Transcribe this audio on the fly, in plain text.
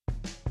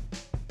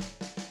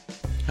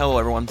Hello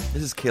everyone,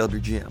 this is Caleb,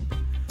 your GM.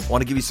 I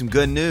want to give you some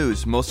good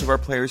news. Most of our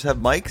players have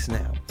mics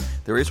now.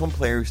 There is one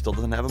player who still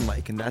doesn't have a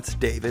mic, and that's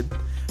David.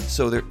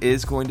 So there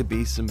is going to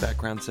be some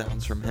background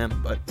sounds from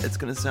him, but it's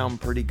going to sound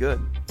pretty good.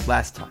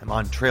 Last time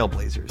on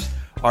Trailblazers,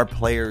 our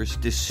players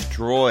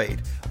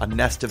destroyed a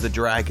nest of the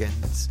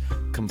dragons,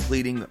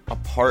 completing a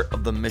part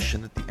of the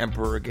mission that the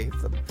Emperor gave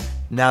them.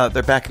 Now that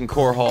they're back in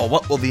Core Hall,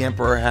 what will the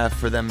Emperor have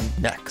for them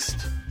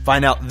next?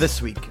 Find out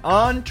this week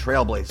on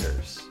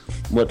Trailblazers.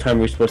 What time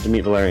are we supposed to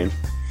meet Valerian?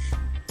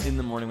 In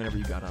the morning whenever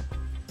you got up.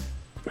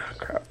 Oh,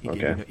 crap.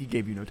 He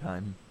gave you no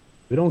time.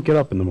 We don't get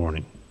up in the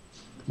morning.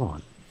 Come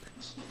on.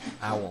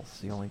 Owls,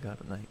 you only got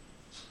up at night.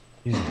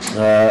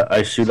 Yeah.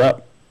 I suit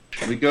up.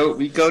 We go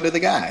to the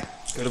guy.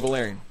 Go to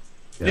Valerian.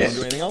 Yeah. You want to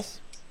do anything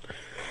else?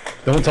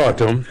 Don't talk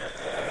to him.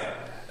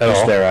 At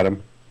all. Stare at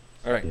him.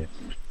 All right. Yeah.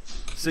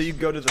 So you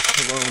go to the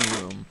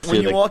throne room.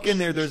 When you walk in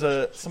there, there's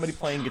somebody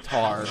playing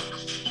guitar,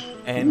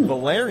 and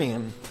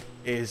Valerian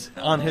is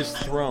on his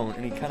throne,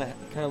 and he kind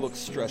of looks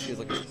stressed. He has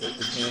like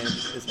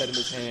his head in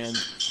his hand.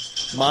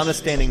 Mana's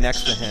standing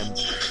next to him,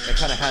 and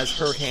kind of has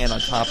her hand on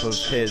top of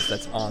his.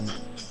 That's on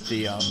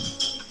the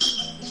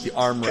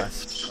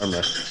armrest.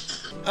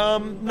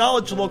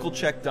 Knowledge local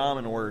check, Dom,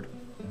 and Word.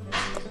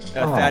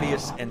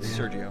 Thaddeus and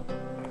Sergio.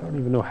 I don't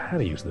even know how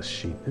to use this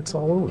sheet. It's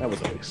all over the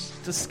place.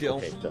 It's a skill.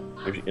 Okay, so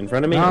in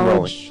front of me, I'm rolling.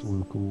 Knowledge,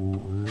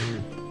 local.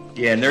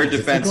 Yeah, in their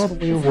defense,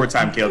 before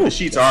time, Caleb, the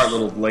sheets are a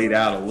little laid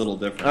out, a little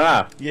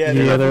different. Yeah,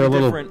 they're a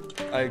little different.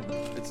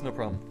 It's no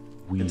problem.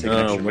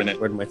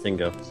 Where'd my thing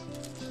go?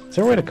 Is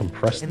there a way to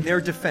compress In them?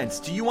 their defense,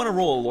 do you want to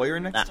roll a lawyer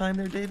next time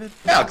there, David?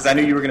 Yeah, because I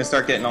knew you were going to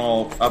start getting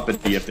all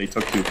uppity if they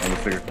took too long to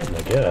figure. Oh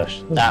my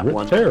gosh. That This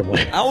one. is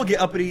terribly. I will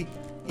get uppity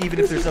even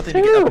if there's nothing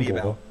to get uppity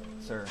about,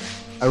 sir.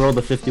 I rolled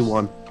a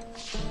 51.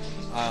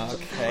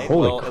 Okay,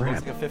 Holy well, crap. it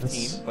looks like a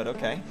 15, but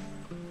okay.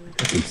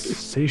 That's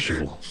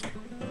insatiable.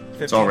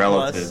 15 all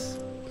plus-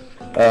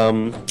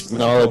 relative.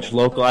 Knowledge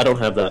local. I don't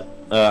have that.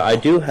 I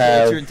do What's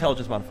have your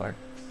intelligence modifier?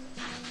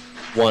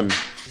 1.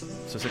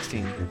 So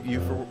 16. You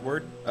for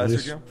Word, Yes.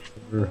 Sergio?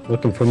 We're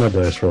looking for my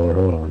dice roller.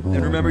 Hold on.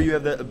 And remember, you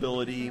have the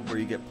ability where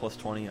you get plus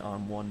 20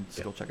 on one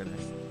skill check a day.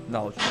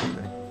 Knowledge check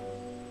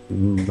a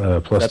day.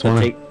 Plus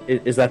 20.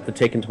 Is that the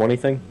taken 20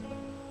 thing?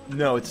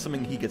 No, it's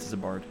something he gets as a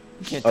bard.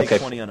 You can't take Okay.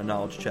 20 on a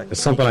knowledge check.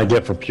 It's something I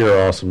get for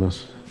pure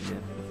awesomeness.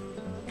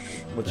 Yeah.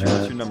 What's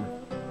your number?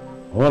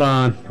 Hold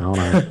on.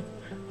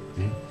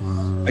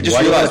 I just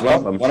Why do I realized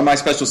have them? one of my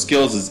special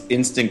skills is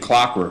instant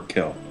clockwork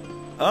kill.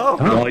 Oh,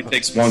 It only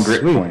takes one grit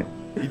Sweet. point.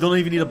 you don't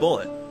even need a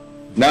bullet.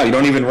 No, you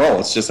don't even roll.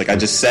 It's just like I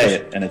just say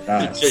it and it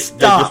dies.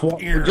 Stop!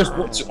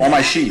 It's on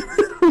my sheet.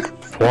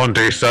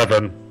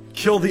 27.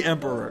 Kill the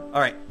Emperor. All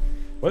right.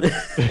 What?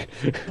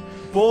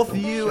 Both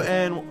you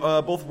and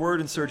both Word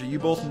and Sergio, you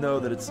both know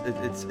that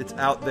it's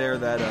out there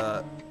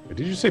that Did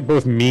you say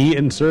both me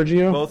and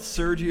Sergio? both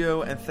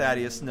Sergio and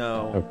Thaddeus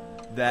know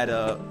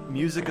that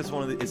music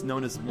is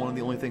known as one of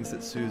the only things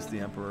that soothes the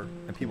Emperor,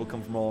 and people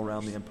come from all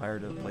around the Empire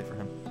to play for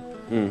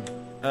him.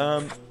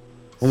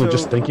 Only So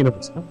just thinking of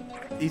it.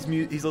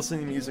 he's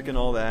listening to music and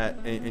all that,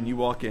 and you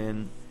walk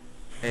in.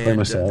 And, Play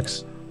my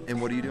sax.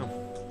 And what do you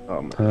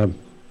do?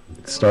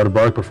 Start a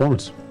bard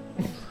performance.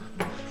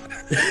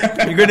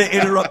 You're going to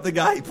interrupt the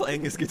guy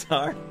playing his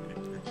guitar.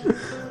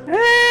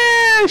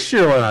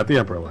 Sure, why not? The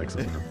Emperor likes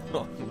it.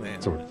 Oh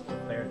man. Sort of.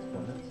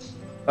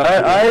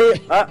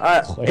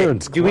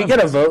 Clarence Do we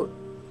get a vote?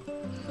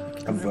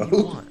 A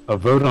vote? A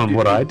vote on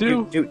what I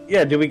do?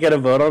 Do we get a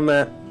vote on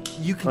that?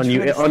 You can On try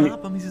you- to on-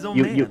 stop him. He's his own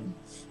you- man. you-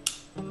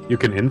 You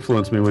can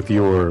influence me with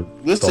your.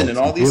 Listen, thoughts in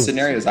all and these feelings.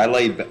 scenarios, I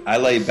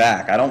lay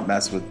back. I don't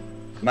mess with.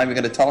 I'm not even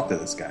going to talk to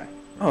this guy.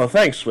 Oh,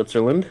 thanks,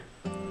 Switzerland.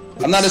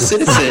 I'm not a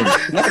citizen.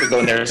 I'm not going to go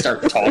in there and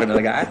start talking to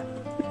the guy.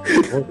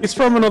 He's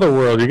from another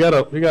world. You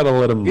gotta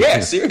let him.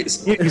 Yeah,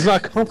 seriously. He's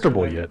not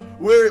comfortable yet.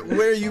 Where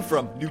are you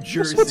from? New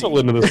Jersey.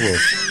 Switzerland in this world.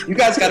 You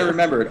guys got to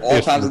remember, at all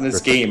Yes, times in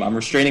this game, I'm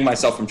restraining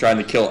myself from trying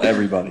to kill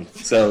everybody.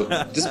 So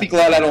just be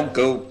glad I don't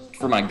go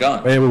for my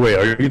gun. Wait.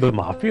 Are you the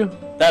mafia?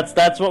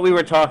 That's what we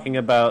were talking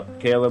about,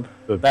 Caleb.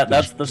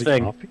 That's the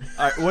thing. All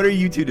right, what are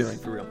you two doing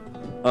for real?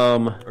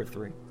 Or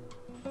three?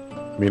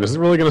 I mean, is it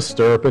really gonna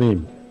stir up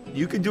any?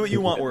 You can do what you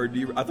want, Word.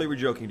 I thought you were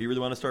joking. Do you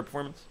really want to start a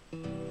performance?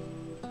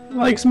 He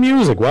likes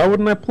music. Why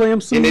wouldn't I play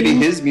him some? And maybe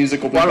his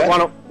music will be better.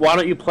 Why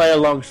don't you play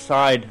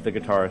alongside the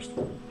guitarist?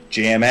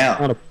 Jam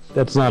out.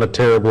 That's not a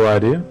terrible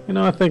idea.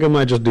 I think I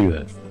might just do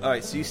that. All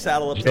right, so you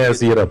saddle up.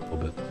 Jazzy it up a little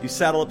bit. You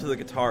saddle up to the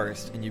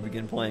guitarist and you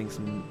begin playing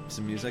some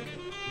music.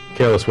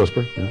 Careless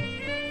whisper. Yeah.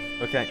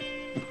 Okay.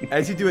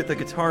 As you do it, the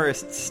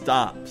guitarist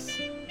stops,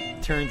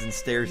 turns and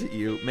stares at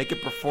you. Make a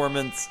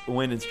performance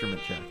wind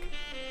instrument check.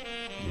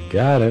 You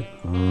got it.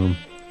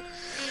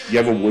 You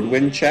have a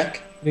woodwind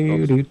check?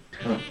 Dude.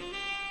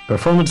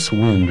 Performance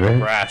wind, right?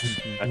 Brass.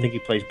 I think he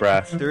plays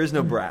brass. There is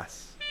no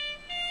brass.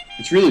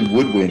 It's really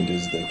woodwind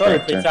is the Oh, he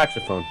correct plays term.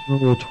 saxophone.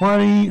 Level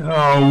 20.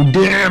 Oh,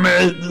 damn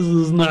it! This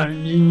is not.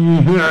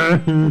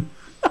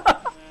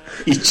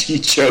 He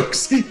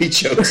chokes. He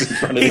chokes in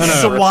front of He the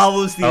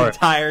swallows the All right.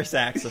 entire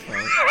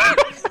saxophone.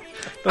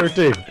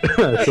 13. It's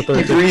a He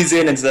 13. breathes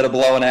in instead of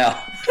blowing out.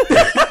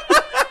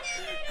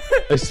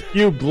 I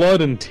spew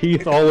blood and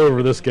teeth all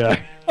over this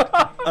guy.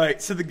 All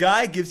right, so the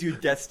guy gives you a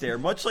death stare,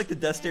 much like the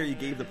death stare you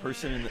gave the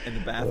person in the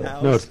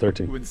bathhouse. No, it's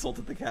 13. Who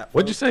insulted the cat.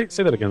 What'd you say?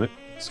 Say that again.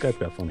 Skype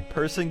got funny.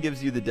 Person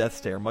gives you the death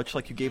stare, much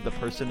like you gave the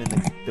person in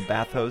the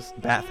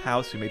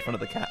bathhouse who made fun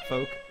of the cat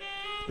folk.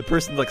 The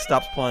person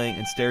stops playing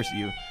and stares at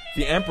you.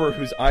 The Emperor,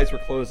 whose eyes were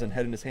closed and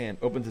head in his hand,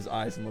 opens his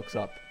eyes and looks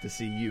up to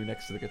see you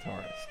next to the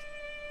guitarist.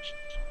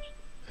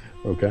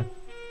 Okay.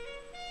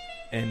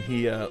 And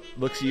he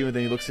looks at you, and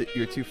then he looks at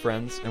your two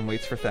friends and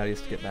waits for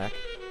Thaddeus to get back.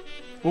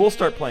 Well, we'll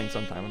start playing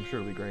sometime. I'm sure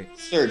it'll be great.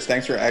 Serge,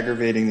 thanks for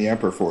aggravating the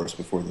Emperor for us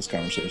before this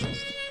conversation.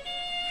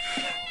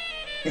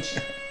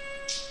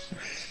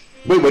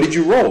 Wait, what did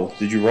you roll?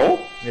 Did you roll?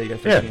 Yeah, you got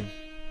 13.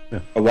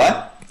 A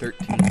what?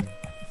 13.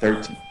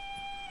 13.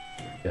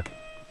 Yeah.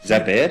 Is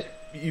that bad?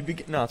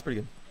 No, it's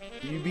pretty good.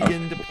 You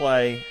begin to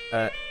play,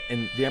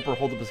 and the Emperor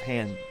holds up his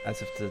hand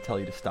as if to tell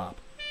you to stop.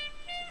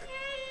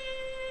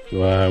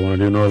 Do I want to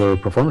do another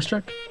performance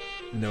check?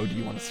 No, do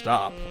you want to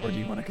stop, or do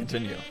you want to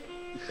continue?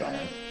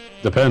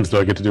 Depends. Do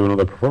I get to do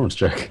another performance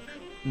check?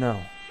 No.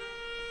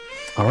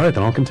 All right,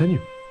 then I'll continue.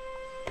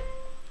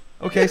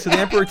 Okay, so the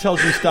Emperor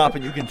tells you stop,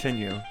 and you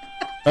continue.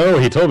 Oh,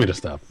 he told me to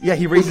stop. Yeah,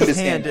 he raised Put his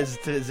his hand hand.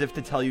 as if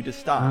to tell you to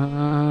stop.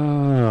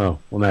 Oh.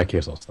 Well, in that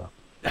case, I'll stop.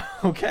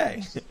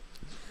 Okay.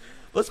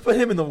 Let's put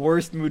him in the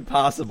worst mood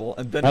possible,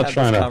 and then Not have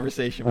trying this to-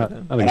 conversation with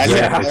him. I'm And I said,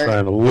 exactly Valerian-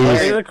 trying to lose.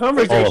 Valerian- The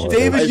conversation. all of it.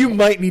 David, you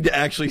might need to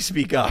actually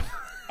speak up.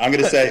 I'm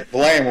going to say,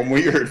 Valerian, when we're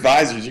your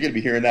advisors, you're going to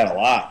be hearing that a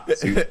lot.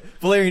 So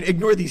Valerian,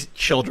 ignore these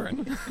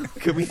children.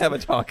 Could we have a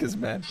talk as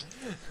men?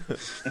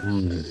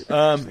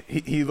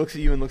 He looks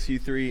at you and looks at you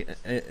three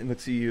and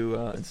looks at you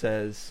and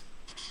says,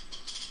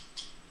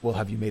 "Well,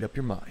 have you made up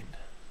your mind?"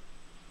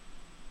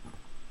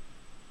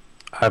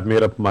 I've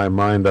made up my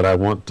mind that I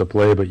want to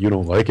play, but you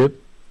don't like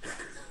it.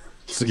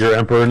 So you're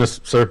Emperorness,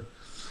 sir.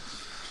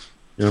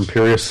 Your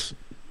Imperious.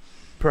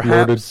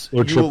 Perhaps you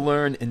Lordship. will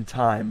learn in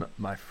time,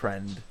 my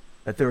friend,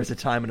 that there is a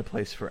time and a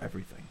place for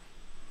everything.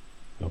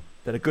 Oh.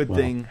 That a good Wow.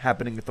 thing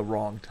happening at the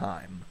wrong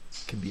time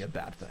can be a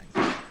bad thing.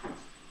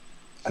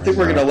 I think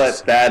we're going to let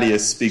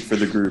Thaddeus speak for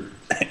the group,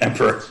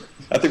 Emperor.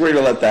 I think we're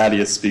going to let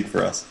Thaddeus speak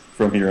for us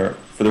from here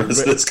for the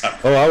rest of this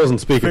conversation. Oh, I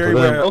wasn't speaking Very for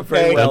them. well,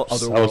 very well,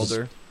 Oops, I was-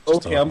 Otherworlder.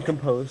 Okay, I'm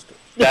composed.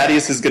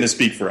 Thaddeus is going to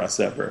speak for us,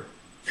 Emperor.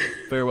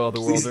 Very well,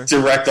 Please Otherworlder.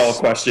 direct all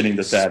questioning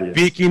to Thaddeus.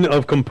 Speaking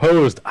of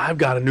composed, I've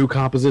got a new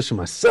composition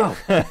myself.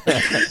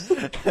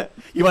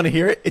 You want to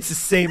hear it? It's the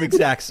same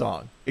exact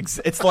song. It's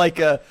like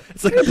a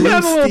Blue a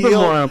little bit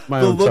Steel. more my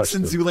The own looks touch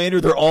in to it.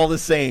 Zoolander, they're all the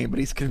same, but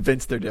he's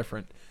convinced they're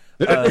different.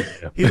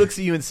 He looks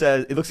at you and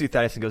says, he looks at you,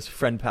 Thaddeus, and goes,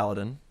 "Friend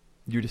Paladin,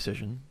 your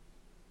decision."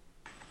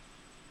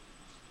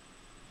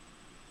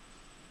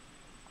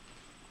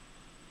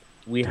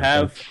 We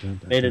have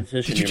made a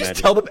decision, Did you Your just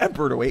Majesty. tell the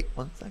Emperor to wait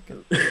 1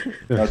 second?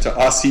 No, to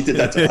us, he did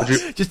that to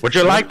us. Just Would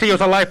you like to use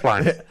a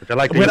lifeline? Would you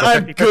like to when use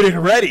I'm good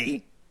and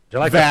ready. Would you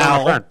like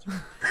Val. to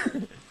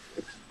friend?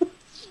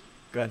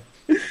 Go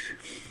ahead.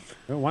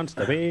 Who wants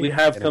to be? We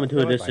have come to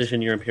a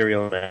decision, Your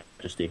Imperial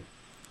Majesty.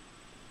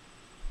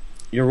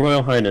 Your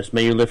Royal Highness,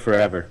 may you live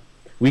forever.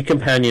 We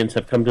companions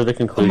have come to the A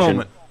conclusion.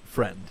 moment,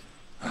 friend.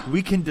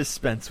 We can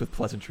dispense with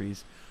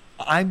pleasantries.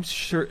 I'm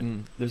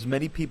certain there's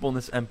many people in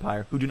this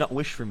empire who do not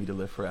wish for me to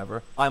live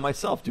forever. I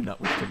myself do not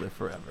wish to live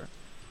forever.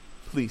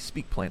 Please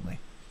speak plainly,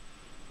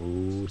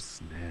 Oh,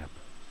 snap.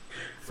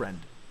 friend.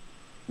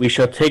 We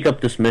shall take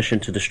up this mission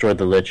to destroy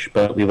the Lich,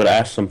 but we would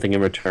ask something in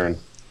return.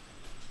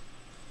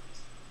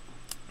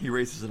 He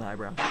raises an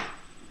eyebrow.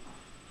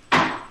 The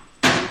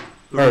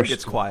room First.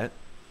 gets quiet.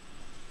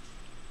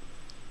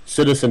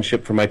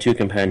 Citizenship for my two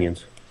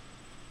companions.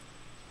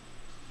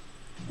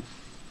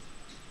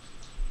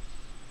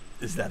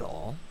 Is that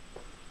all?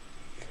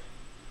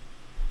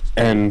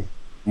 And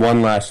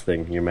one last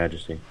thing, Your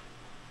Majesty.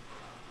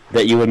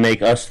 That you would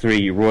make us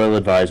three royal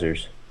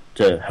advisors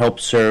to help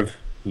serve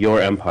your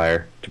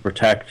empire, to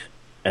protect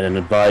and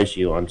advise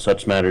you on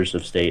such matters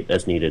of state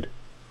as needed,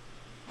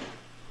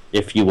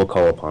 if you will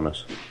call upon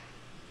us.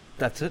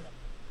 That's it?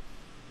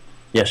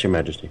 Yes, Your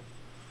Majesty.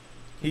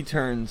 He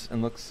turns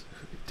and looks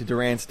to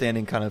Duran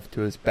standing kind of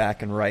to his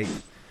back and right.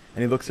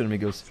 And he looks at him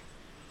and he goes,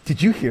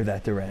 "Did you hear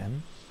that,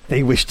 Duran?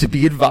 They wish to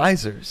be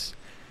advisors."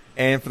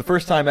 And for the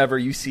first time ever,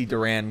 you see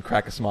Duran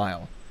crack a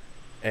smile.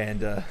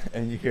 And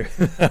you hear,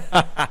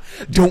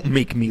 "Don't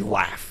make me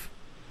laugh.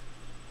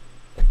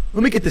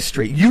 Let me get this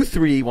straight. You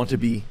three want to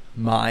be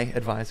my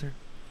advisor?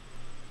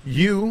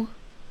 You,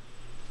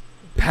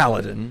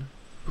 Paladin,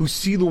 who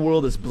see the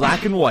world as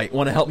black and white,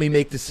 want to help me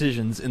make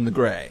decisions in the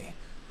gray.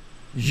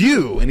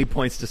 You," and he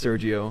points to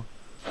Sergio,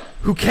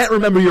 "who can't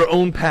remember your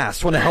own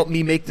past, want to help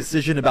me make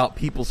decision about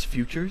people's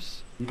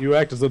futures? You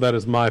act as though that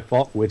is my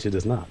fault, which it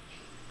is not.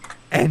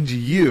 And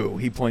you,"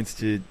 he points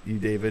to you,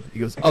 David, he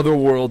goes,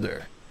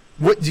 "Otherworlder,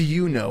 what do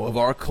you know of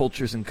our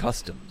cultures and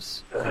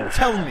customs?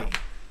 Tell me,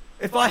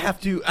 if I have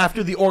to,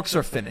 after the orcs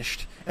are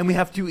finished, and we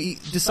have to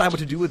decide what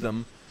to do with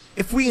them,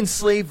 if we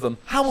enslave them,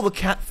 how will the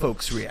cat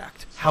folks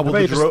react? How will How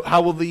about you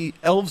how will the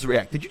elves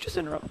react?" Did you just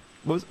interrupt?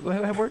 What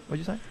word? What'd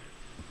you say?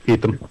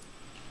 Eat them.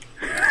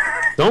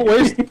 Don't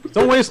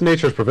waste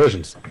nature's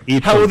provisions.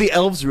 Eat How them. will the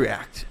elves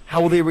react?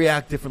 How will they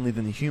react differently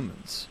than the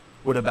humans?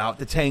 What about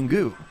the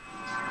Tengu?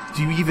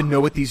 Do you even know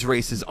what these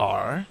races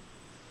are?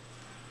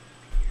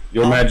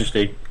 Your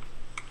Majesty,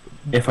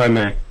 if I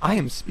may. I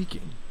am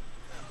speaking.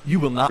 You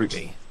will not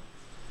be.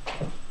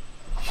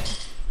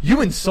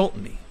 You insult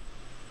me.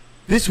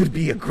 This would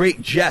be a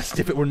great jest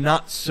if it were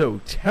not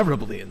so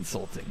terribly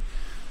insulting.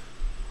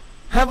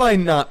 Have I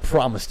not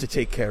promised to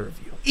take care of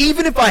you?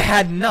 Even if I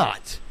had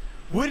not,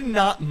 would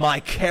not my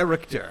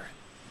character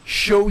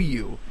show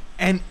you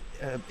and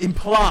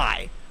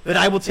imply that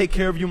I will take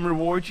care of you and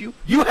reward you?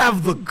 You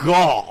have the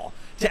gall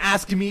to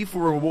ask me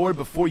for a reward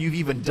before you've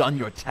even done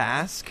your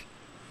task?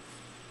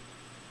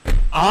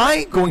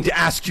 I going to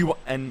ask you,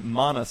 and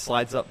Mana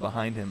slides up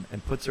behind him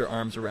and puts her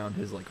arms around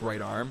his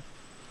right arm,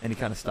 and he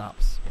kind of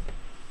stops.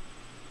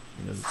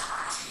 He goes,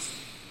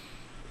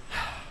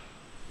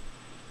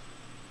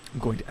 I'm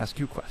going to ask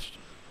you a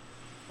question.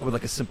 I would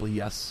like a simple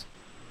yes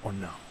or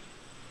no.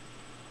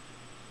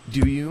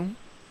 Do you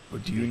or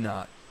do you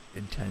not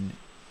intend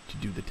to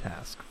do the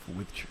task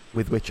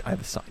with which I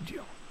have assigned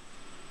you?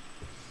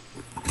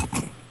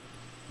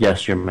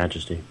 Yes, Your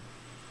Majesty.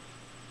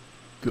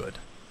 Good.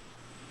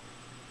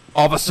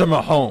 Officer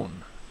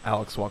Mahone.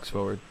 Alex walks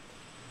forward.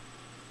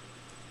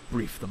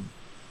 Brief them.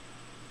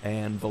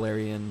 And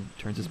Valerian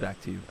turns his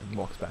back to you and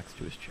walks back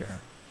to his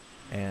chair.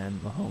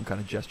 And Mahone kind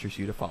of gestures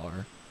you to follow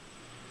her.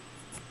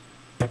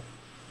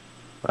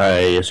 I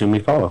assume we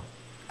follow.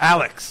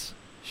 Alex!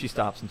 She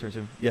stops and turns to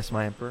him. Yes,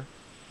 my Emperor.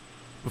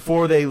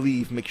 Before they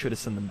leave, make sure to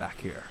send them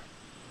back here.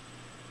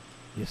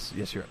 Yes,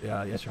 Your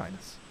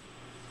Highness.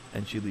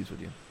 And she leaves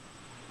with you.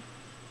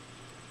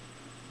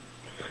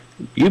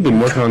 You've been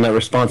working on that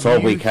response all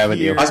You week, haven't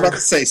you? hear- I was about to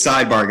say,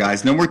 sidebar,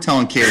 guys. No more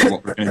telling Kira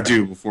what we're going to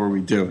do before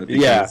we do it.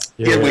 Yeah.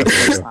 He had way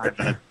too much time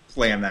to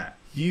plan that.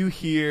 You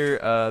hear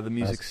the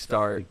music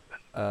start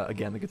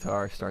again. The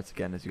guitar starts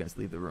again as you guys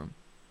leave the room.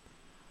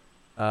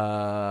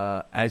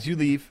 As you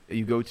leave,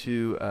 you go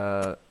to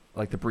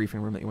the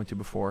briefing room that you went to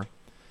before,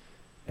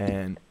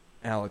 and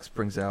Alex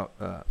brings out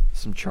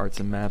some charts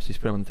and maps. You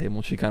put them on the table,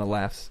 and she kind of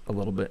laughs a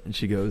little bit, and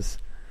she goes,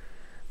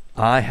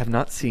 I have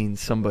not seen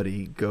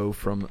somebody go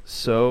from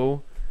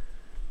so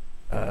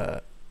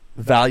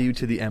value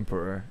to the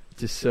Emperor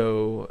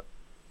to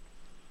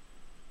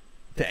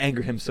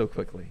anger him so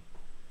quickly.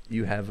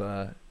 You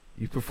have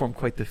you've performed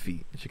quite the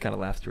feat. And she kind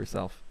of laughs to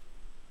herself.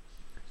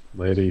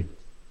 Lady,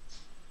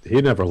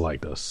 he never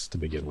liked us to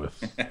begin with.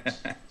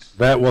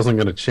 That wasn't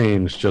going to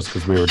change just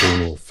because we were doing a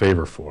little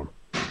favor for him.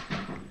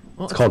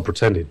 Well, It's called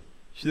pretending.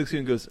 she looks at you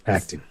and goes,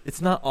 Acting.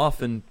 It's not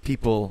often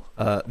people,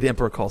 the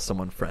Emperor calls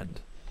someone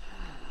friend.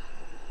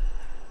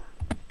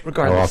 How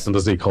Regardless, often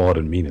does he call it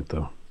and mean it,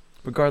 though?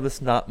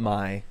 not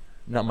my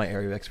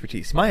area of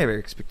expertise. My area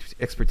of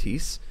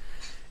expertise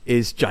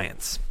is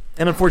giants.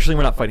 And unfortunately,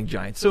 we're not fighting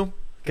giants, so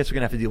I guess we're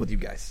going to have to deal with you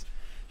guys.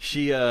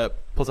 She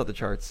pulls out the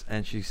charts,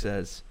 and she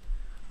says,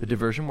 the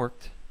diversion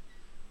worked.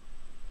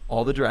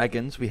 All the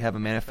dragons, we have a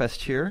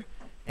manifest here,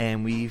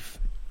 and we've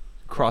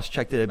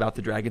cross-checked it about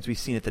the dragons we've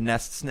seen at the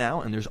nests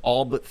now, and there's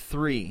all but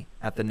 3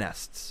 at the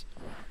nests.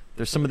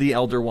 There's some of the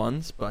elder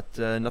ones, but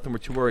nothing we're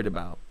too worried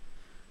about.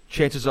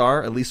 Chances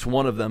are at least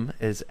one of them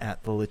is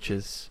at the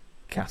Lich's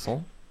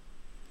castle.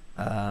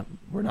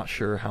 We're not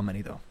sure how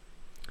many, though.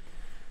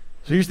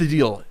 So here's the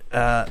deal.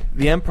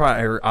 The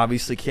Empire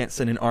obviously can't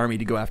send an army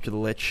to go after the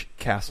Lich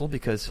castle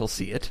because he'll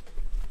see it,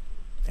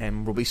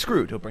 and we'll be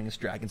screwed. He'll bring his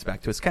dragons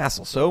back to his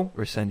castle. So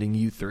we're sending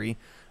you 3,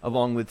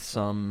 along with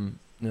some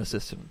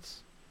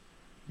assistants.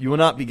 You will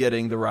not be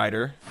getting the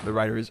Rider. The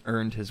Rider has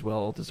earned his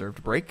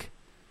well-deserved break,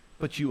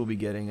 but you will be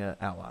getting an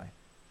ally,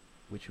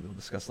 which we will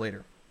discuss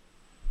later.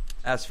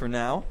 As for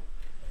now,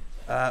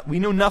 we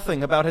know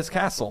nothing about his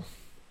castle.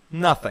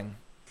 Nothing.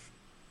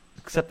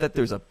 Except that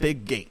there's a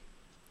big gate.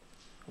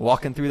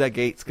 Walking through that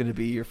gate is going to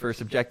be your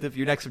first objective.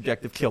 Your next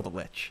objective, kill the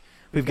Lich.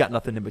 We've got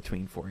nothing in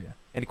between for you.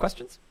 Any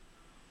questions?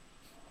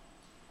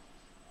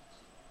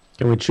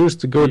 Can we choose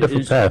to go a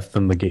different path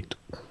than the gate?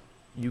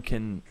 You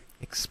can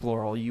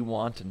explore all you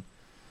want, and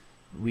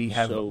we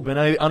have So- been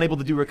unable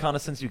to do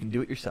reconnaissance. You can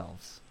do it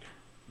yourselves.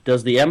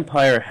 Does the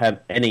Empire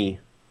have any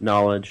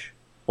knowledge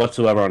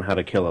whatsoever on how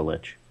to kill a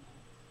Lich?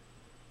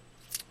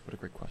 What a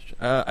great question.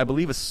 I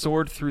believe a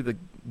sword through the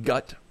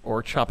gut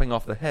or chopping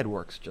off the head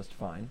works just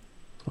fine.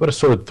 How about a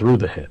sword through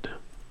the head?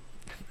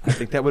 I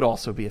think that would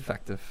also be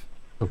effective.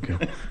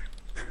 Okay.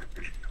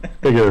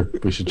 Figure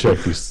we should check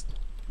these.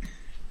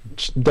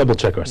 Double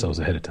check ourselves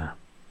ahead of time.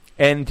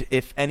 And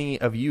if any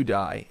of you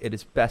die, it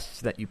is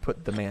best that you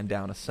put the man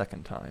down a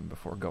second time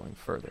before going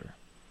further.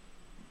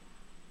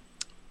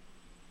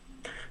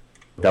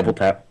 Double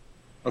tap.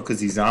 Oh, because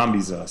he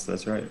zombies us.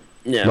 That's right.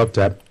 Yeah. Love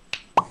tap.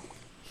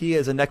 He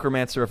is a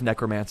necromancer of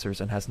necromancers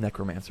and has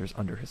necromancers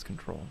under his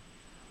control.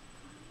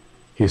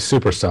 He's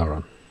Super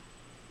Sauron.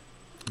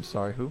 I'm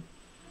sorry, who?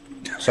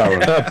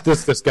 Sauron.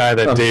 This guy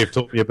that Dave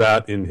told me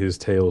about in his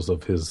Tales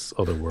of his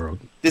other world.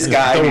 This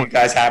guy, you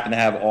guys happen to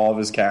have all of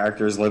his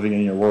characters living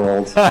in your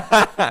world.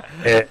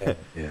 Yeah.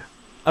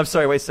 I'm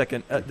sorry. Wait a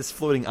second. This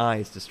floating eye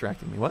is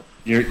distracting me. What?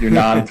 Your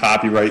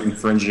non-copyright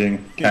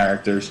infringing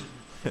characters.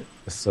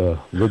 This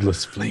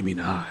lidless flaming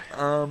eye.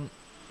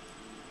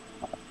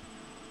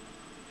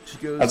 She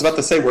goes. I was about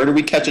to say, where do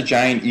we catch a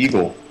giant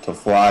eagle to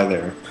fly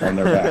there on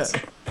their backs?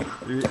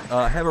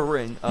 Have a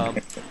ring.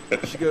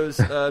 She goes.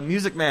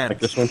 Music man. Like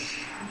this one?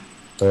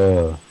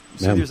 So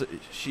Man.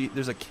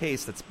 there's a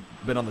case that's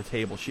been on the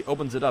table. She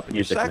opens it up, and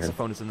Music your man.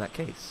 saxophone is in that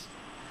case.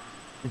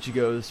 And she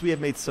goes, "We have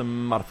made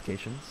some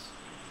modifications.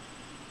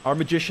 Our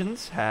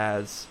magicians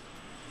have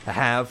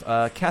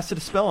casted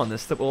a spell on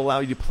this that will allow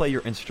you to play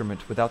your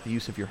instrument without the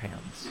use of your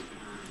hands.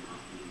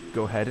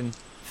 Go ahead and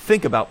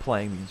think about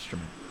playing the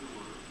instrument."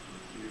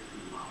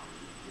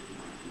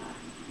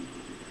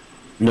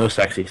 No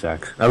sexy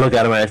sax. I look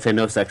at him and I say,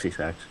 no sexy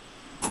sax.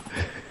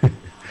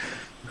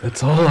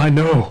 That's all I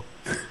know.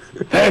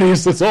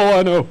 Thaddeus, that's all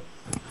I know.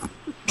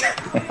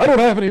 I don't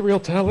have any real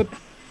talent.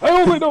 I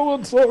only know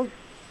one song.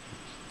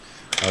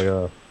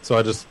 So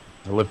I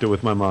lift it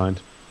with my mind.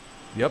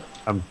 Yep.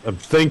 I'm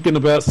thinking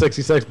about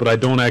sexy sex, but I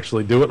don't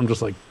actually do it. I'm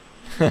just like,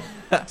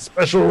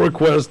 special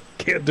request,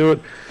 can't do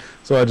it.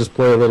 So I just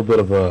play a little bit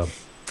of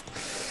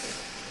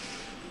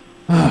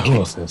who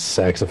else has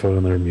saxophone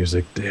in their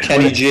music? Damn.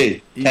 Kenny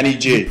G. Kenny You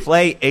G.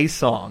 play a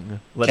song.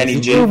 Let Kenny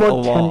us G. move Kenny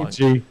along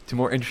G. to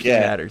more interesting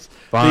Yeah. matters.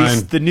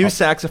 Fine. The new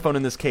saxophone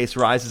in this case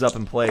rises up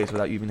and plays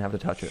without you even having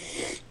to touch it.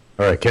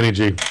 All right, Kenny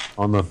G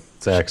on the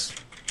sax.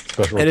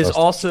 Special It is request.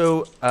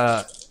 also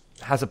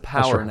has a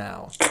power right.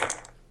 now.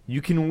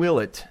 You can will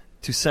it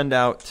to send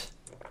out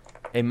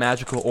a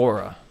magical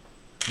aura,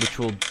 which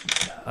will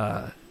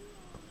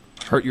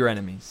hurt your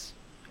enemies.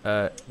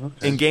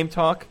 In game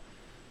talk,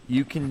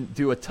 you can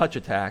do a touch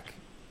attack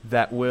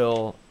that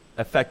will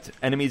affect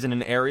enemies in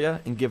an area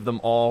and give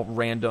them all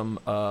random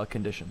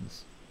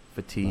conditions: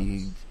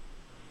 fatigued,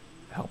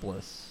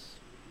 helpless,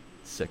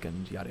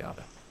 sickened, yada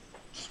yada.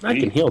 I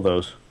can heal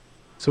those.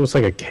 So it's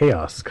like a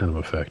chaos kind of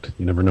effect.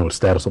 You never know what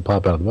status will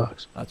pop out of the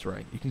box. That's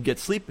right. You can get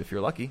sleep if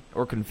you're lucky,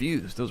 or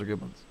confused. Those are good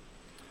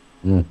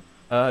ones.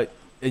 Mm.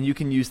 And you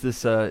can use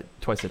this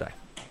twice a day.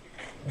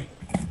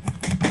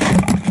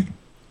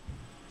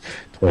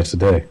 Twice a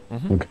day.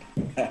 Mm-hmm.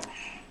 Okay.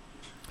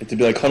 To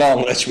be like, hold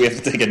on, Lich, we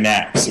have to take a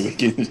nap so we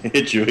can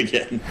hit you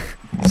again.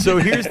 So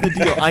here's the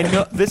deal. I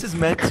know this is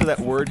meant so that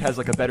Word has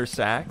like a better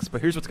sax, but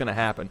here's what's going to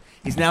happen.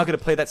 He's now going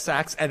to play that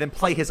sax and then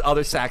play his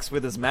other sax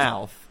with his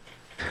mouth.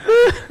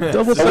 Double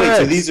Oh, wait, so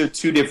sax. these are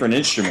two different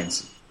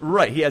instruments.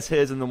 Right, he has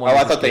his and the one. Oh, I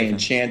with thought they his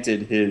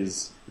enchanted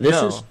his... This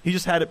No, is he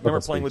just had it. Remember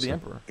Double playing with the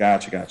sax. Emperor.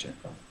 Gotcha.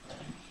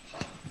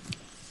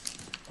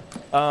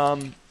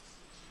 Um,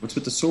 What's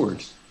with the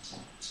sword?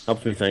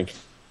 helps me think.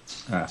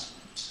 Ah.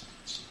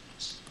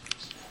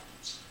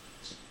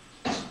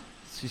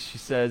 she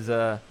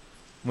says,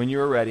 when you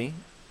are ready,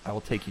 I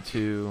will take you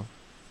to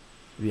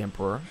the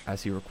Emperor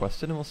as he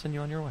requested, and we'll send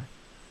you on your way.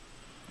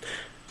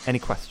 Any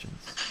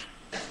questions?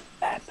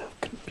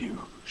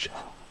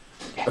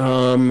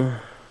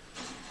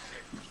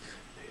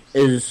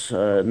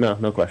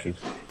 No questions.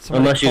 Somebody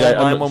Unless you call guys-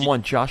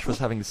 911. Josh was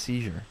having a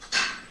seizure.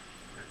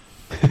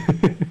 Go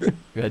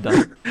ahead,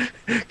 Don.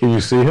 Can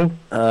you see him?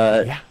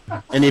 Yeah.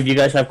 Any of you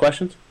guys have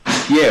questions?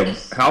 Yeah,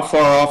 how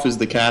far off is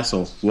the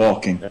castle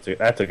walking?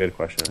 That's a good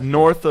question.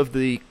 North of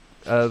the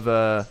of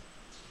I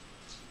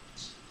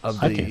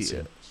can't see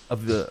it.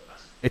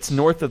 it's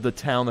north of the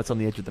town that's on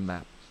the edge of the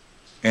map.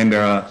 And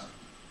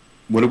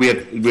what do we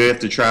have? Do we have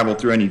to travel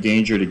through any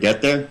danger to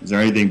get there? Is there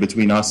anything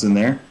between us and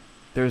there?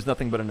 There's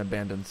nothing but an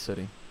abandoned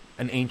city,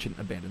 an ancient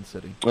abandoned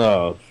city.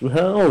 Oh,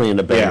 only in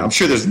a band. Yeah, I'm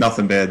sure there's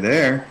nothing bad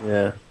there.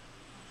 Yeah.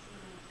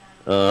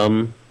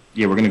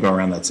 Yeah, we're gonna go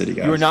around that city,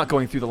 guys. You are not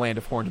going through the land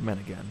of horned men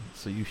again,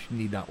 so you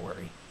need not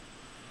worry.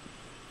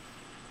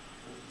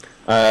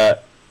 I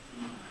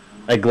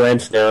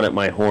glance down at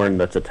my horn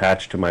that's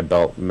attached to my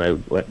belt, and I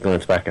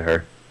glance back at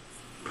her.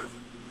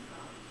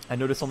 I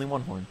notice only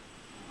one horn.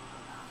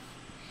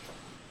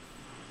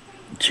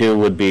 2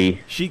 would be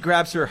She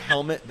grabs her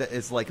helmet that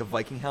is like a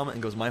Viking helmet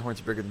and goes, "My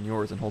horn's bigger than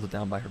yours," and holds it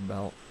down by her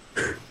belt.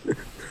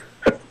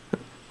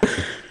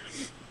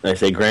 I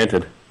say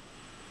granted.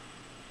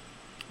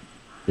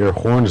 Your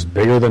horn is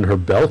bigger than her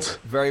belt?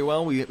 Very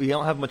well. We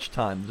don't have much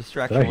time. The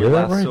distraction Did I only hear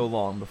that lasts right? so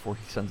long before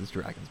he sends his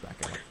dragons back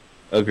out.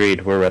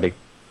 Agreed. We're ready.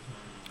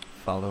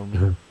 Follow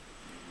me.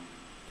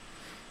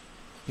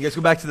 You guys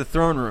go back to the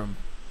throne room.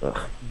 Ugh.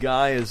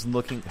 Guy is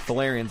looking.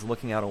 Valerian's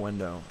looking out a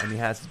window, and he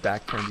has his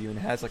back turned to you, and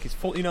has like his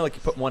full. You know, like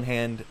you put one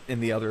hand in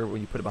the other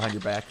when you put it behind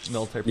your back.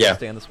 Military people Yeah.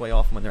 stand this way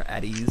often when they're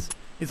at ease.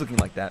 He's looking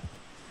like that.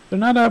 They're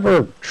not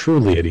ever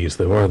truly at ease,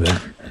 though, are they?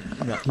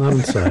 No. Not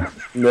inside.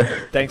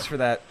 Thanks for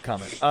that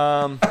comment.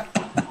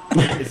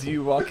 As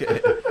you walk,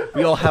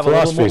 we all have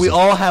Philosophy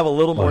a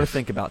little more to life.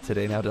 think about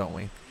today, now don't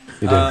we?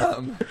 You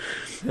do.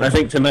 I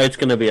think tonight's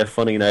going to be a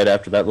funny night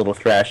after that little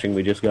thrashing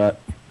we just got.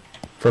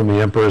 From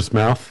the Emperor's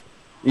mouth?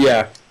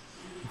 Yeah.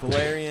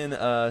 Valerian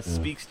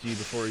speaks to you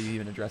before you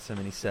even address him,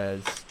 and he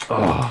says,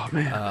 Oh,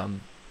 man.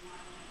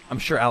 I'm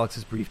sure Alex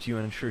has briefed you,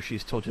 and I'm sure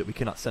she's told you that we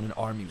cannot send an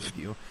army with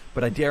you,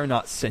 but I dare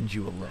not send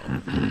you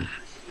alone.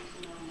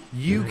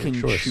 You Yeah, can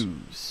choice.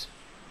 choose.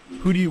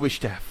 Who do you wish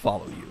to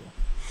follow you?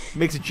 He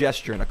makes a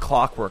gesture, and a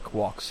clockwork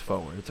walks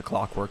forward. It's a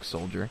clockwork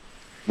soldier.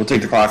 We'll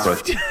take the clockwork.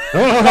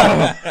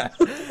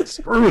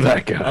 Screw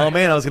that guy. Oh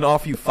man, I was going to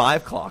offer you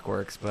 5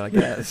 clockworks, but I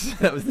guess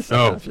that was the second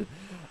Oh. option.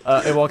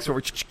 It walks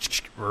over,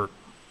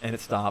 and it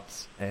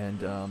stops, and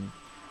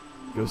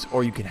goes,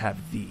 or you can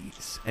have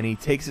these. And he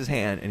takes his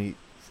hand and he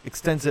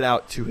extends it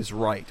out to his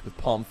right with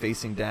palm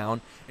facing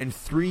down, and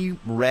 3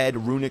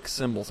 red runic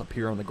symbols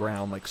appear on the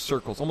ground like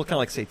circles, almost kind of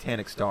like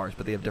satanic stars,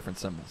 but they have different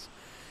symbols.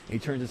 And he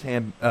turns his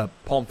hand,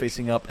 palm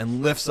facing up,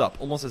 and lifts up,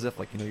 almost as if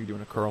like you're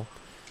doing a curl.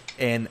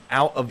 And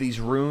out of these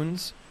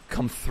runes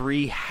come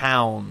 3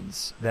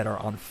 hounds that are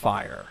on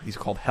fire. These are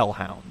called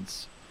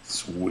hellhounds.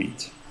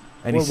 Sweet.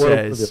 And he What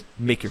says,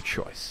 "Make your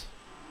choice."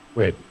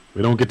 Wait,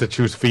 we don't get to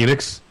choose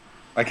Phoenix?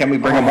 Why can't we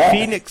bring them all?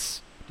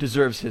 Phoenix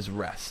deserves his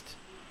rest.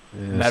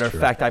 Yeah, Matter of true.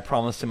 fact, I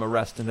promised him a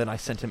rest, and then I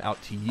sent him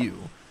out to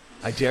you.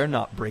 I dare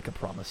not break a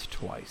promise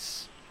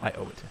twice. I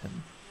owe it to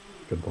him.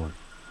 Good point.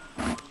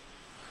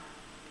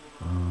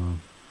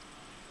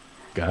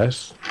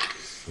 Guys?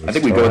 I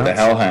think we go with the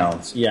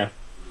Hellhounds. Yeah.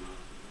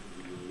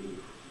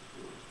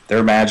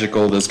 They're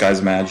magical. This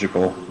guy's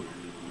magical.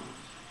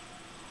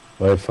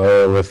 Light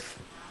fire with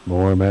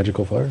more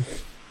magical fire?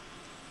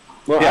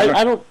 Well, Yeah,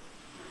 I don't.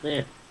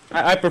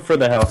 I prefer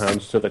the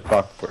Hellhounds to the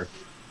Clockwork.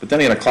 But then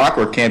again, a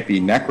clockwork can't be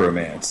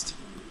necromanced.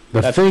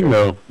 The That's thing, true.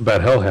 though,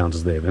 about hellhounds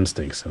is they have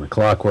instincts, and the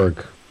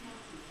clockwork,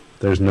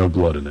 there's no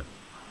blood in it.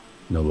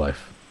 No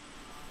life.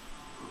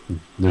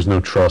 There's no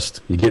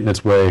trust. You get in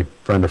its way,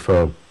 friend or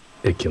foe,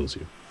 it kills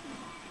you.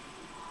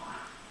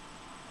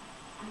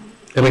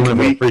 It'll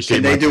never appreciate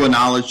Can they my- do a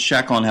knowledge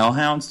check on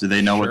hellhounds? Do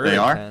they know what Sure they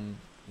are? can.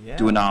 Yeah.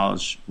 Do a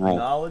knowledge roll.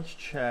 Knowledge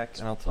check,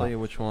 and I'll tell you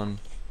which one.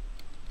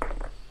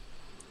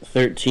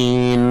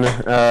 13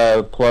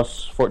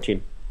 plus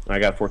 14. I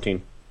got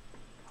 14.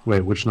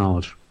 Wait, which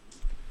knowledge?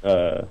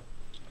 Uh,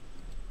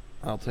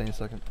 I'll tell you in a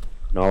second.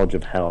 knowledge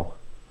of hell.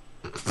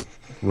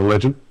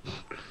 Religion?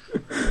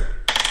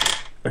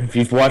 If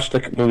you've watched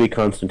the movie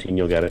Constantine,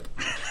 you'll get it.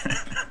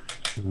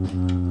 I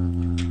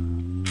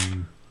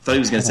thought he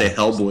was going to say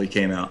Hellboy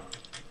came out.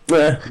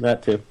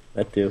 That too.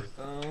 That too.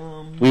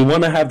 We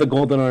want to have the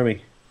Golden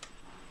Army.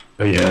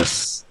 Oh,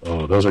 yes.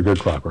 Oh, those are good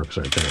clockworks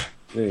right there.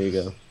 There you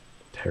go.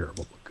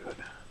 Terrible, but good.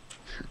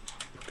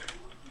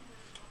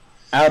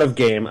 Out of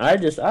game. I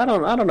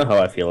don't know how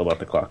I feel about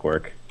the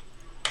Clockwork.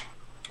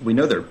 We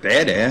know they're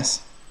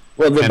badass.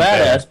 Well, they're And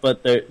badass,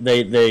 but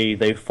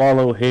they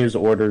follow his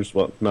orders.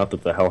 Well, not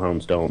that the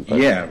Hellhounds don't. But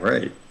Yeah,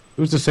 right.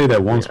 Who's to say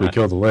that once we Yeah.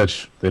 kill the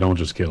Lich, they don't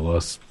just kill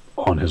us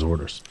on his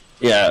orders?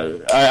 Yeah,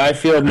 I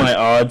feel my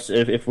odds,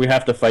 if we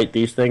have to fight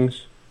these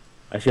things,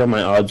 I feel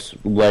my odds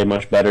lay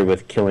much better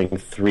with killing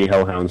 3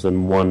 Hellhounds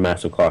than 1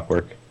 massive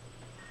Clockwork.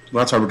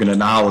 Well, that's how we're going to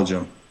knowledge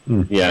them.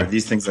 Are Yeah.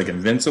 these things like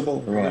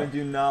invincible or We're what? gonna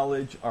do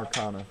knowledge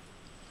arcana.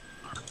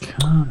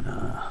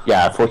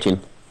 Yeah, 14.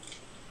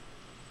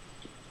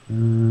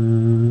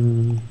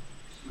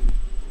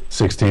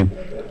 16.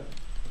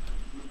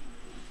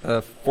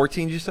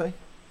 14, did you say?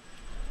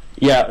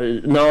 Yeah,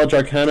 Knowledge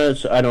Arcana,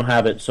 so I don't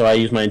have it, so I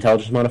use my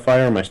Intelligence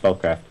modifier or my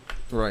Spellcraft.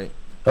 Right.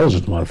 That was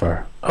just a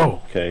modifier.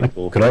 Oh, Okay,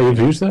 cool. Could I have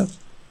used that?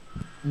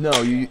 No,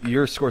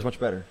 your score is much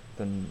better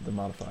than the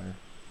modifier.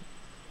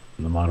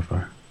 The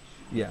modifier.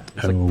 Yeah,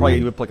 it's Oh. like probably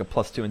you would like a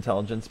 +2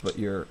 intelligence, but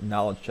your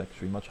knowledge check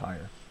should be much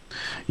higher.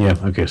 Yeah,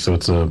 okay, so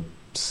it's a...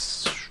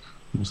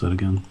 What's that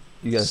again?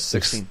 You got a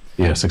 16.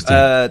 Yeah,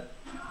 16.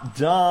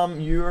 Dom,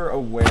 you're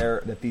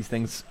aware that these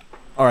things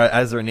are,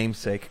 as their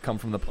namesake, come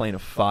from the plane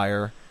of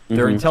fire.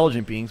 They're Mhm.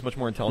 intelligent beings, much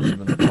more intelligent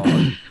than the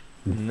dog.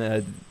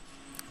 And,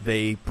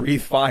 they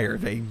breathe fire.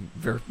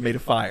 They're made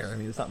of fire. I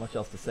mean, there's not much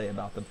else to say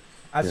about them.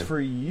 As Yeah. for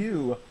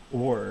you,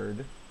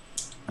 Word,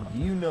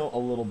 you know a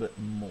little bit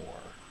more.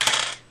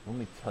 Let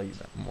me tell you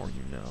that more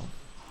you know.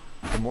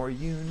 The more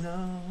you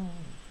know.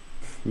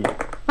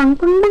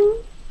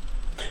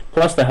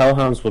 Plus, the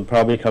Hellhounds would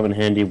probably come in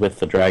handy with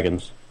the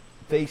dragons.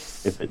 They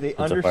If it's they a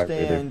fire breather.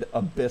 understand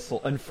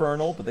abyssal,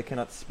 infernal, but they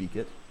cannot speak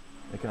it.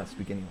 They cannot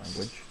speak any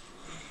language.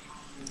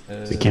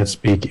 They can't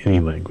speak any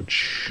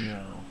language.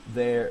 No,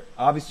 they're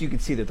obviously you can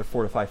see that they're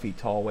 4 to 5 feet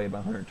tall, weigh about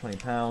 120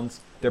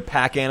 pounds. They're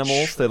pack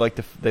animals. They like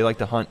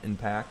to hunt in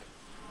pack.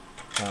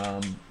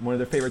 One of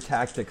their favorite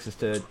tactics is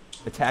to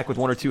attack with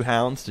 1 or 2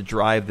 hounds to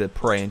drive the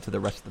prey into the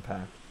rest of the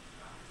pack.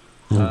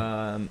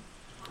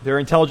 They're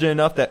intelligent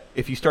enough that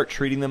if you start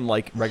treating them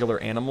like regular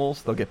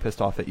animals, they'll get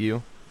pissed off at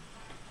you.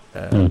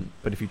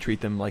 But if you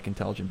treat them like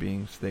intelligent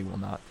beings, they will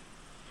not.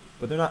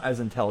 But they're not as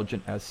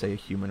intelligent as, say, a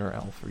human or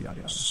elf or yada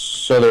yada.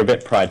 So they're a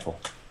bit prideful.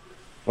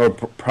 Or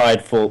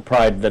pride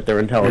that they're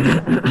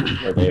intelligent.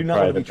 Or They they do not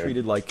pride want to that be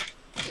treated like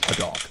a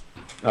dog.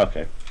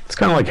 Okay. It's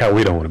kind of like how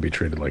we don't want to be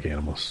treated like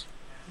animals.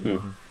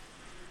 Hmm.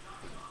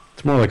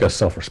 It's more like a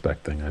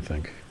self-respect thing, I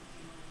think.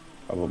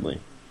 Probably.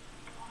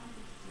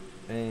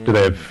 And Do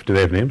they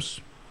have names?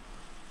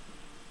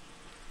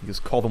 he goes,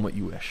 call them what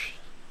you wish.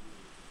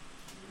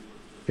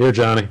 Here,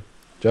 Johnny.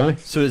 Johnny?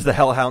 So is the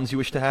hellhounds you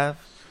wish to have?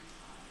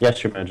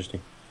 Yes, Your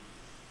Majesty.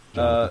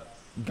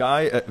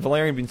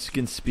 Valerian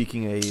begins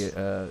speaking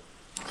a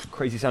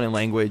crazy sounding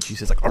language. He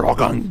says like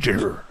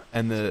Aragangir,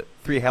 and the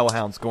 3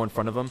 hellhounds go in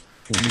front of him,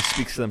 and he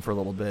speaks to them for a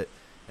little bit,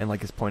 and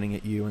like is pointing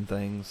at you and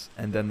things,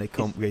 and then they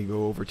go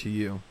over to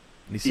you.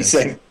 And He's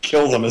saying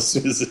kill them as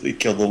soon as he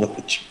killed the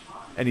lich.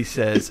 And he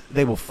says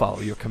they will follow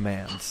your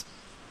commands.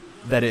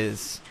 That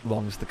is, as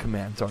long as the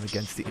commands aren't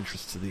against the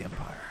interests of the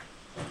Empire.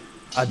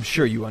 I'm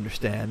sure you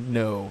understand.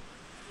 No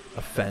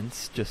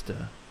offense, just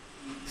a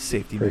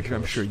safety measure.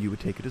 I'm sure you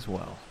would take it as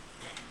well.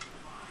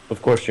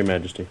 Of course, Your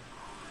Majesty.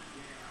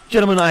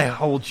 Gentlemen, I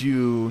hold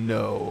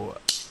no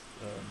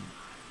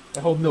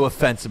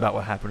offense about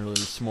what happened earlier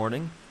this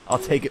morning. I'll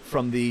take it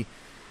from the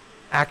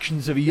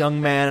actions of a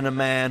young man and a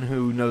man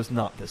who knows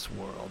not this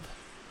world.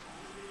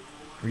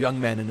 Or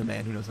young man and a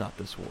man who knows not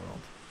this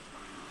world.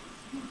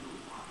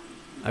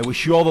 I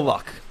wish you all the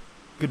luck.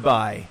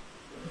 Goodbye,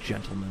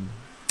 gentlemen.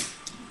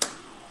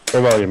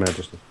 Farewell, Your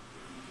Majesty.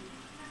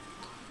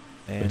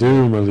 And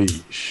Adieu, my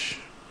liege.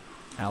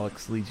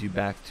 Alex leads you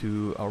back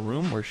to a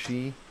room where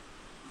she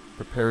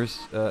prepares,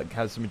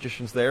 has the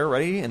magicians there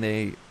ready, and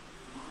they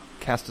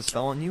cast a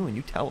spell on you, and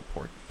you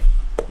teleport.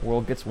 The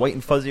world gets white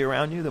and fuzzy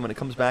around you, then when it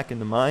comes back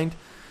into mind,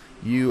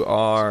 you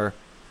are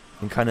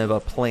in kind of a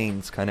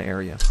plains kind of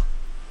area.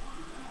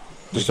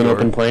 Just an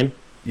open plain?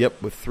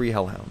 Yep, with 3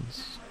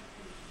 hellhounds.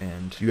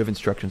 And you have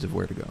instructions of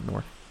where to go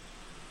north.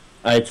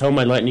 I tell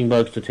my lightning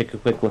bugs to take a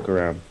quick look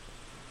around.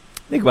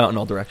 They go out in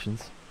all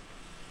directions.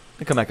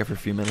 They come back after a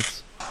few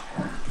minutes.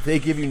 They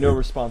give you no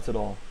response at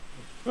all.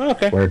 Oh,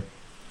 okay. Weird.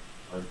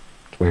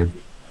 It's weird.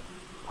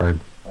 Weird.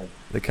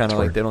 They kind of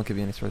Sorry. like, they don't give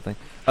you any sort of thing.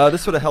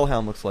 This is what a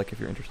hellhound looks like if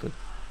you're interested.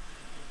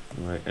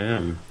 I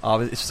am.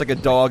 It's just like a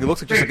dog. It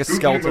looks like just like a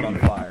skeleton on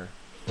fire.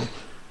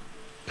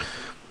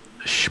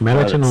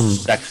 Schmeleton on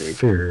sexy.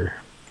 fear.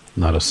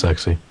 Not as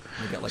sexy.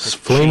 They got like a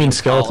Flaming chain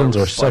skeletons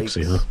collar, are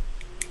sexy, spikes. huh?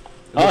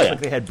 It looks yeah. like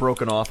they had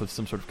broken off of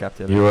some sort of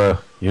captivity. You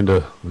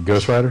into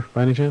Ghost Rider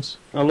by any chance?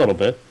 A little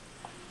bit.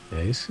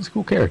 Yeah, he's a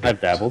cool character.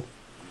 I've dabbled.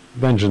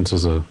 Vengeance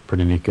is a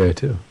pretty neat guy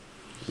too.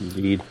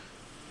 Indeed.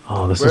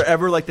 Oh, this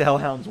Wherever like the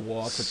hellhounds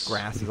walk, the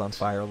grass is on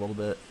fire a little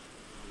bit.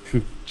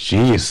 is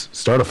jeez.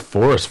 Start a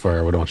forest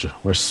fire, why don't you?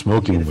 Where's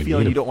Smokey You when get we a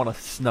feeling need you him? don't want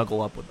to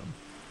snuggle up with them.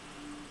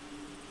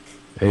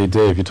 Hey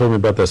Dave, you told me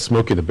about that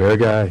Smokey the Bear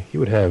guy. He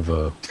would have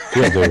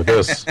field day with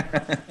this.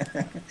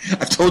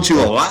 I've told you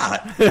a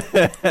lot.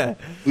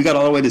 We got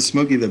all the way to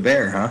Smokey the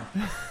Bear, huh?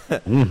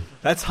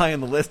 That's high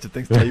on the list of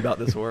things to tell you about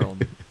this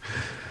world.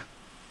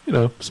 You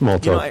know, small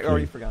You know, talk. I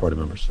already between forgot. party something.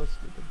 members. So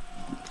stupid.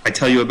 I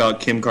tell you about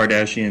Kim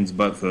Kardashian's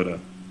butt photo.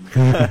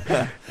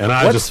 And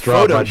I What's just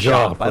dropped my Photoshop?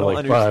 jaw I for don't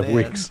like 5 understand.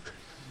 weeks.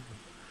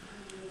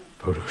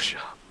 Photoshop.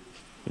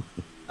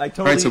 I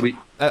totally. All right, so we.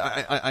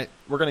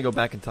 We're gonna go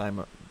back in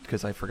time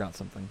because I forgot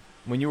something.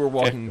 When you were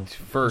walking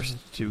first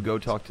to go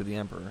talk to the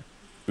Emperor,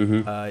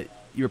 Mm-hmm.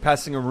 you were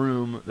passing a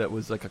room that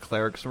was like a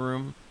cleric's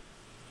room,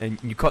 and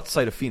you caught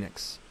sight of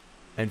Phoenix.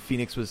 And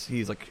Phoenix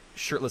he's like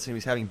shirtless and he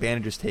was having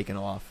bandages taken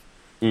off,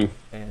 Mm.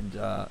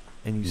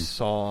 and you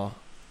saw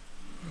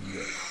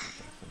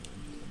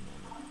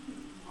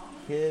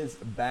his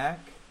back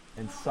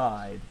and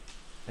side,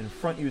 and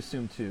front you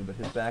assume too, but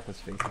his back was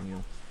facing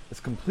you. It's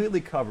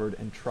completely covered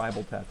in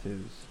tribal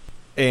tattoos.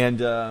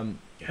 And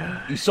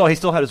you saw he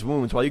still had his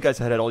wounds. While you guys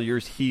had all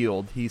yours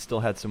healed, he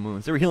still had some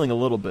wounds. They were healing a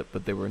little bit,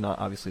 but they were not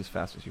obviously as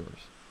fast as yours.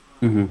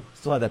 Mm-hmm.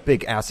 Still had that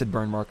big acid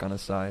burn mark on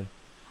his side.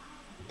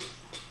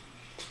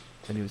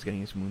 And he was getting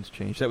his wounds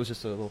changed. That was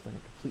just a little thing I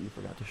completely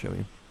forgot to show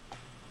you.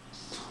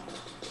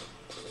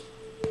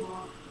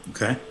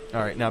 Okay.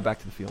 All right, now back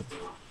to the field.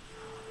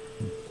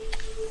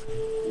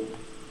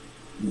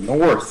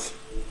 North.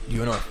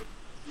 You north.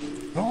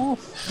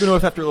 You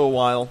north after a little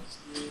while,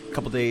 a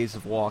couple days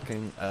of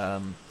walking.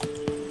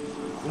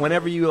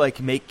 Whenever you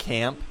like make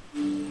camp,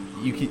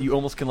 you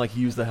almost can like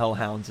use the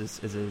hellhounds as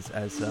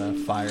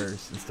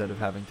fires instead of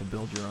having to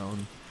build your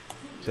own.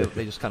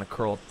 They just kind of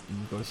curl up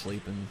and go to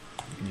sleep, and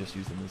you can just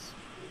use them as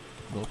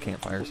little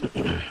campfires.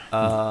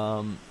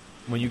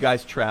 When you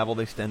guys travel,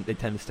 they tend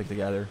to stick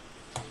together,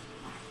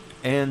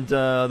 and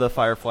the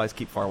fireflies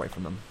keep far away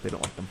from them. They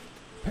don't like them,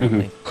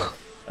 apparently.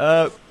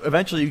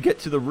 Eventually, you get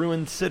to the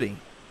ruined city,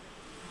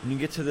 and you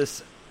get to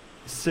this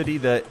city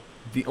that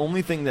the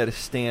only thing that is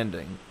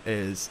standing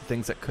is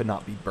things that could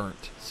not be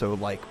burnt, so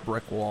like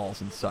brick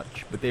walls and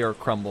such. But they are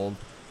crumbled,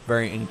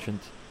 very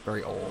ancient,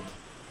 very old.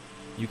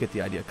 You get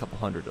the idea, a couple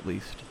hundred at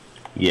least.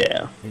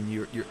 Yeah. And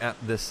you're at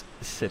this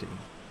city.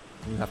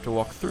 You have to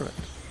walk through it.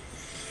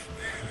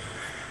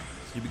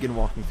 So you begin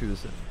walking through the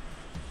city.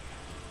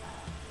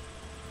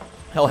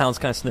 Hellhounds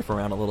kind of sniff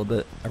around a little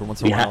bit every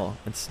once in a while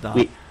and stop.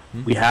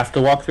 We have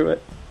to walk through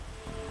it?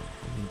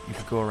 You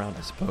could go around,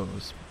 I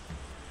suppose,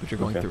 but you're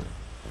going Okay. through it.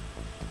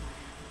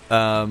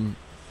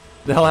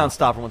 The hellhounds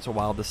stop every once in a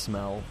while to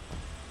smell,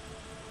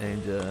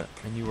 and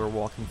you were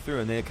walking through,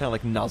 and they kind of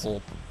like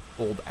nuzzle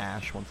old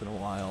ash once in a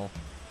while,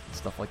 and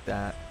stuff like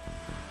that.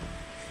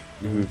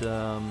 And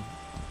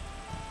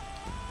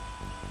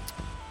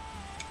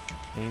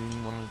anything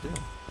you want to do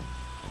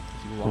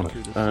as you walk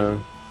through this?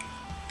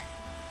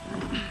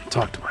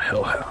 Talk to my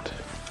hellhound.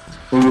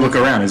 When we look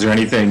around, is there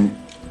anything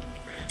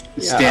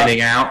standing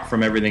out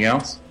from everything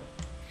else?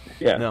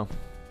 Yeah. No.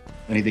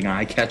 Anything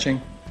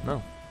eye-catching?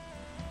 No.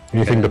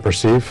 Anything to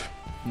perceive?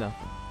 No.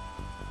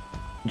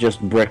 Just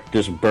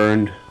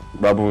burned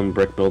rubble and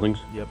brick buildings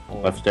Yep.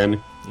 all- left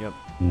standing. Yep.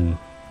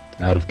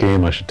 Out of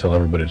game, I should tell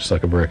everybody to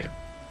suck a brick.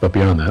 But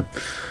beyond that,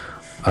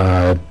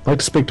 I'd like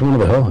to speak to one of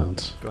the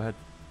Hellhounds. Go ahead.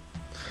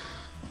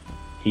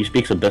 He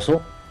speaks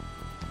Abyssal.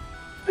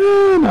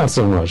 Not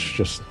so much,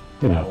 just,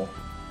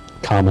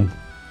 common.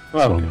 So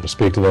I'm going to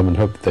speak to them and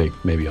hope that they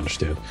maybe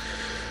understand.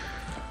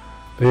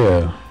 But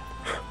yeah.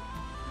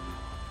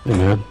 Hey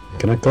man,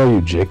 can I call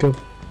you Jacob?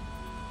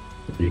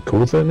 Are you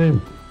cool with that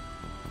name?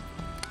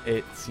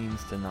 It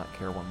seems to not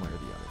care one way or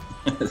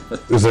the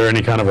other. Is there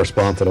any kind of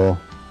response at all?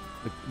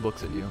 It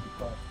looks at you.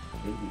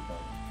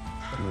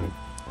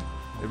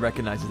 It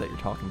recognizes that you're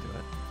talking to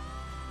it.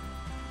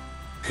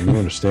 Can you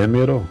understand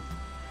me at all?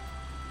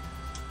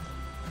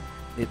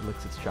 It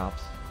licks its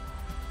chops.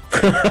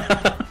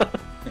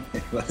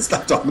 Let's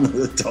stop talking to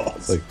the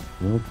dogs. Like,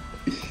 well,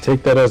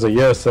 take that as a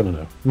yes and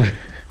a no.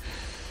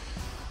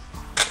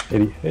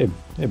 Hey,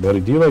 buddy,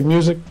 do you like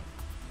music?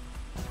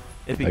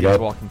 It begins got-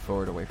 walking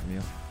forward away from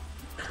you.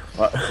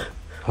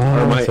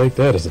 I'll take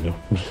that as a no.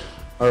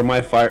 Are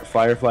my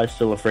fireflies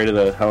still afraid of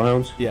the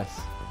hellhounds? Yes.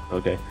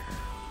 Okay.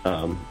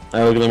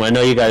 I look at them. I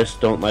know you guys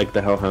don't like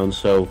the hellhounds,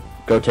 so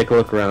go take a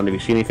look around. If you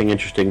see anything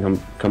interesting,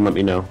 come let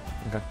me know.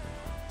 Okay.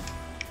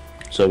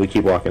 So we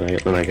keep walking,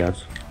 then I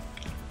guess.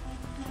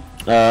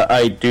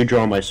 I do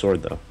draw my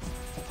sword, though.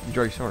 You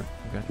draw your sword.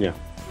 Okay.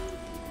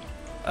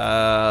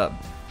 Yeah.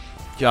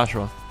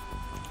 Joshua,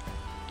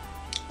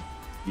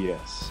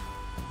 Yes.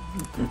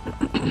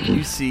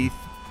 you see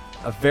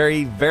a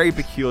very, very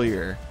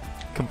peculiar,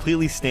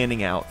 completely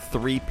standing out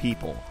 3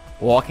 people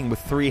walking with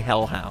 3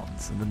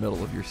 hellhounds in the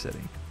middle of your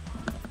city.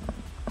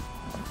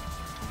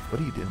 What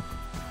do you do?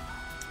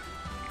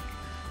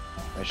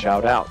 I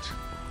shout out.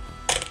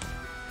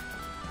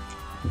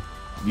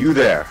 You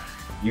there,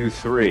 you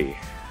 3,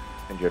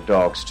 and your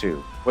dogs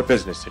too. What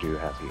business do you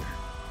have here?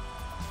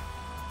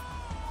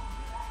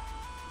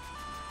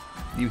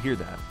 You hear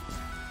that?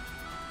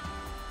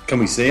 Can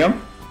we see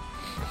them?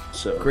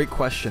 So Great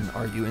question.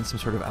 Are you in some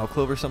sort of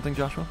alcove or something,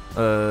 Joshua?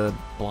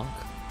 Blanc?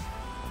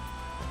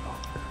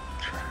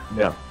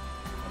 No.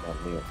 I'm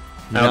not Neil.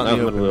 Out in the in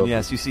the open. open.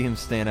 Yes, you see him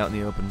stand out in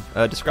the open.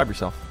 Describe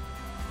yourself.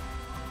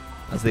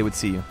 As they would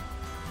see you.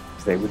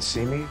 If they would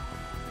see me,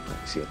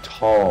 I see a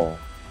tall,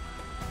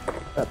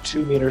 about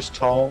 2 meters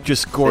tall.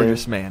 Just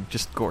gorgeous, thin, man.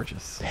 Just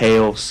gorgeous.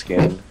 Pale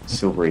skin,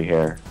 silvery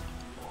hair,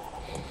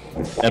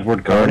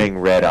 Edward Garning. burning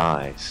red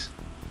eyes.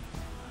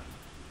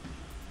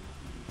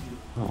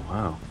 Oh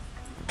wow.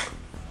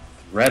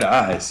 Red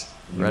eyes.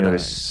 You Red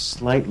notice eyes.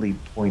 slightly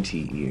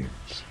pointy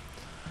ears.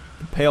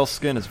 The pale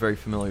skin is very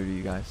familiar to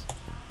you guys.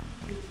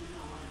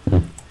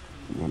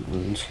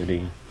 Moon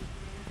City.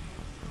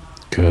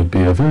 Could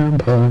be a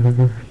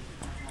vampire.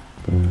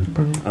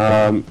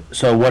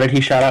 So what did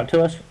he shout out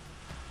to us?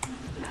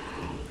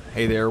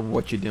 Hey there,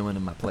 what you doing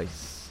in my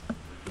place?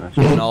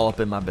 Getting all up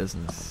in my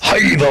business.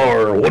 Hey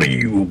there, what are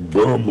you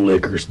bum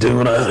lickers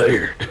doing out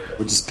here?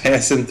 We're just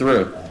passing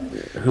through.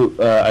 Who?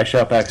 I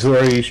shout back. Who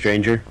are you,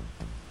 stranger?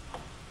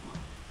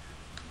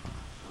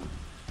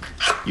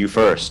 You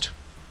first.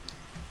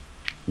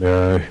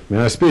 May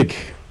I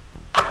speak?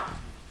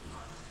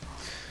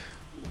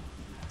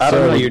 I don't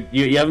So- know.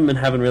 You haven't been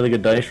having really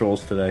good dice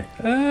rolls today.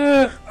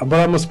 But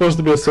I'm supposed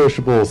to be a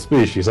sociable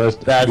species. I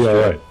should That's be true.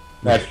 alright.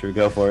 That's true.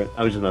 Go for it.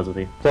 I was just messing with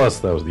you. Plus,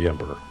 that was the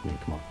Emperor. I mean,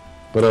 come on.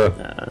 But,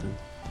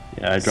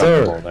 Yeah, I dropped Sir.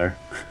 the ball there.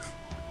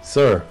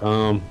 sir,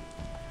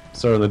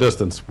 in the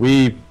distance,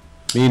 we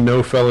mean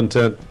no fell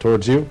intent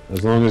towards you,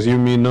 as long as you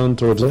mean none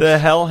towards us. The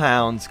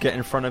hellhounds get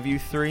in front of you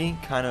 3,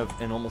 kind of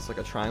in almost like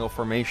a triangle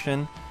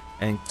formation,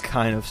 and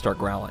kind of start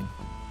growling.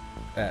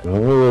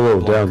 Whoa,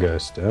 down,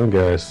 guys.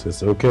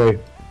 It's okay.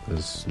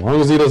 As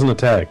long as he doesn't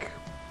attack,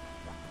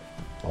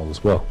 all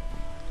is well.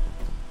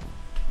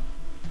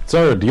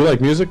 Sir, do you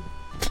like music?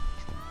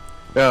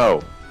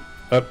 No.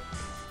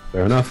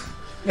 Fair enough.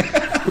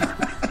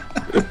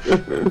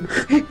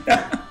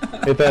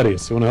 Hey,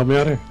 Thaddeus, you want to help me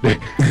out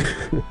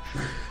here?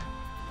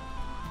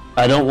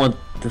 I don't want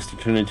this to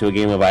turn into a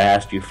game of I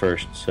asked you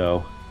first.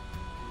 So,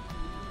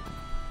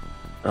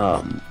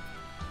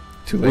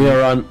 Too we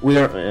are on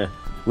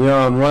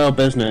royal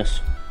business.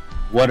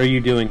 What are you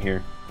doing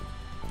here?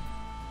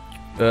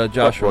 What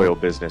Joshua. royal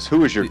business?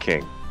 Who is your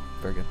king?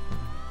 Very good.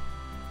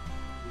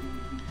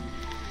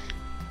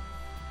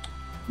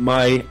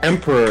 My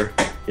emperor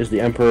is the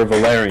Emperor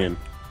Valerian.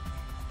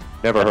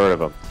 Never heard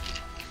of him.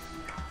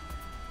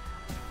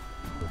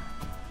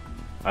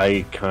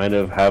 I kind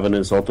of have an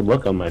insulted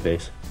look on my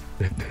face.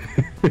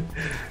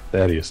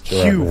 Thaddeus, chill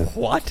out, You man.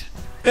 what?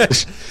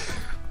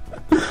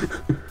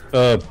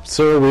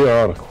 Sir, we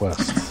are on a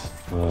quest.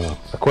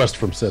 A quest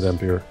from said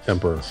emperor.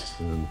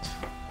 And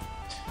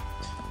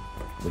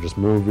we're just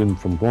moving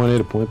from point A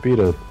to point B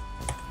to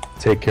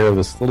take care of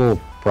this little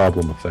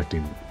problem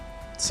affecting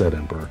said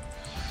emperor.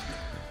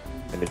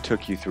 And it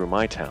took you through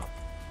my town.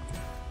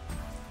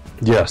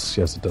 Yes,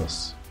 it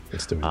does.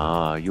 Let's do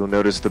it. You'll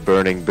notice the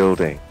burning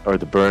building, or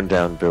the burned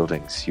down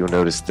buildings. You'll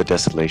notice the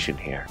desolation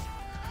here.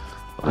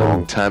 A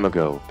long time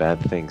ago, bad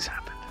things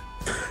happened.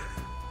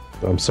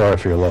 I'm sorry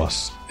for your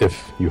loss,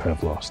 if you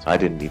have lost. I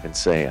didn't even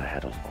say I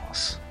had a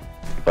loss.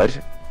 But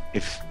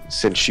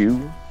since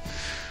you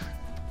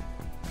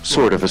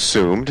sort of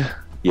assumed,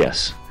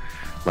 yes,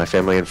 my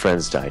family and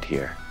friends died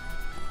here.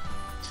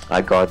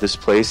 I guard this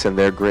place and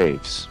their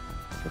graves,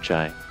 which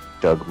I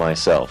dug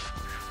myself.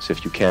 So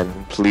if you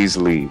can, please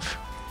leave.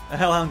 A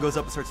hellhound goes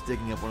up and starts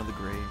digging up one of the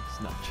graves.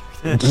 No.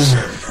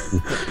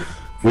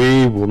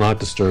 We will not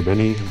disturb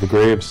any of the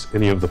graves,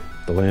 any of the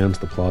lands,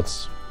 the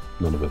plots,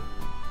 none of it.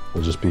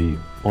 We'll just be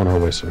on our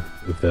way, sir,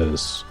 if that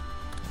is...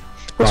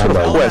 What sort of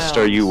Hellhounds. quest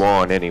are you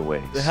on,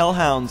 anyways? The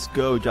hellhounds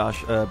go,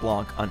 Josh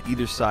Blanc, on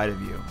either side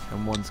of you,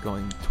 and one's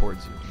going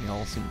towards you.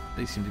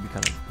 They seem to be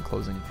kind of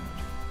enclosing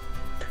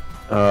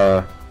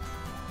you.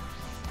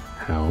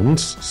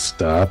 Hounds,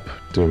 stop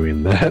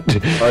doing that.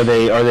 Are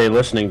they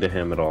listening to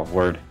him at all?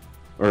 Word,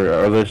 or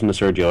are they listening to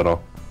Sergio at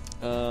all?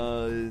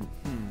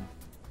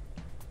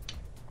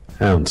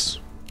 Hounds,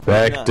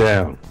 back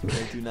down.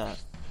 They do not.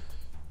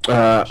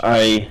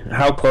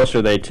 How close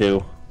are they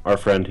to our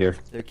friend here?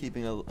 They're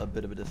keeping a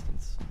bit of a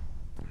distance.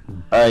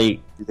 Do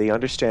they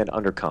understand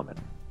Undercommon?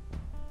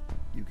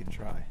 You can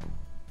try.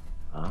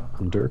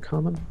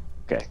 Undercommon?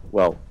 Okay,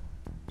 well,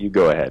 you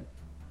go ahead.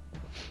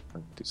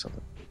 I'll do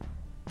something.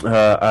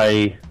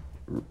 I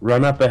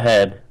run up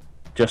ahead,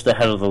 just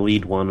ahead of the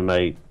lead one, and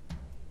I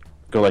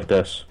go like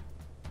this.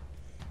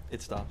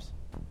 It stops.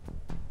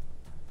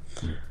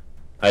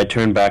 I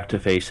turn back to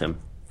face him.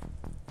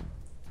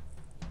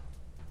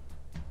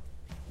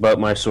 But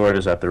my sword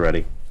is at the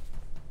ready.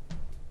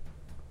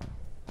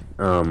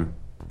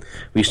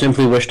 We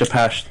simply wish to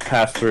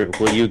pass through.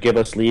 Will you give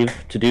us leave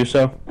to do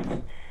so?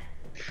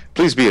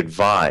 Please be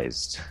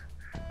advised.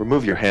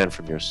 Remove your hand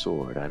from your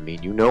sword. I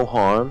mean you no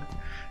harm,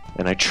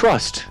 and I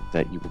trust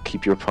that you will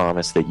keep your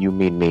promise that you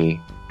mean me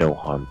no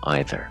harm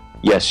either.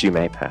 Yes, you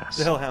may pass.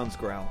 The hellhounds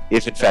growl.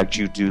 If in fact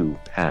you do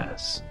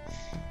pass.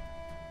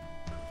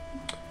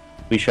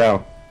 We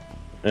shall.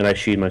 And I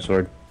sheathe my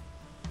sword.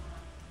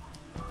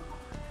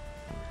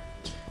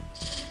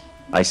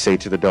 I say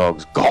to the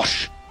dogs,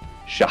 Gosh!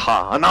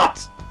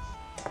 Shahanat!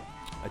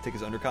 I take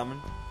his undercommon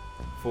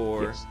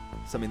for Yes.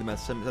 something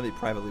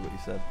privately what you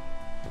said.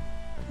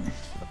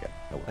 Okay.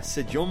 I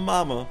said, your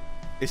mama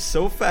is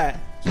so fat.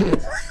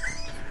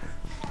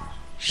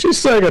 She's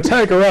saying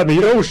attack her out in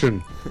the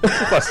ocean.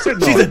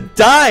 She's a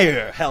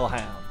dire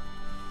hellhound.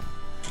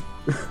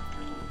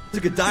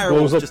 Took a dire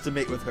Blows wolf up- just to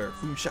mate with her.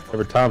 Boom, shakalaka.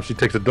 Every time she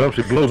takes a dump,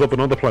 she blows up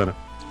another planet.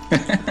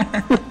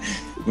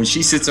 When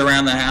she sits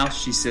around the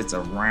house, she sits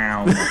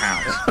around the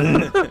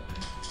house.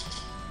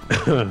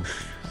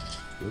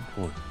 Good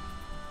point.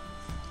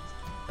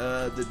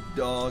 The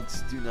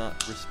dogs do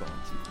not respond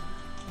to you.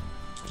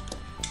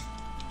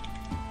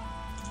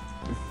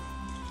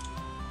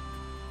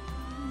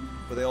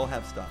 But they all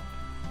have stopped.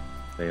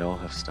 They all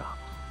have stopped.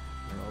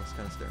 They're all just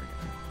kind of staring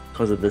at you.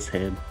 Because of this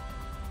hand.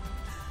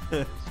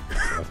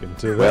 Fucking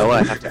to Well,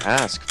 that. I have to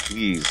ask,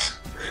 please,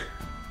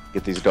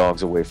 get these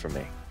dogs away from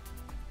me.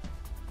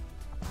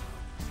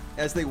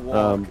 As they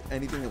walk,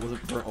 anything that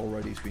wasn't burnt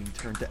already is being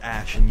turned to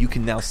ash, and you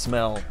can now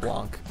smell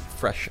Blanc,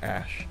 fresh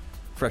ash,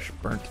 fresh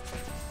burnt.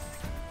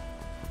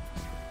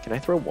 Can I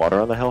throw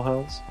water on the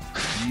hellhounds?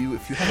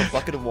 If you have a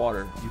bucket of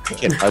water, you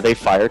can. Are they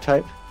fire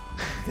type?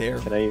 They're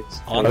Can I use?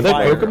 on Are they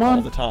fire Pokemon?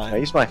 all the Can I time.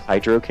 use my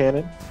hydro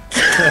cannon?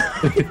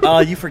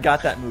 You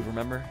forgot that move,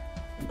 remember?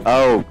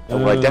 Oh,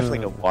 well, I definitely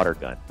know water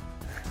gun.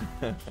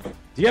 Do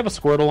you have a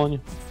Squirtle on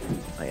you?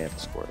 I am a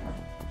squirrel.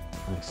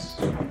 Nice.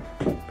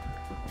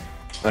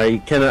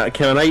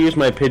 Can I use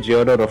my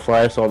Pidgeotto to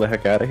fly us all the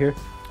heck out of here?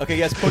 Okay,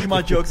 yes,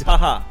 Pokemon jokes,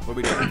 haha. What are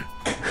we doing?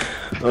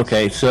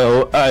 Okay,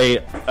 so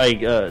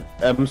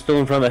I'm still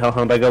in front of the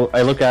hellhound.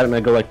 I look at it and I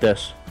go like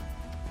this,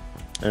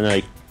 and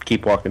I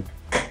keep walking.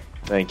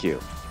 Thank you.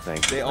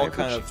 Thank you. They I all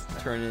kind appreciate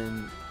of turn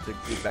in to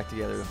get back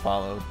together to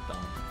follow Dom,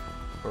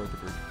 or the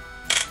group.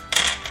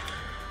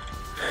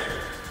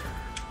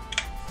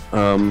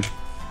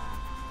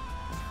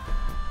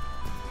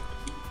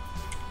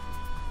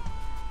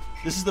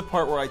 This is the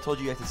part where I told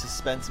you have to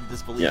suspend some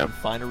disbelief Yeah. and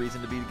find a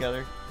reason to be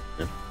together.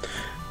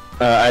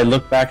 I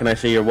look back and I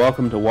say, "You're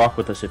welcome to walk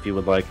with us if you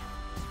would like."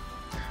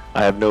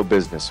 I have no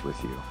business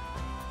with you.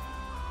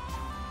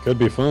 Could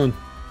be fun.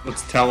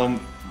 Let's tell them.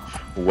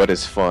 What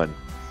is fun?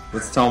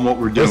 Let's tell them what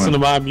we're doing. Listen to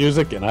my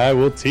music, and I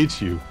will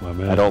teach you, my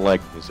man. I don't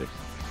like music.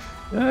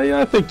 Yeah,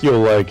 I think you'll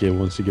like it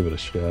once you give it a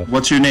shot.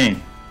 What's your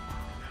name?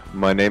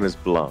 My name is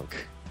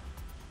Blanc.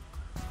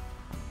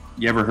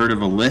 You ever heard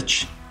of a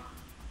lich?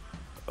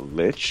 A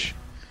lich?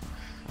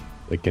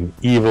 Like an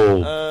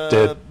evil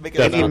dead. make it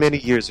death Many, hunter. many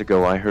years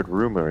ago, I heard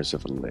rumors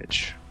of a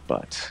lich,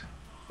 but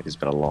it has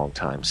been a long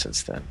time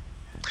since then.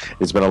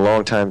 It's been a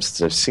long time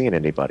since I've seen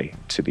anybody,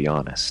 to be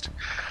honest.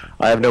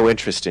 I have no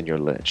interest in your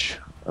lich,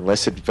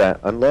 unless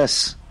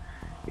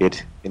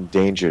it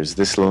endangers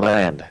this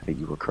land that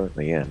you are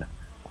currently in.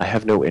 I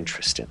have no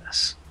interest in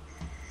this.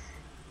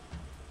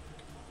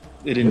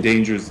 It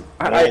endangers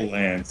all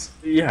lands.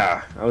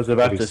 Yeah, I was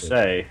about to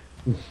say.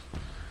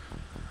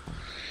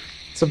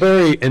 It's a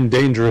very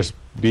endangerous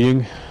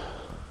being.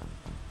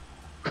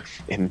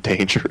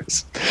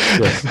 Endangerous.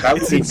 Yes.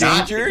 It's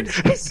Endangered?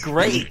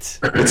 Great.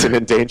 It's an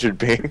endangered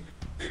being.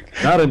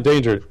 Not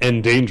endangered,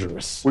 and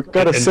dangerous. We've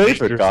gotta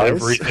save it, Endangers guys.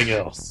 Everything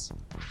else.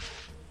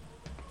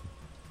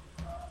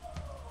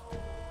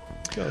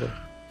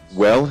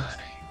 Well,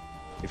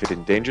 if it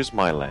endangers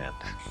my land,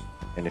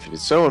 and if it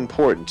is so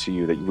important to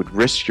you that you would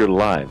risk your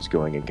lives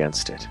going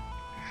against it,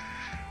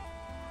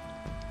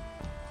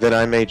 then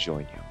I may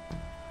join you.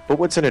 But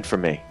what's in it for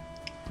me?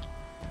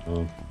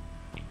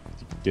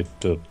 Get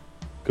to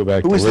go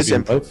back Who to is this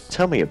living emperor? life.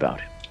 Tell me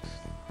about him.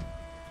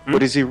 What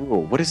does he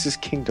rule? What is his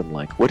kingdom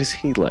like? What is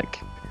he like?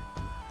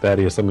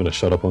 Thaddeus, I'm going to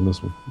shut up on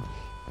this one.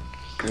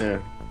 Yeah.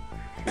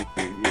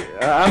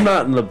 I'm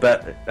not in the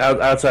best.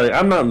 Outside,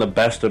 I'm not in the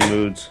best of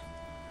moods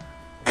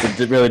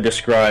to really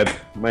describe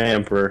my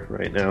emperor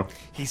right now.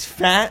 He's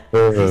fat.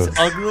 He's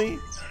ugly.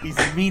 He's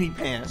meanie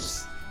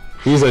pants.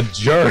 He's a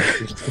jerk.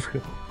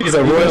 He's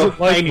a He royal doesn't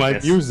like my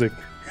highness. music.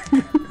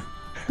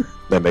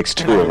 That makes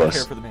And two I of don't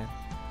care us. for the man.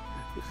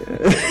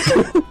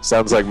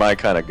 Sounds like my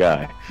kind of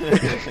guy.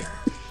 I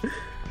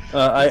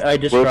Well,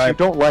 if you describe.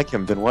 don't like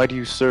him, then why do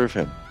you serve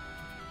him?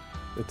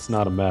 It's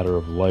not a matter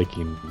of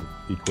liking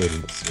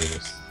equating to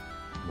service,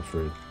 I'm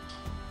afraid.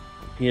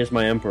 He is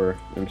my emperor,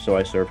 and so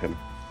I serve him.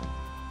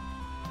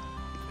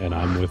 And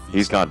I'm with you.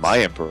 He's not my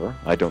emperor.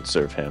 I don't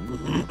serve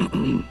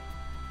him.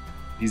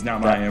 He's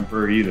not my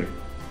emperor either.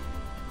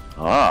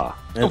 Ah.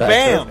 Oh, And I serve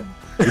bam! him.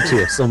 You two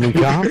have something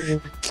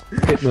common.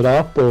 Hitting it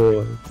off,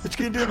 boys. What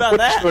you gonna do about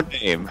What's your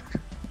that? name?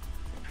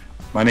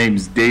 My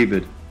name's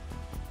David.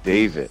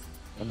 David.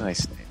 A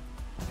nice name.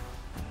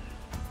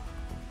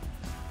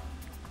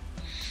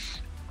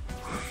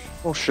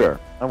 Well, sure.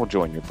 I will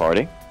join your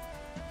party.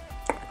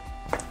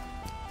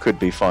 Could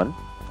be fun,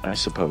 I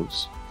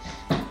suppose.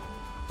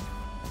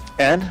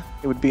 And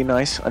it would be a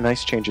nice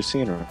change of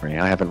scenery.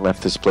 I haven't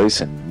left this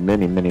place in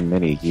many, many,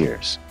 many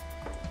years.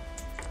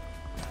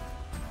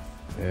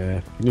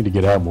 Yeah, you need to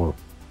get out more.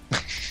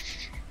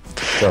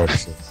 Sorry.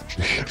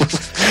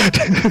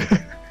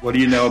 What do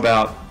you know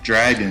about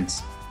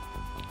dragons?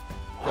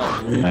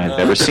 I've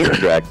never seen a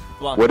dragon.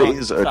 Blanc, What Blanc,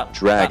 is a stop,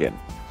 dragon?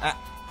 stop.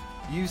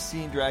 You've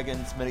seen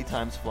dragons many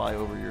times fly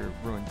over your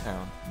ruined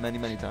town. Many,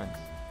 many times.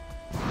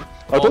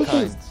 Are All those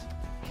kinds.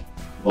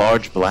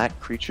 large black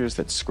creatures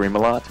that scream a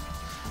lot?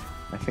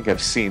 I think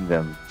I've seen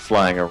them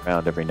flying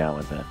around every now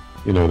and then.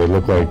 You know, they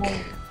look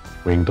like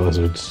winged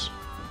lizards.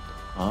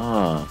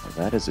 Ah,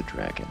 that is a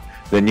dragon.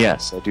 Then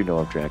yes, I do know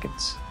of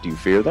dragons. Do you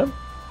fear them?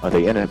 Are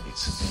they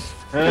enemies?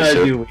 I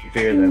do we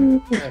fear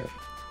them.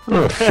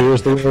 Oh,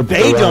 fears the word.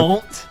 They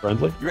don't.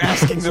 Friendly? You're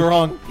asking the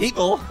wrong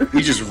people.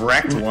 He just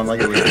wrecked one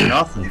like it was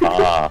nothing.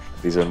 Ah,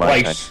 these are my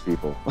kind Twice. of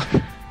people.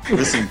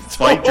 Listen,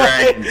 fight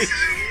dragons.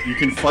 You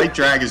can fight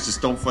dragons,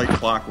 just don't fight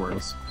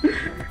clockworks.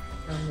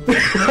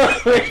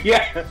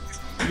 Yeah.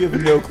 You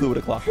have no clue what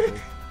a clock is.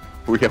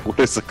 What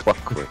is a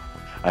clockwork?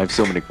 I have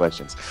so many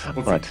questions,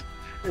 but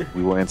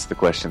we will answer the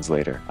questions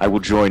later. I will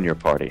join your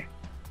party.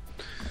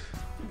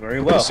 Very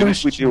But well. as soon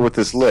as we deal with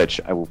this lich,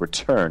 I will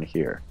return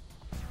here.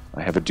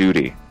 I have a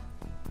duty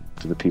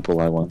to the people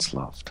I once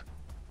loved,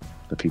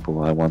 the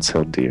people I once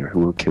held dear,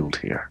 who were killed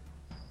here.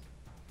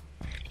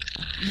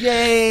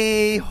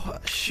 Yay!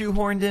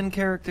 Shoehorned in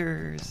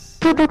characters.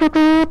 You gain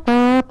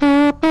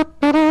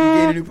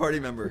a new party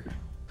member.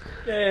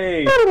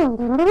 Yay.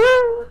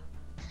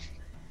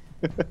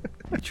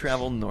 We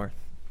travel north.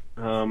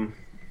 No,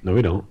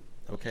 we don't.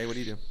 Okay, what do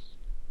you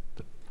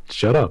do?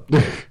 Shut up.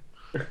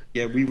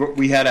 Yeah,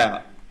 we head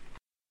out.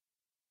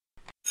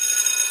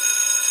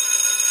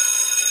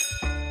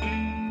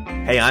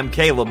 Hey, I'm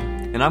Caleb,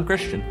 And I'm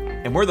Christian.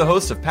 and we're the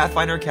hosts of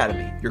Pathfinder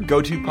Academy, your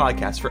go-to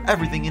podcast for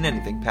everything and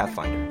anything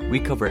Pathfinder. We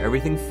cover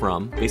everything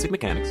from basic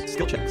mechanics,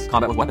 Skill checks,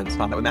 combat with weapons,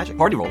 combat with magic,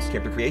 party rolls,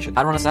 character creation,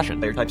 how to run a session,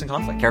 player types and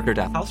conflict, character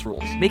death, house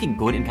rules, making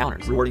good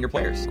encounters, rewarding your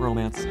players,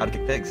 romance, how to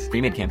kick pigs,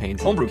 pre-made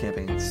campaigns, homebrew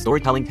campaigns,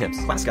 storytelling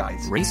tips, class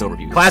guides, race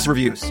overviews, class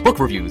reviews, book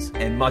reviews.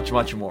 and much,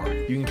 much more.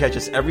 You can catch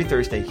us every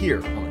Thursday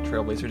here on the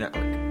Trailblazer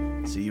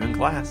Network. See you in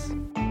class.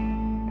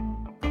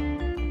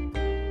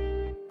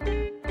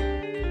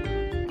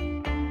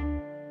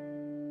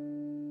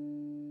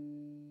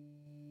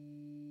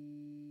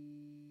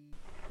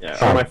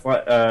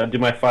 Yeah. Do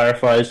my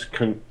fireflies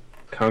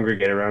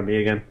congregate around me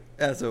again?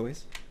 As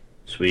always.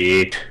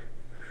 Sweet.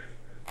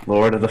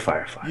 Lord of the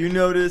Fireflies. You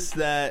notice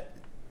that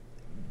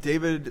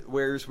David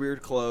wears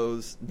weird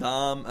clothes.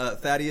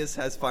 Thaddeus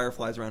has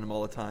fireflies around him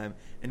all the time,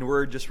 and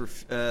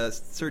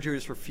Sergio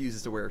just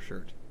refuses to wear a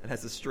shirt and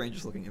has the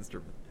strangest looking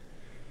instrument.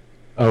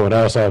 Oh, and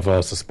I also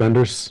have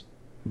suspenders,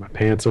 my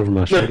pants over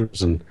my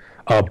shoulders, and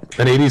an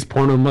 80s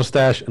porno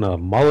mustache, and a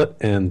mullet,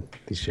 and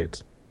these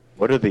shades.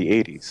 What are the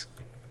 80s?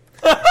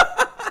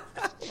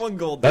 One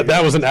gold.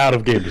 That was an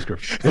out-of-game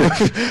description. Should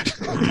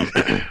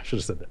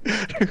have said that.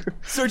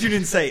 Sergio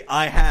didn't say,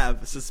 I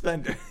have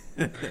suspenders.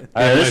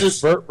 I have this my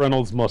is- Burt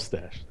Reynolds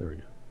mustache. There we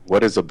go.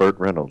 What is a Burt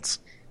Reynolds?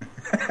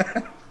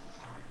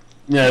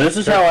 Yeah, this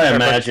is how I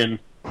imagine.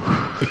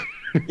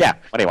 Yeah,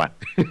 what do you want?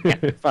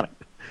 Yeah, funny.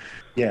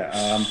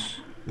 Yeah.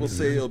 We'll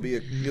say it'll be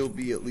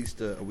at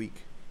least a week.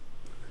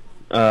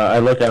 I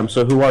look at him.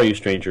 So, who are you,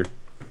 stranger?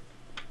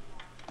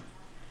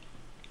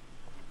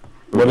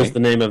 What is the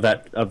name of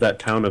that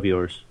town of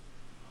yours,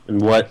 and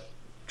what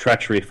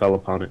treachery fell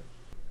upon it?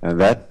 And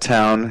that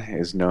town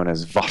is known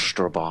as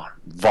Vostrabrand,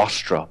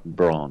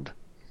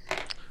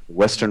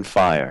 Western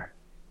Fire.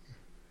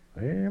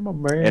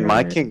 In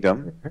my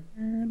kingdom,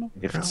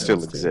 if it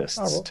still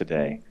exists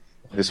today,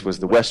 this was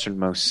the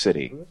westernmost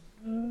city.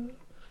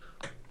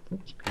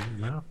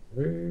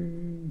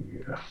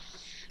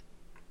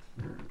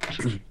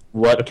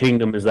 What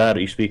kingdom is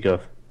that you speak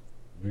of?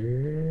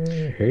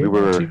 We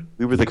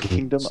were the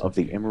kingdom of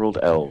the Emerald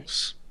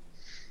Elves.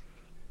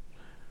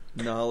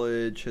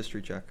 Knowledge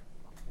history check.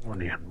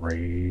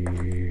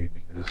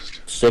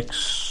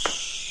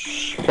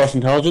 6 plus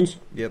intelligence?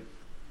 Yep.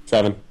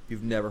 7.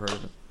 You've never heard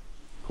of it.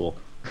 Cool.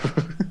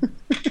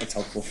 That's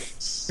helpful.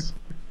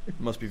 It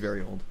must be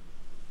very old.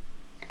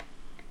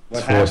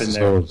 What happened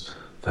there?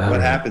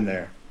 What happened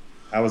there?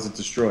 How was it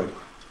destroyed?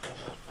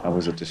 How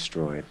was it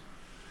destroyed?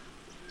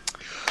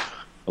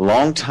 A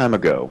long time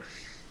ago,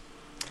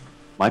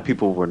 my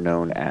people were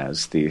known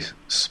as the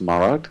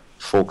Smaragd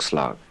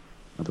Folkslag,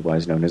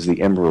 otherwise known as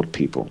the Emerald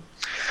People.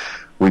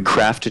 We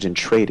crafted and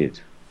traded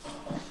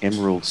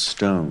emerald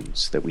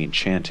stones that we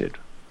enchanted.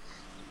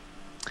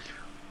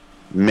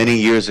 Many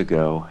years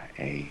ago,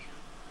 a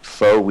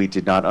foe we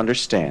did not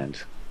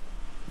understand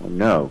or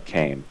know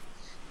came.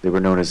 They were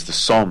known as the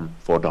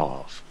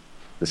Somfordov,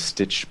 the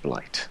Stitch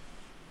Blight.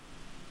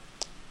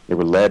 They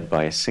were led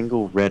by a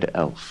single red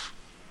elf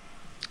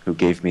who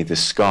gave me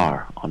this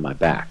scar on my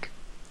back.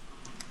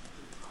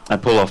 I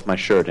pull off my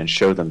shirt and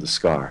show them the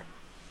scar.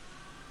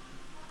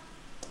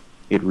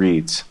 It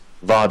reads,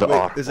 Vad Wait,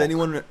 Ar. does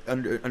anyone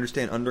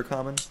understand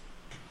Undercommon?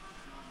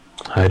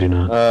 I do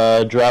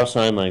not. Drow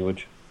sign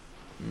language.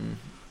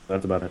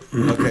 That's about it.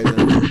 Okay,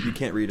 then you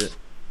can't read it.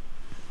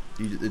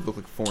 It look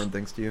like foreign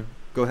things to you.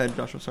 Go ahead,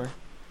 Joshua, sorry.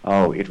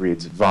 Oh, it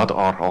reads, Vad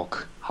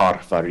Ar-ok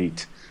har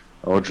varit,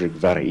 Odrig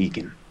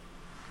Varaigen.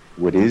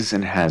 What is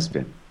and has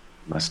been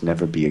must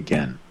never be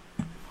again.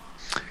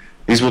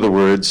 These were the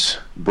words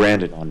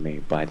branded on me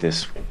by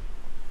this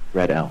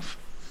red elf,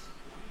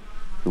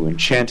 who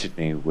enchanted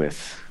me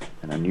with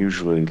an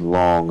unusually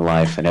long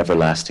life and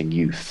everlasting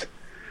youth.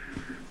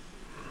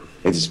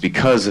 It is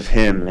because of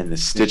him and the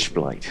Stitch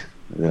Blight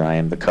that I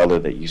am the color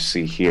that you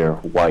see here,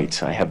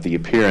 white. I have the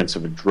appearance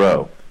of a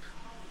drow,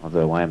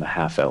 although I am a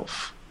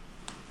half-elf.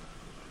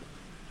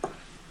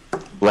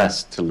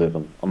 Blessed to live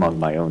among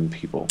my own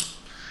people.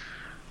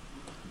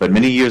 But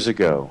many years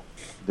ago,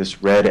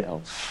 this red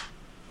elf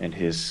and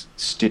his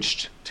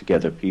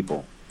stitched-together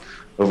people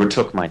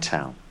overtook my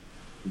town,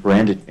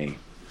 branded me,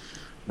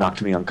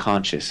 knocked me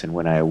unconscious, and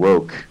when I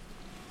awoke,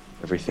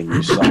 everything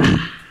you saw,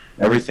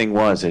 everything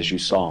was as you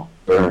saw,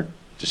 burned,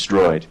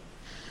 destroyed,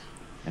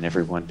 and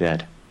everyone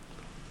dead.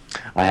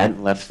 I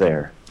hadn't left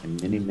there in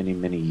many, many,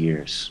 many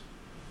years.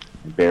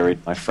 I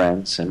buried my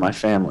friends and my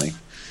family,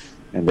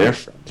 and their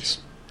friends,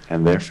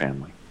 and their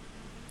family.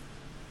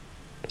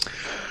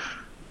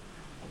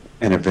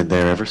 And have been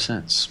there ever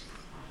since.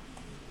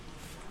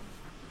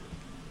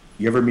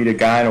 You ever meet a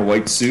guy in a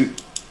white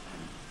suit?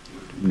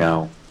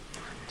 No.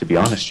 To be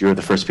honest, you're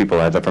the first people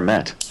I've ever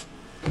met.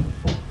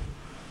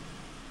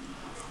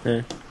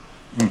 Who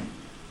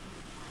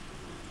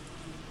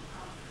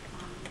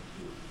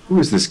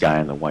is this guy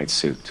in the white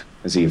suit?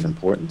 Is he of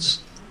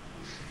importance?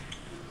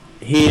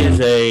 He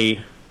is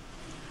a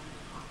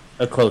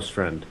close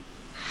friend.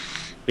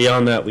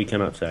 Beyond that, we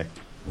cannot say.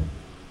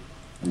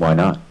 Why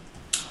not?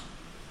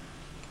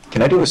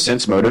 Can I do a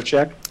sense motive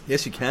check?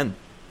 Yes, you can.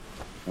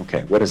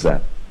 Okay, what is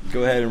that?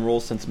 Go ahead and roll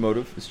sense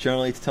motive. It's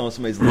generally to tell if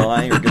somebody's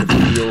lying or get a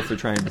feel if they're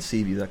trying to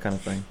deceive you, that kind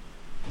of thing.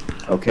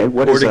 Okay,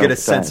 what or is to get a what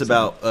sense die is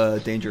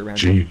about danger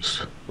around you.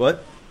 Jeez.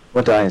 What?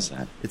 What die is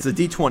that? It's a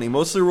D20.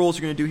 Most of the rolls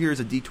you're going to do here is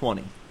a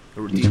D20. A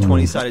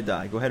D20 sided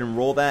die. Go ahead and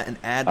roll that and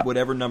add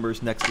whatever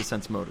numbers next to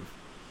sense motive.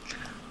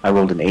 I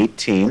rolled an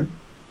 18,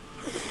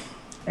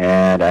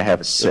 and I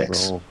have a 6.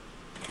 So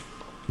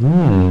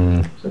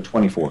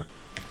 24.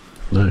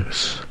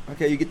 Nice.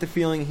 Okay, you get the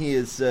feeling he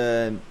is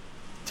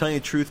telling the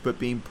truth but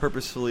being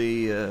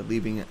purposefully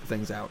leaving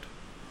things out.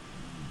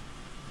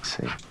 Let's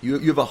see. You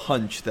have a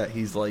hunch that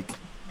he's like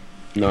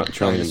Not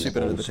trying to telling sweep the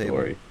it under whole the table.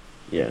 story.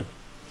 Yeah.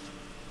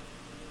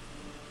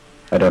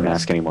 I don't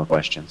ask any more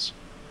questions.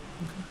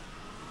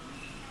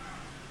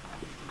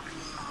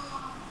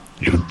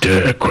 You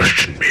dare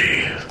question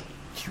me?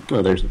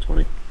 Oh, there's the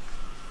 20.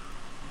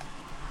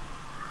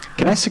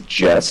 Can I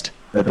suggest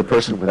that the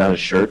person without a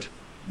shirt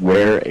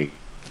wear a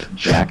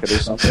jacket or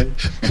something?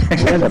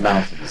 We're in the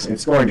mountains.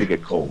 It's going to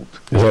get cold.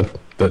 Is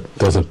that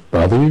does it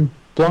bother you,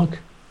 Blanc?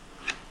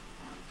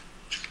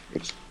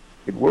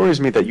 It worries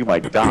me that you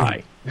might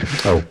die.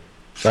 Oh,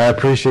 I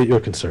appreciate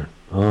your concern.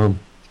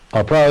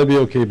 I'll probably be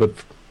okay, but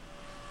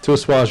to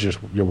assuage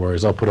your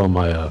worries, I'll put on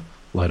my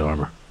light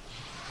armor.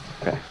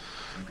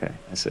 Okay,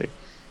 I see.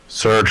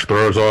 Serge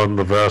throws on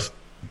the vest,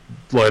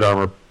 light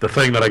armor, the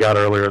thing that I got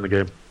earlier in the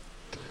game.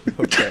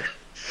 Okay.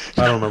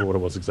 I don't remember what it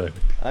was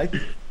exactly.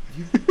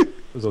 It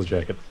was a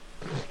jacket.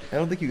 I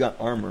don't think you got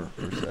armor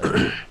per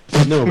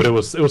se. No, but it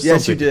was. Yes, you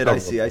something. did. I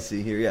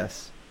see here.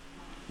 Yes,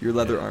 your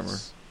leather armor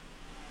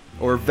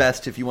or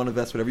vest if you want a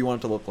vest, whatever you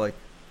want it to look like,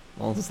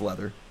 as long as it's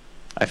leather.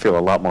 I feel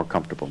a lot more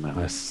comfortable now.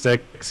 My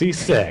sexy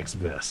sex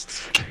vest.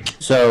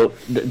 So,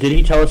 did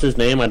he tell us his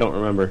name? I don't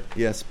remember.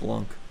 Yes,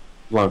 Blanc.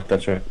 Blanc,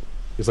 that's right.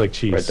 It's like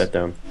cheese. Write that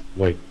down.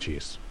 White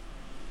cheese.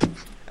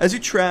 As you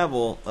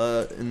travel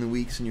in the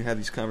weeks and you have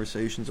these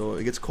conversations,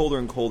 it gets colder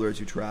and colder as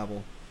you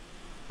travel.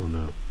 Oh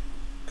no!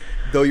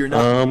 Though you're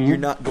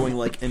not going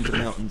like into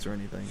mountains or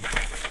anything.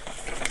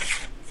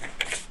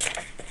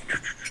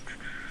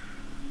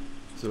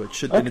 So it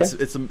should. Okay. And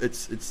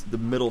it's the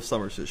middle of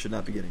summer, so it should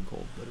not be getting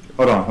cold.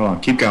 Hold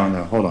on. Keep going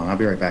though. Hold on. I'll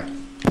be right back.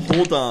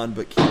 Hold on,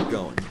 but keep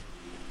going.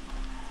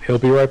 He'll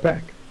be right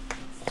back.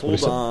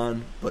 Hold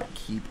on, but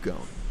keep going.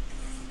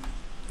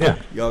 Yeah.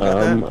 Y'all got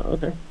that?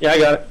 Okay. Yeah, I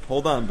got it.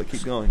 Hold on, but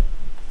keep going.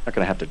 Not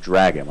going to have to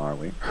drag him, are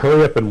we?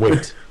 Hurry up and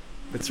wait.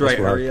 That's right.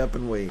 Hurry up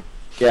and wait.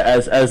 Yeah,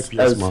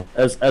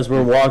 as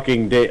we're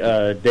walking,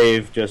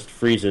 Dave just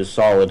freezes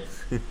solid,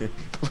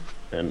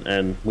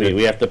 and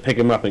we have to pick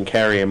him up and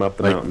carry him up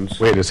the mountains.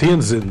 Wait, is he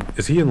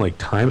in like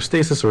time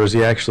stasis, or is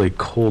he actually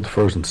cold,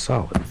 frozen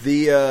solid?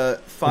 The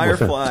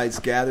fireflies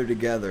gather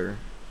together,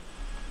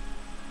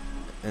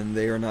 and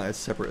they are not as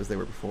separate as they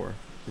were before.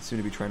 They seem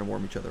to be trying to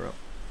warm each other up.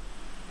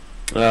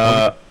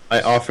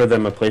 I offer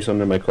them a place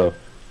under my cloak.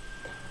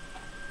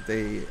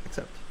 They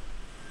accept.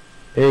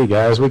 Hey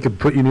guys, we could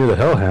put you near the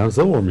Hellhounds.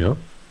 They'll warm you up.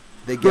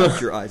 They gouge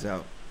your eyes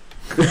out.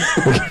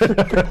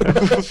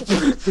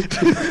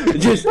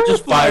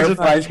 just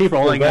fireflies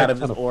crawling out of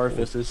his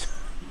orifices.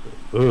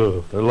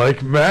 Ugh, they're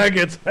like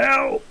maggots.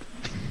 Help!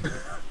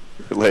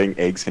 Laying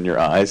eggs in your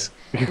eyes.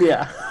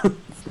 Yeah.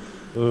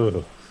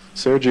 Ugh.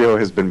 Sergio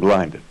has been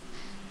blinded.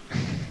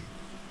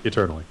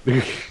 Eternally.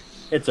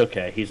 It's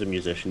okay. He's a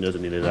musician.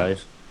 Doesn't need his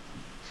eyes.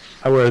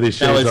 I wear these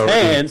shades. Now his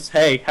already. hands.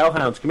 Hey,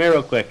 Hellhounds, come here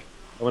real quick.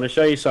 I want to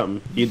show you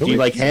something. Do you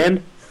like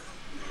hand?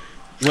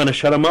 You want to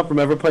shut him up from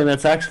ever playing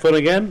that saxophone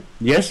again?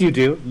 Yes, you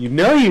do. You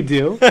know you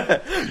do.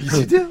 Yes,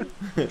 you do.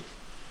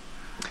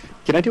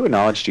 Can I do a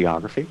knowledge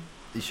geography?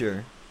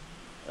 Sure.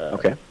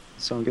 Okay.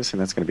 So I'm guessing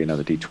that's going to be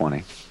another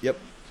D20. Yep.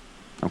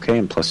 Okay,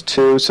 and plus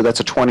 2, so that's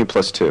a 20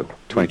 plus 2.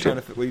 22.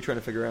 What are you trying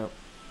to figure out?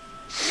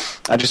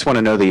 I just want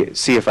to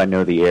see if I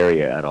know the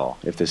area at all,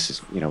 if this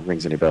is,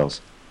 rings any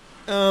bells.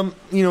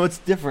 It's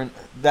different.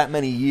 That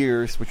many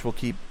years, which will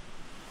keep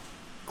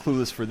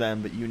clueless for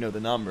them, but you know the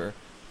number.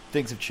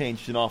 Things have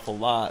changed an awful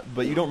lot,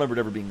 but you don't remember it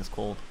ever being this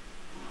cold.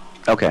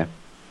 Okay.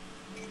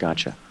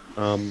 Gotcha.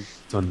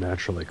 It's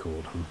unnaturally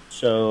cold, huh?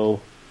 So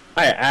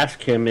I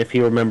ask him if he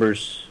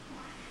remembers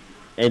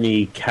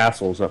any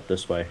castles up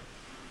this way.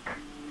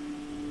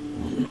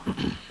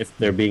 If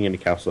there being any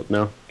castles.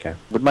 No? Okay.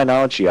 Would my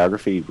knowledge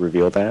geography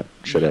reveal that?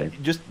 Should I?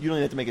 You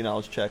don't have to make a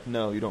knowledge check.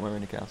 No, you don't remember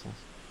any castles.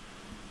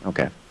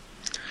 Okay.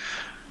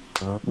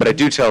 But I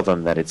do tell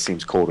them that it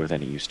seems colder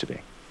than it used to be.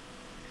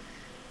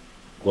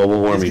 Well,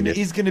 we'll warm you.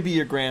 He's going to be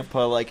your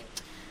grandpa, like,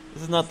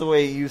 this is not the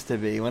way it used to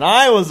be when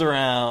I was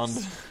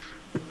around.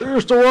 I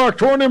used to walk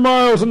 20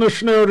 miles in the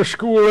snow to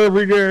school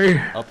every day.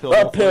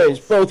 Uphill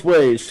both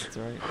ways.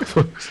 That's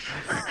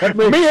right.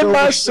 Me and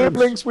my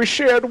siblings, we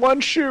shared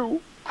one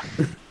shoe.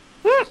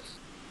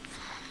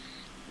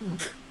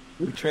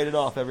 We traded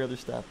off every other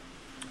step.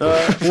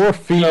 4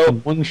 feet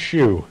and 1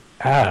 shoe.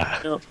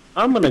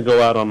 I'm going to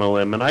go out on a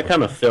limb, and I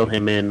kind of fill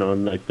him in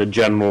on like the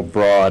general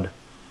broad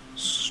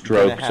strokes.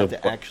 You're going to have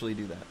to actually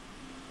do that.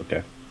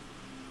 Okay.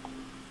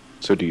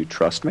 So do you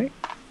trust me?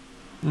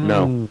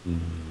 No.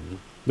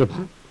 Go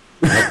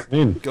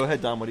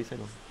ahead, Dom. What do you say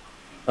to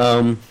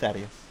him?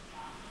 Thaddeus.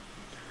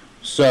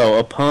 So,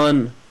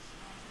 upon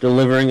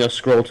delivering a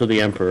scroll to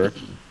the Emperor,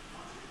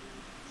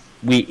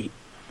 we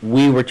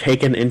were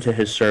taken into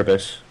his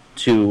service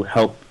to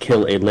help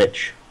kill a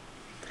lich.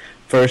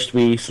 First,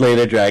 we slayed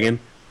a dragon.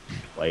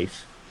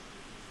 Twice.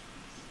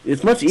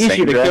 It's much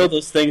easier to kill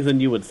those things than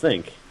you would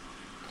think.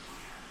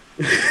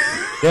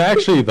 Yeah,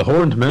 actually, the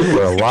horned men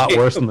were a lot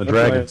worse than the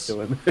dragons.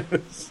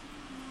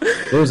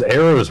 Those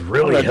arrows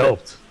really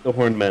helped. The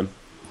horned men.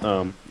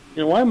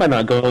 Why am I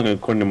not going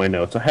according to my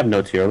notes? I have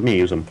notes here. Let me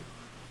use them.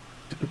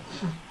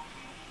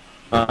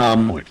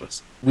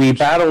 Pointless. We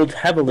battled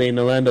heavily in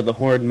the land of the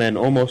horned men,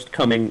 almost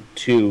coming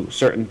to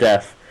certain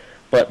death,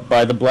 but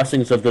by the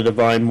blessings of the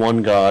divine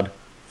one God,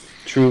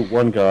 true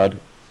one God,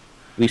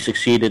 we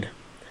succeeded.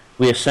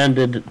 We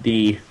ascended to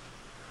the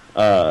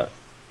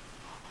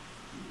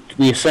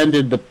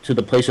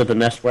place of the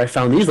nest where I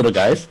found these little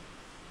guys.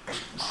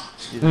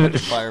 These bunch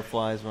of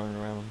fireflies running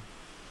around.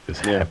 This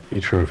happy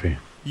trophy.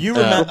 You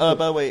remember?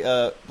 By the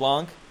way,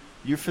 Blanc,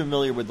 you're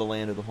familiar with the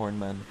land of the horned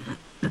men.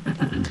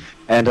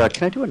 And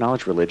can I do a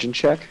knowledge religion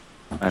check?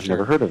 I've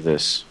never heard of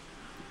this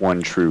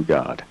one true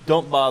God.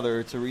 Don't bother.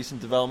 It's a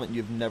recent development.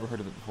 You've never heard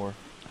of it before.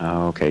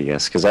 Oh, okay,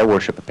 yes, because I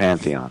worship a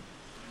pantheon.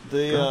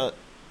 The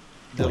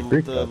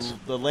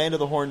land of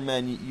the horned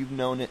men, you've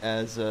known it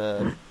as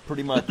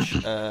pretty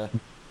much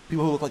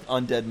People who look like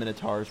undead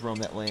minotaurs roam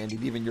that land,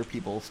 and even your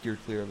people steer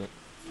clear of it.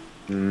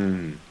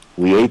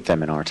 We ate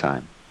them in our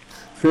time.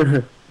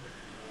 Fair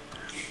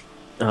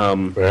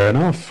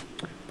enough.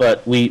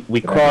 But we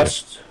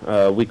crossed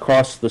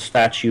the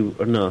statue.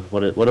 Or no, how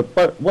would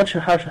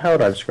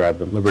I describe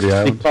them? Liberty We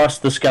Island.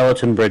 crossed the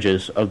skeleton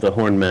bridges of the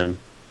Horned Men,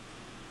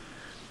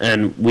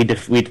 and we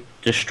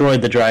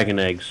destroyed the dragon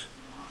eggs,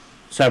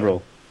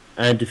 several,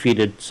 and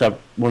defeated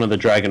one of the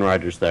dragon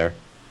riders there.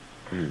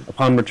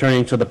 Upon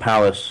returning to the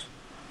palace,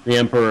 the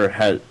emperor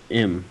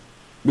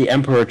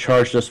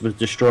charged us with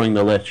destroying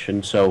the Lich,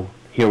 and so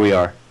here we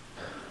are.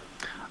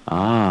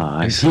 Ah,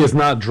 I And see. he has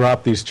not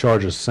dropped these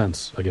charges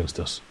since against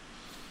us.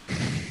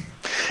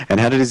 And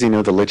how does he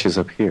know the Lich is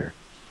up here?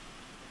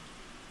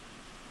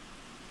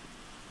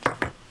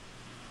 That's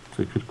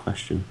a good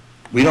question.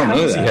 We don't How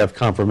know does he that. have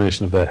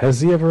confirmation of that?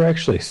 Has he ever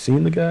actually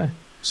seen the guy?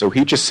 So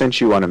he just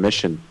sent you on a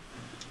mission,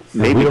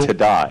 we maybe don't- to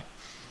die.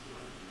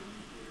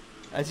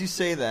 As you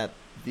say that,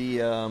 the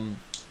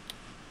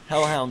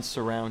hellhounds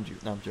surround you.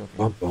 No, I'm joking.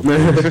 I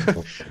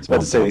was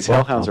about to say, these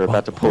hellhounds are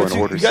about to pull an You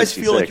Order guys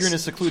feel like 66. you're in a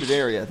secluded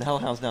area. The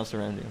hellhounds now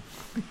surround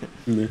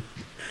you.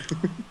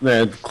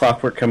 The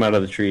clockwork come out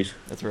of the trees.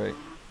 That's right.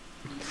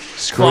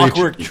 Screech.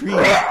 Clockwork trees. In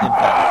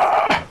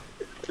fact.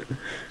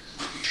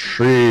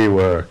 Tree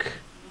work.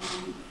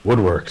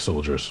 Woodwork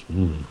soldiers.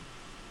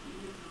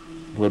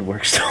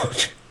 Woodwork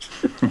soldier.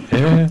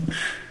 Yeah.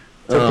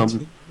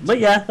 But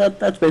yeah,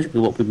 that's basically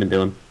what we've been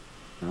doing.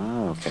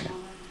 Oh, okay.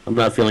 I'm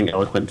not feeling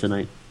eloquent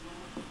tonight.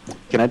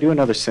 Can I do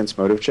another sense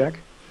motive check?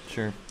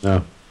 Sure.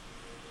 No.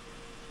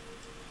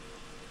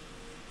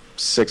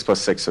 6 plus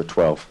 6, so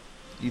 12.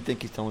 You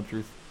think he's telling the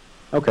truth?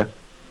 Okay.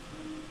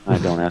 I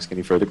don't ask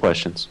any further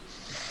questions.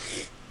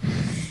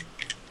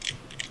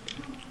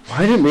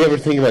 Why didn't we ever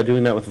think about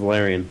doing that with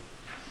Valerian?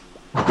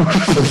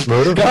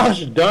 Motive?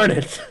 Gosh darn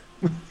it!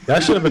 I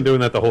should have been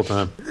doing that the whole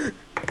time.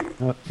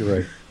 You're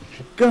right.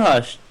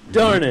 Gosh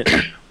darn it!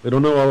 We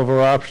don't know all of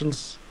our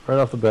options right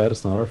off the bat.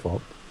 It's not our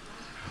fault.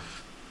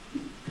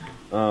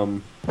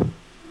 But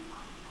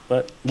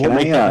Can we'll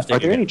make I, that are mistake there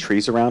again. any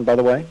trees around, by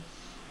the way?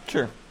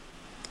 Sure.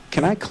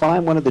 Can I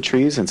climb one of the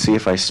trees and see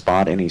if I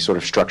spot any sort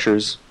of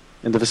structures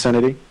in the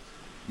vicinity?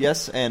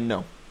 Yes and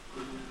no.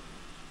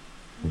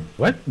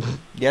 What?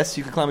 Yes,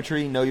 you can climb a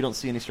tree. No, you don't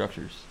see any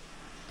structures.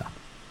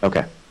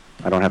 Okay.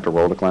 I don't have to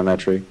roll to climb that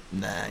tree?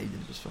 Nah, you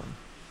did just fine.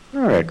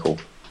 All right, cool.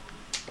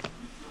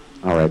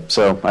 All right,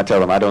 so I tell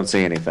them I don't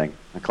see anything.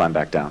 I climb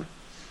back down,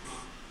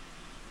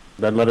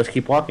 Then let us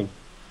keep walking.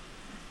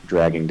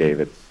 dragging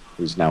David,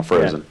 who's now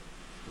frozen.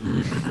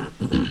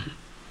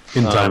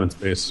 In time and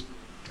space.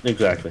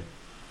 Exactly.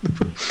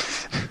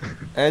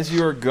 As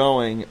you're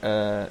going,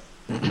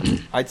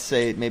 I'd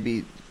say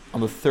maybe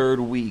on the third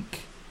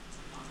week,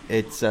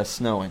 it's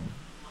snowing.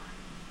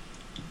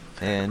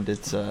 And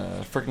it's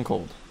freaking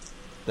cold.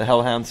 The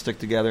hellhounds stick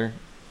together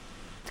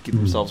to keep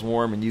themselves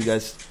warm, and you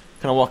guys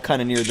kind of walk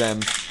kind of near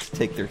them to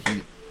take their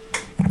heat.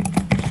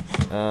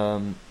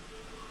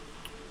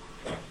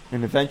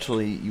 And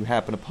eventually, you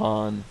happen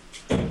upon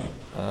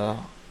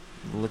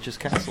Lich's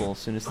castle as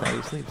soon as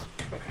Thaddeus leaves.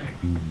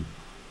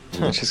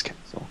 Lich's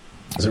castle.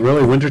 Is it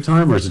really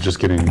wintertime, or is it just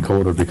getting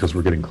colder because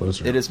we're getting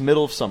closer? It is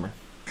middle of summer.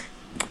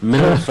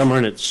 Middle of summer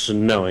and it's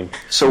snowing.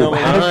 So No,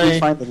 how did we I-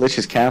 find the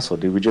Lich's castle?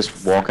 Did we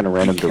just walk in a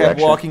random You kept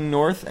direction? walking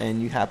north,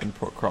 and you happen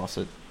to cross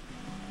it.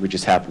 We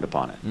just happened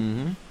upon it.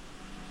 Mm-hmm.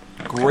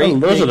 Great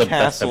those are big the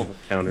best castle. type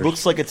of encounters.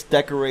 Looks like it's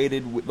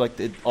decorated with like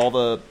all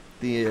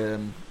the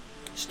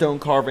stone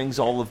carvings,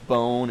 all of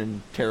bone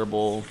and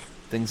terrible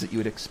things that you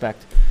would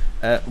expect.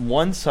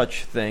 One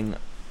such thing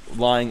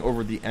lying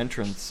over the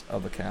entrance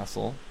of the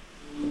castle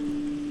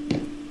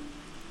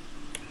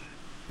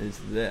is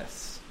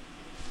this.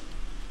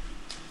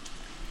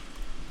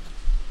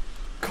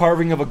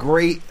 Carving of a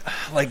great,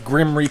 like,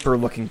 Grim Reaper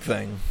looking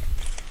thing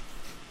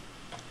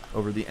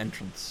over the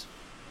entrance.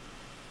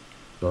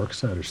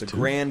 Darksiders The too.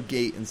 grand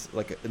gate,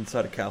 like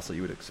inside a castle,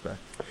 you would expect.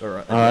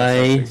 Or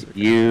I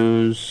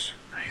use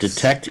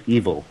detect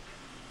evil.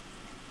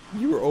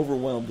 You were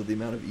overwhelmed with the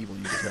amount of evil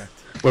you detect.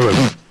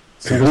 Wait.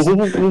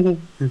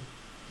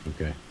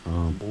 Okay.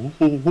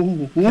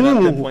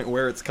 Cannot pinpoint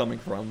where it's coming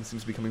from. It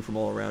seems to be coming from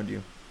all around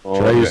you.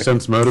 Should I use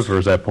sense motive, or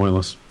is that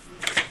pointless?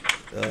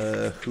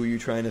 Who are you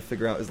trying to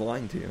figure out is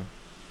lying to you?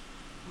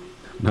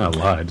 Not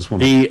lie. I just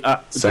want The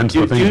sense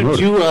do, what things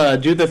do,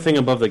 motive. do the thing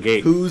above the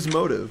gate. Whose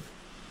motive?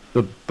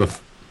 The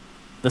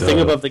thing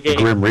above the gate.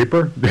 Grim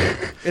Reaper.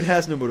 It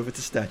has no motive. It's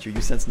a statue.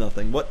 You sense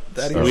nothing. What?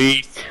 That is.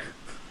 Sweet.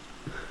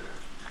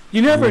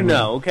 You never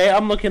know, okay?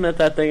 I'm looking at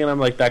that thing and I'm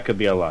like, that could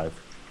be alive.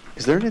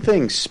 Is there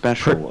anything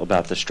special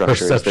about the structure? Is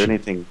there perception.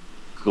 anything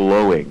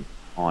glowing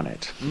on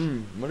it?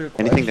 What a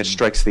Anything that question.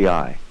 strikes the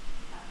eye?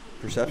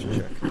 Perception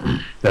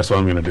check. That's what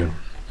I'm gonna do.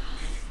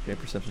 Okay,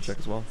 perception check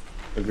as well.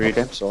 Agreed.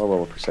 Okay, so I'll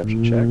roll a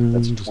perception check.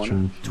 That's Just 20.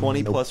 trying-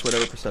 20 plus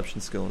whatever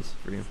perception skill is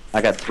for you.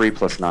 I got 3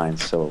 plus 9,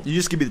 so You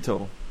just give me the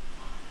total.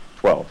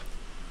 12.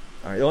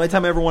 All right. The only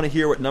time I ever want to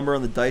hear what number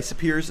on the dice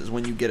appears is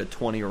when you get a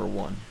 20 or a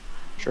 1.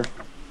 Sure.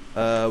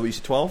 We use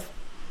 12.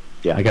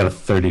 Yeah. I got a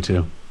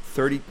 32.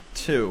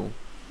 32.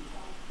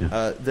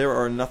 There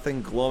are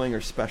nothing glowing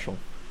or special.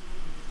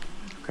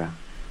 Okay.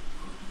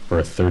 For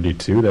a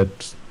 32,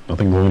 that's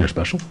nothing glowing or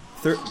special.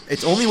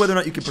 It's only whether or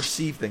not you can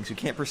perceive things. You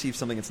can't perceive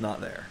something that's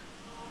not there.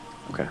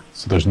 Okay.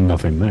 So there's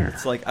nothing there.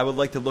 It's like, I would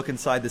like to look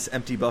inside this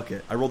empty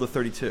bucket. I rolled a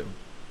 32.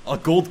 A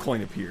gold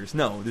coin appears.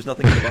 No, there's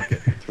nothing in the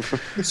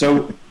bucket.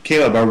 So,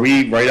 Caleb, are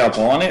we right up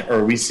on it, or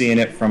are we seeing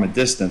it from a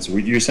distance?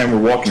 You're saying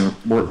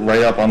we're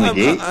right up on the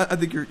gate? I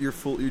think you're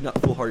not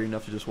foolhardy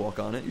enough to just walk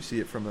on it. You see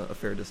it from a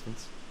fair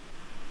distance.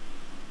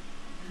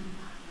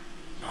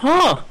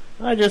 Huh.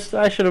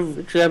 I should have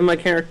examined my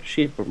character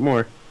sheet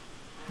more.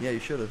 Yeah, you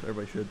should have.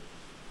 Everybody should.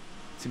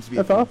 Seems to be.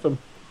 That's awesome.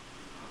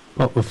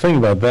 Well, the thing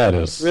about that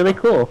is Really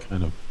cool.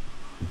 kind of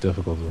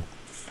difficult to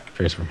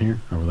trace from here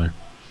over there.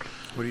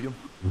 What do you do?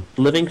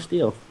 Living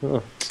steel.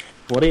 Oh.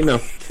 What do you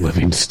know?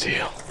 Living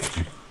steel.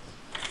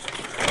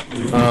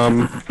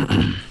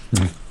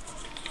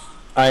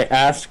 I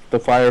asked the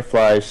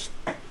fireflies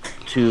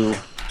to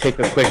take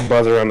a quick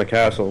buzz around the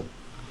castle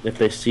if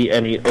they see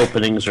any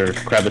openings or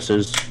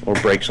crevices or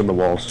breaks in the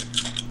walls.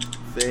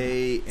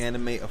 They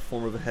animate a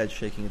form of a head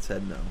shaking its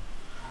head no.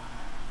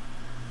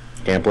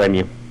 Can't blame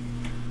you.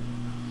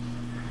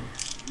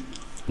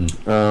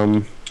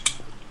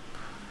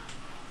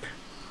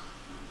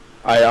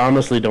 I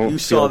honestly don't. You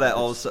saw that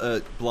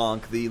also,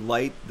 Blanc. The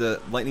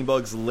lightning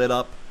bugs lit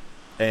up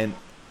and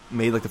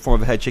made like the form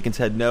of a head shaking its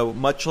head no.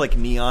 Much like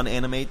neon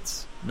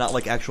animates, not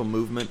like actual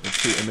movement.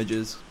 It's two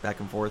images back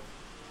and forth.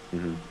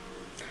 Mm-hmm.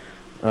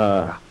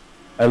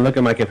 I look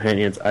at my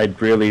companions. I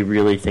really,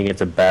 really think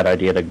it's a bad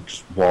idea to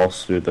just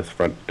waltz through the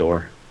front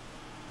door.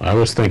 I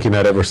was thinking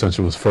that ever since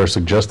it was first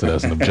suggested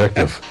as an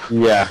objective.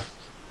 Yeah.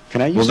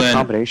 Can I use a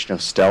combination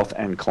of stealth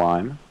and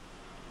climb?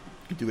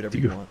 You can do whatever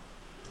you want.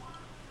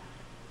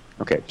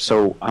 Okay,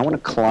 so I want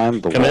to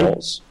climb the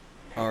walls.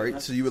 All right,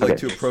 so you would like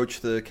to approach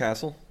the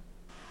castle?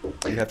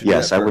 You have to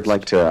Yes, I would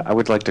like to. I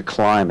would like to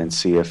climb and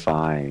see if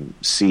I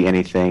see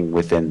anything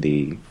within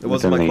the. That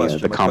wasn't my question.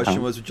 The My compound.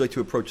 question was, would you like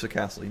to approach the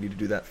castle? You need to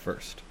do that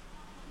first.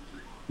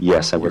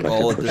 Yes, I would You're like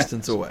to. all a approach.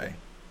 distance away.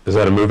 Is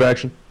that a move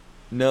action?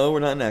 No, we're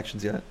not in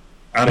actions yet.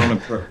 I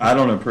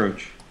don't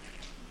approach.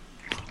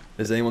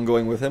 Is anyone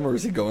going with him, or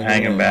is he going?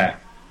 Hanging alone?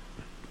 back.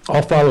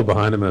 I'll follow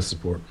behind him as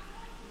support.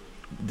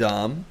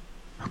 Dom.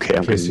 Okay,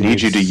 I'm going to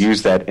need you to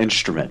use that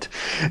instrument.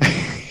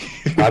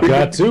 I've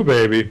got two,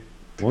 baby.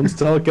 One's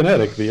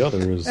telekinetic, the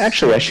other is...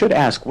 Actually, I should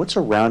ask, what's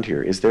around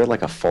here? Is there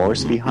like a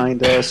forest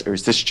behind us, or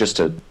is this just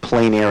a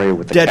plain area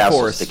with the Dead castle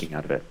forest. sticking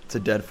out of it? It's a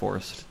dead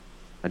forest.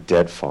 A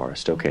dead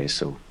forest. Okay,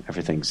 so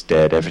everything's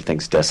dead,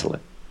 everything's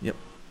desolate. Yep.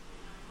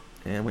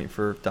 And waiting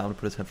for Dom to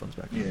put his headphones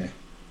back. Yeah.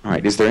 All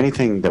right, is there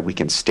anything that we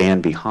can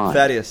stand behind?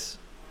 Thaddeus.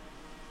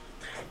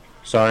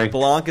 Sorry.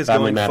 Blanc is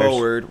Family going matters.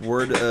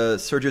 forward.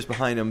 Sergio's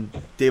behind him.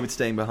 David's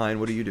staying behind.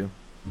 What do you do?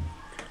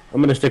 I'm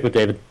going to stick with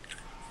David.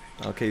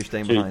 Okay, you're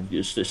staying So behind.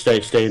 you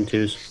stay in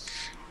twos.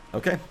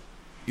 Okay.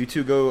 You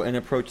two go and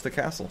approach the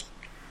castle.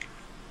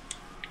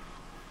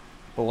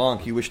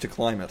 Blanc, you wish to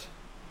climb it.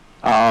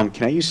 Can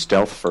I use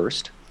stealth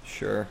first?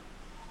 Sure.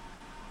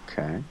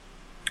 Okay.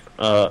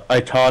 I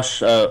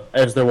toss,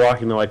 as they're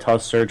walking though, I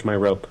toss Surge my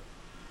rope.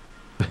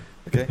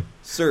 Okay.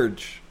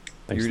 Surge.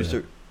 Thanks, You're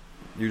Dad.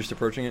 just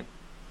approaching it?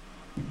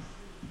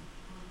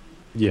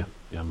 Yeah,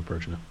 I'm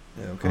approaching it.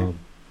 Yeah, okay.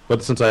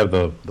 But since I have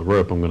the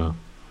rope, I'm going to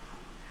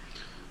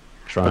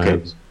try Okay.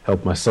 and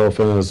help myself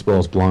in as well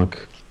as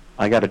Blanc.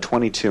 I got a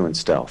 22 in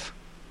stealth.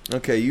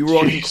 Okay, you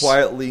walking Jeez.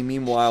 quietly.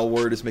 Meanwhile,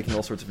 Word is making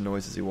all sorts of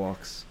noise as he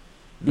walks.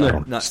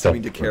 No. Not Stealth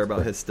seeming to care first, about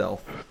but- his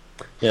stealth.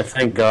 Yeah,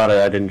 thank God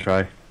I didn't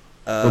try.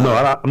 Well, no,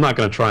 I'm not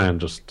going to try and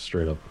just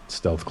straight up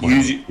stealth climb.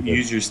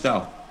 Use your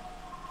stealth.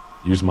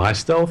 Use my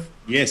stealth?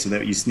 Yeah, so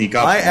that you sneak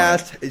up. I on it.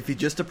 asked if he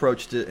just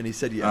approached it, and he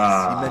said yes.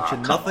 He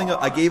mentioned nothing.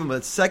 I gave him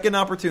a second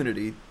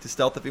opportunity to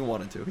stealth if he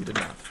wanted to. He did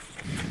not.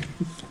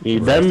 You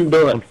then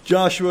do it.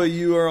 Joshua,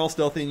 you are all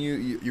stealthy, and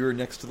you're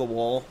next to the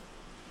wall.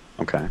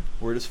 Okay.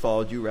 Word has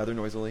followed you rather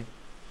noisily.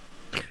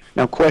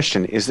 Now,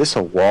 question: is this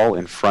a wall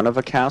in front of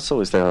a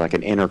castle? Is there like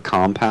an inner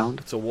compound?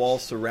 It's a wall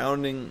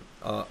surrounding.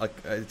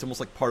 It's almost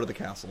like part of the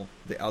castle,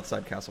 the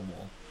outside castle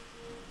wall.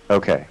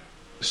 Okay.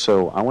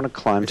 So I want to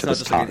climb It's to not the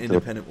just top. like an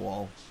independent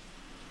wall.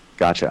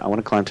 Gotcha. I want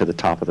to climb to the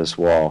top of this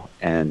wall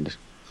and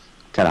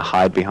kind of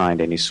hide behind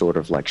any sort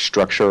of like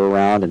structure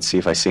around and see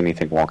if I see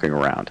anything walking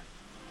around.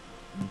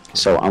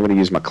 So I'm going to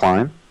use my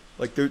climb.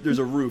 Like there's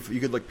a roof. You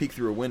could like peek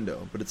through a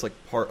window, but it's like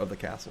part of the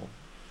castle.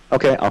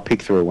 Okay, I'll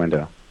peek through a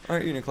window. All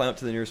right, you're gonna climb up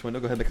to the nearest window.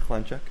 Go ahead, and make a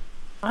climb check.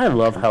 I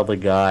love how the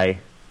guy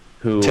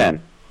who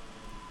 10.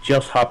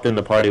 just hopped in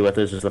the party with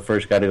us is the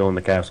first guy to go in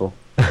the castle.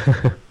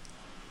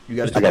 You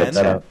got I a got a 10.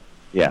 10.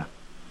 Yeah.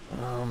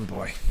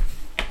 Boy.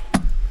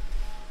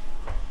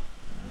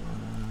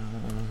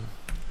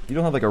 You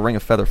don't have like a ring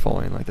of feather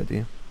falling like that, do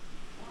you?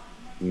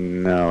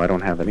 No, I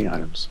don't have any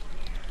items.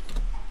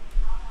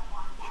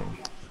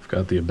 I've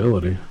got the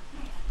ability.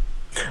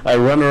 I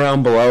run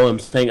around below him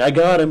saying, I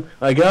got him,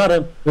 I got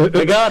him,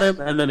 I got him,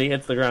 and then he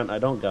hits the ground. I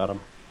don't got him.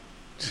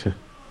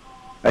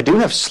 I do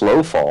have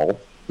slow fall.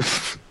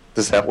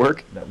 Does that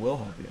work? That will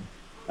help you.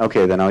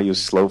 Okay, then I'll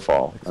use slow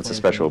fall. That's a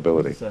special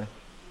ability.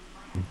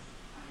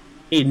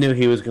 He knew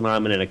he was going to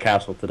dominate a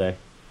castle today.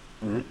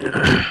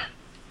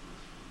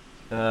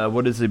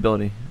 What is the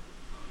ability?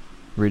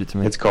 Read it to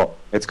me. It's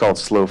called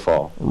slow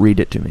fall. Read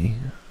it to me.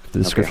 The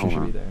description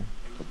hold should be on. there.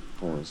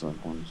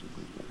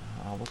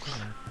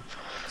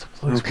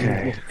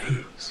 Okay.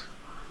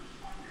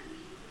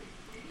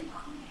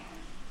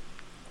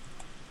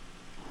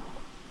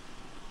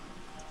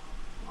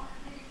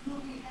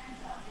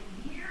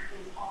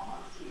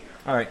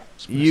 All right.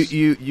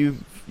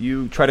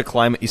 You try to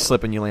climb it. You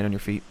slip and you land on your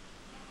feet.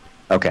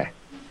 Okay.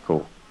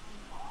 Cool.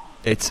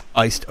 It's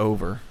iced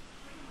over.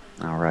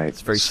 All right.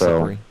 It's very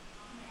slippery.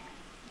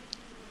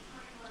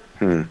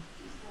 Do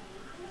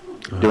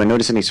I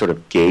notice any sort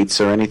of gates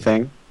or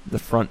anything?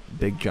 The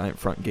big giant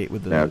front gate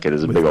with the Okay,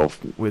 there's a big old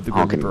with the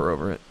honking- Grim Reaper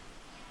over it.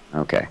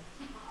 Okay.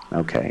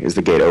 Is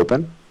the gate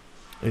open?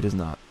 It is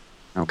not.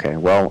 Okay.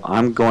 Well,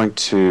 I'm going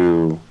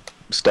to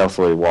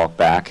stealthily walk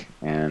back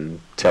and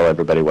tell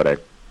everybody what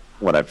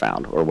I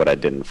found or what I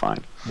didn't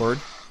find. Word.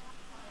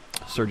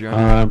 Sergio.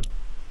 I'm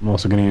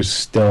also going to use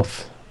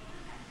stealth.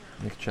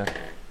 Make a check.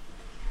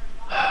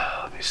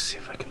 Let me see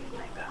if I can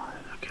bring that one.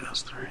 Okay,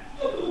 that's 3.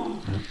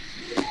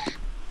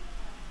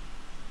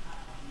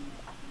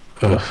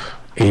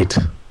 8.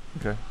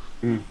 Okay.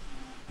 You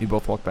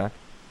both walk back.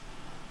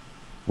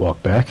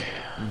 Walk back.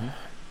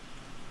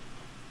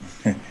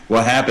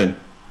 What happened?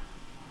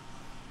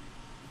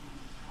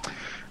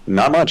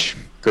 Not much.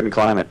 Couldn't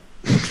climb it.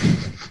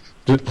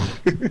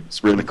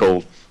 It's really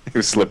cold. It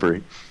was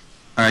slippery.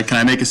 All right, can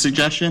I make a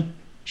suggestion?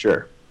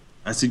 Sure.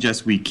 I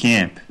suggest we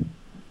camp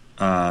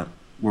where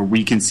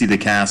we can see the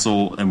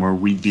castle and where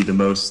we'd be the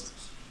most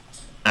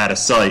out of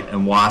sight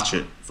and watch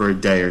it for a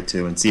day or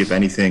two and see if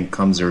anything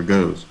comes or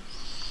goes.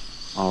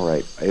 All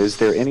right. Is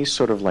there any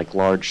sort of like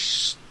large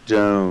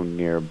stone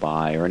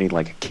nearby or any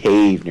like a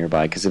cave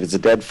nearby? Because if it's a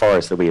dead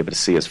forest, they'll be able to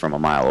see us from a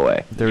mile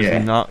away.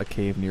 There's not a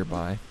cave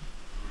nearby.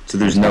 So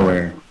there's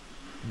nowhere.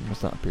 It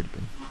must not appear to be.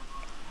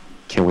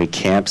 Can we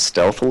camp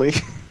stealthily?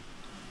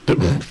 But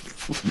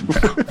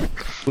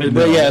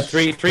yeah,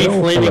 three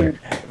flaming...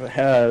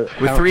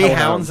 With 3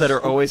 hounds that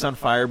are always on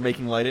fire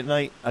making light at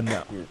night?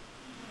 No.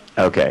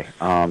 Okay.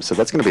 So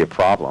that's going to be a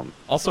problem.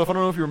 Also, if I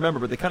don't know if you remember,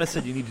 but they kind of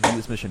said you need to do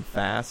this mission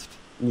fast.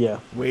 Yeah.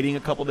 Waiting a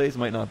couple days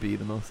might not be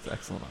the most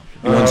excellent option.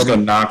 You want us to go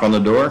knock on the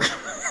door?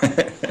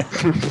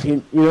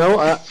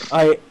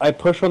 I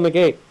push on the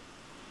gate.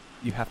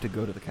 You have to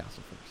go to the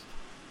castle first.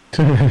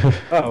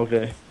 Oh,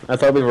 okay. I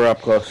thought we were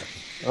up close.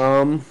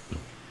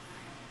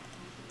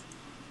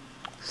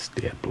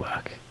 Stand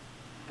black.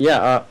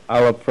 Yeah,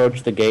 I'll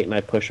approach the gate and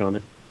I push on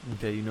it.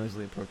 Okay, you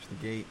noisily approach the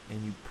gate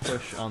and you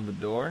push on the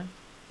door.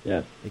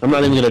 Yeah. I'm not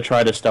even going to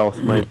try to stealth.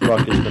 My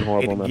luck has been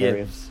horrible in that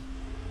area.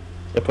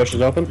 It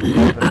pushes open?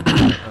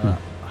 A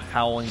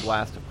howling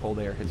blast of cold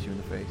air hits you in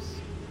the face.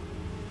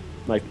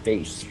 My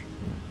face.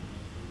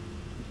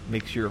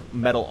 Makes your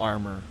metal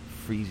armor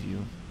freeze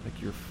you.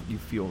 Like you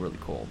feel really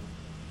cold.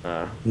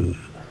 I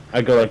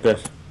go like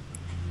this.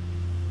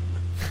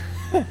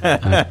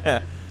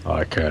 I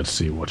can't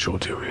see what you're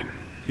doing.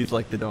 He's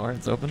like the door.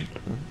 It's open.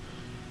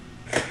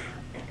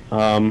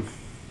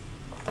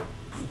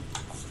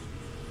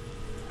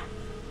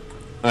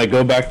 I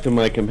go back to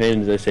my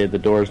companions. I say the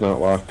door's not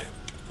locked.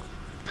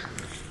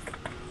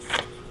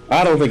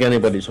 I don't think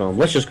anybody's home.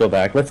 Let's just go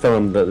back. Let's tell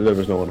them that there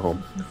was no one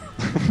home.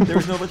 There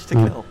was no much to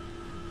kill.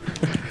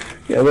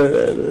 Yeah,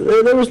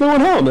 there was no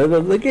one home.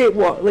 The gate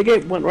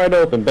went right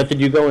open. But did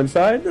you go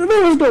inside? There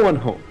was no one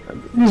home.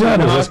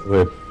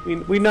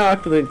 We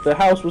knocked. The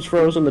house was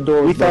frozen. The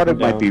door was We thought it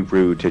broken might be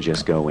rude to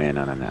just go in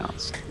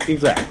unannounced. down.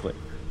 Exactly.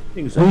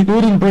 We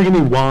didn't bring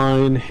any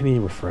wine, any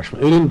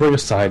refreshment. We didn't bring a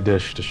side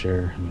dish to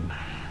share.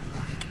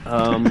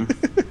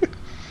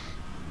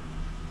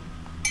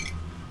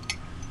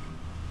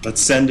 Let's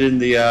send in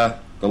the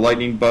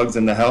lightning bugs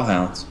and the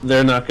hellhounds.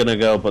 They're not going to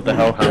go, but the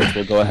hellhounds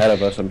will go ahead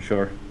of us, I'm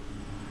sure.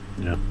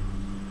 Yeah.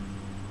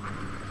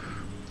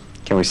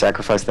 Can we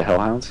sacrifice the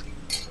hellhounds?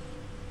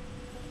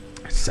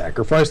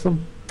 Sacrifice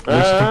them? I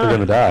just think they're going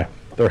to die.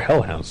 They're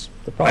hellhounds.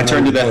 I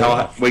turned to the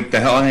hellhounds. Wait, the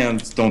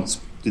hellhounds don't.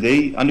 Do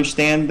they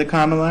understand the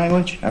common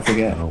language? I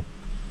forget. No.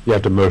 You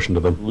have to motion to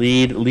them.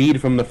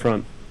 Lead from the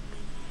front.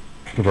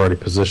 We've already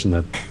positioned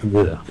that.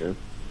 Yeah.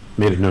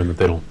 Made it known that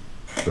they don't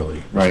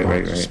really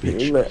Right.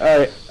 speech.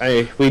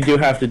 We do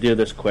have to do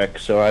this quick,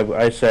 so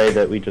I say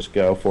that we just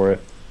go for it.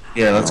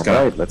 Yeah, let's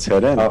go. Right, let's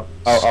head in. I'll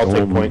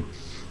take point.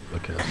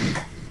 Okay.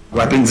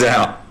 Weapons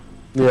out.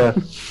 Yeah.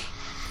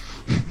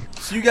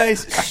 So you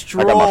guys got my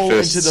stroll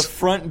fists. into the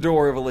front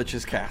door of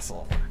Lich's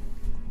castle.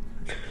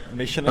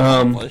 Mission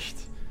accomplished.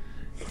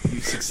 You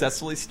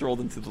successfully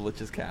strolled into the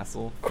Lich's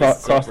castle.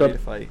 Cross ready that- to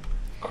fight.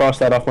 Cross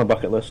that off my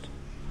bucket list.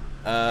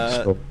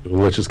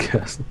 Lich's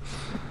castle.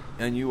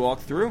 And you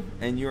walk through,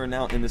 and you are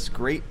now in this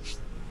great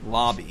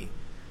lobby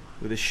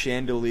with a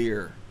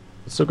chandelier.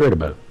 What's so great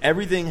about it?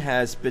 Everything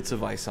has bits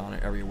of ice on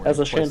it everywhere. Has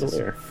a The place is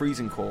chandelier.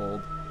 freezing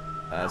cold.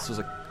 So there's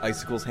like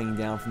icicles hanging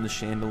down from the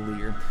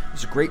chandelier.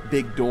 There's a great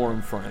big door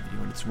in front of you,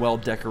 and it's well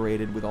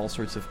decorated with all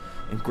sorts of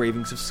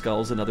engravings of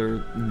skulls and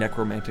other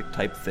necromantic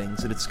type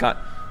things. And it's got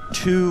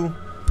 2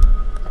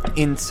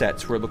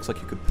 insets where it looks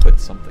like you could put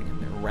something in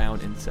there,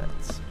 round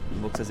insets.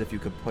 It looks as if you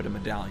could put a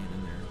medallion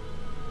in there.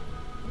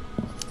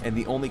 And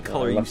the only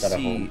color you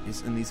see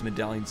is in these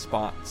medallion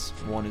spots.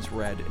 One is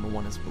red and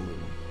one is blue.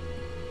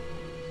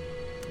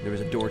 There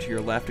is a door to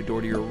your left, a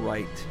door to your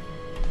right.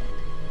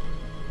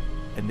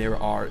 And there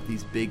are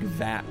these big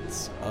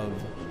vats of,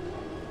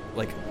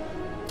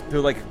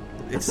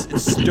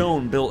 it's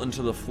stone built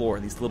into the floor.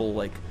 These little,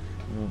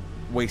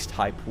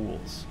 waist-high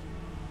pools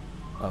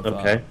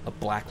of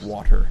black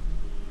water.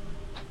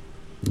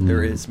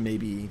 There is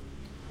maybe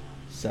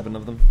 7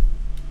 of them,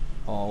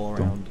 all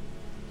around.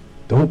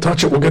 Don't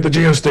touch it. We'll get the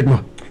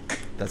geostigma.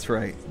 That's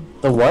right.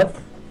 The what?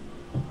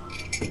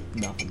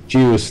 Nothing.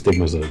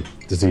 Geostigma's a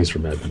disease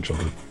from Advent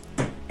children.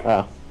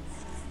 Ah.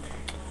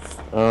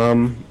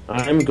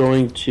 I'm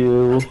going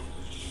to...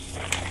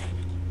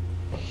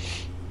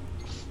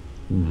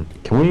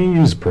 Can we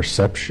use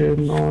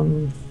perception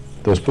on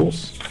those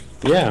pools?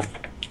 Yeah,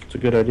 it's a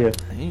good idea.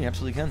 You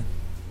absolutely can.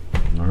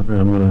 All right,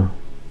 I'm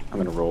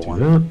gonna roll do one.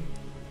 that.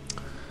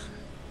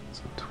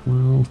 So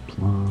 12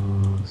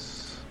 plus...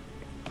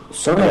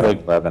 Something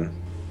like 11.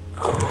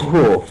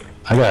 Cool.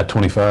 I got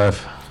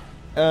 25.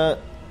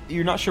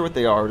 You're not sure what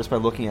they are just by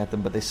looking at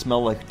them, but they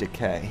smell like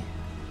decay.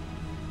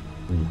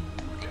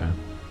 Okay.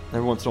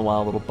 Every once in a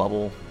while, a little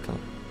bubble kind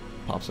of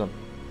pops up.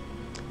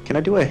 Can I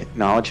do a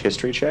knowledge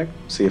history check?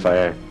 See if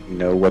I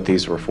know what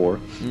these were for?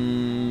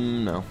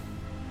 No.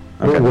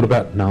 Okay. What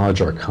about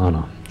knowledge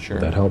arcana? Sure.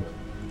 Would that help?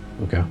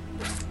 Okay.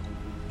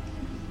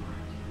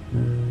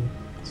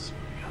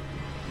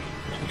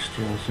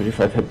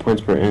 35 hit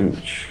points per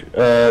inch.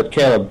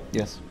 Caleb.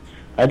 Yes.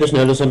 I just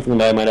noticed something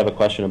that I might have a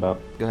question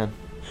about. Go ahead.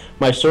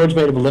 My sword's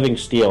made of living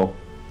steel.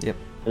 Yep.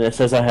 And it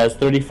says it has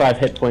 35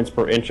 hit points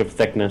per inch of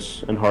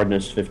thickness and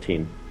hardness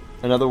 15.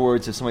 In other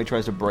words, if somebody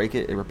tries to break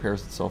it, it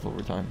repairs itself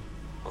over time.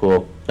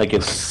 Cool. Like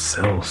it's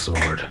Cell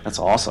sword. That's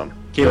awesome.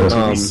 Caleb,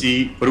 what do we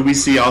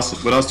see?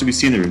 What else do we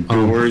see in there?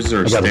 Doors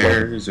or I got it.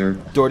 stairs or?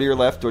 Door to your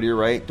left, door to your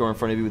right, door in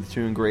front of you with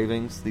 2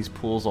 engravings. These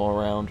pools all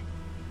around,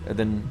 and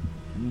then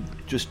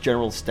just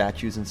general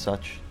statues and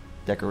such,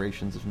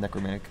 decorations of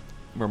necromantic.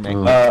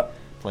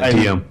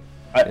 DM.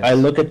 I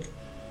look at...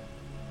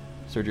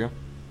 Sergio?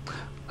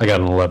 I got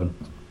an 11.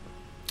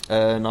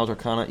 Knowledge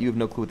Arcana, you have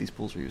no clue what these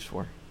pools are used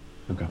for.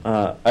 Okay.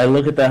 I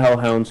look at the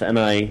hellhounds and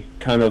I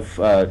kind of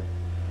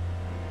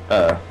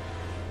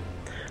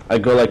I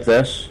go like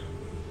this,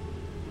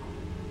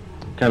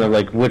 kind of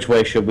like, which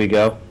way should we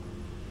go?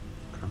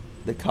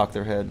 They cock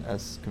their head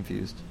as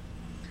confused.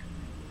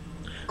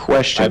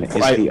 Question is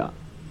the...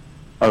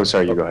 Oh,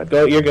 sorry, you go ahead.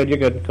 Go. You're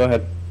good. Go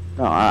ahead.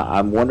 No,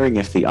 I'm wondering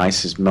if the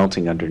ice is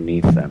melting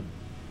underneath them.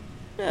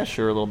 Yeah,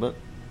 sure, a little bit.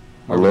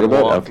 A little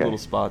bit? Walk, Okay. Little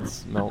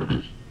spots melt.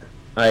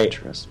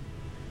 Interesting.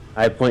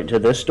 I point to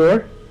this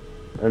door,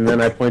 and then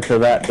I point to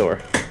that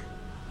door.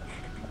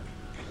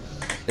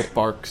 It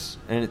barks,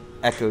 and it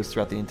echoes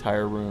throughout the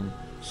entire room.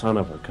 Son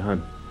of a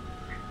gun.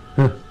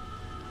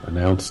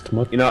 Announced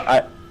much? You know,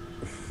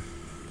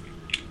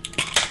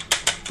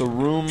 The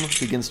room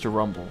begins to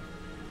rumble.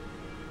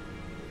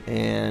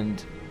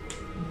 And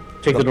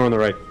take the door on the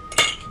right.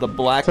 the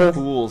black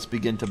pools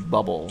begin to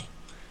bubble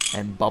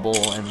and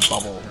bubble and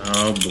bubble.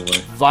 Oh boy!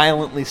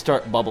 Violently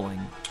start bubbling,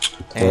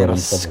 and a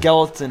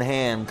skeleton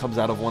hand comes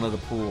out of one of the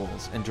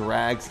pools and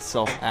drags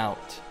itself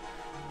out,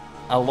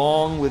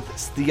 along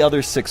with the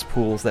other 6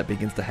 pools that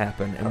begins to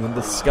happen. And when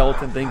the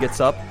skeleton thing gets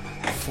up,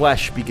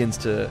 flesh begins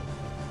to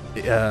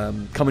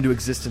come into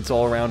existence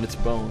all around its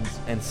bones,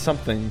 and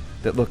something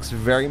that looks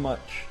very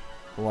much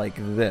like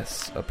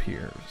this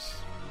appears.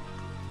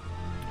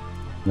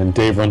 And then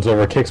Dave runs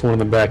over, kicks one of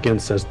them back in,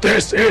 says,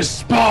 "This is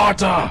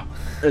Sparta!"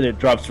 And it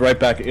drops right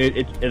back.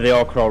 They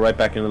all crawl right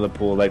back into the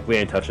pool. Like, we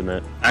ain't touching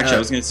that. Actually, I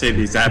was going to say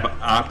the exact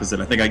opposite.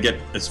 I think I get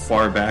as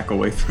far back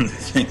away from the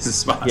things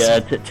as possible. Yeah,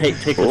 take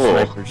the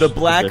snipers. The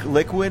black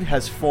liquid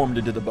has formed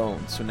into the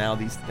bones, so now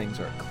these things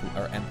are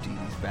empty.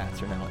 These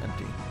vats are now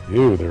empty.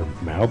 Ew, their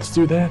mouths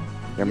do that?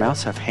 Their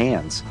mouths have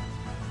hands.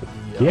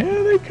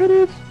 Yeah, they could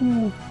have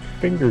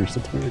fingers.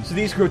 That's weird. So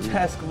these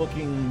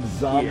grotesque-looking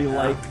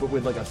zombie-like, but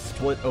with like a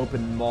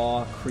split-open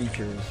maw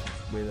creatures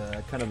with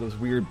kind of those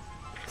weird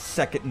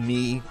second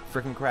knee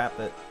freaking crap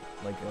that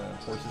like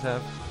horses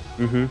have,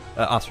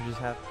 ostriches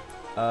have.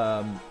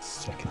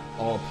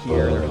 All up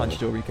here, they're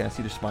hunched over. You can't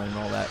see their spine and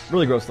all that.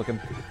 Really gross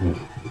looking,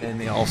 and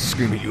they all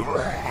scream at you.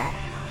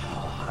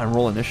 And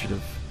roll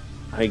initiative.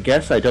 I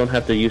guess I don't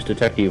have to use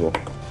detect evil.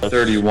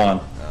 31.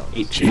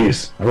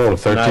 Jeez, I rolled a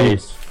 13.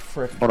 Nice.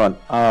 Hold on.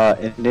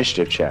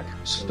 Initiative check.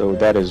 So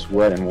that is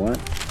what and what?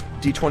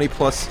 D20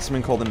 plus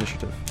something called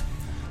initiative.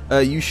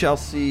 You shall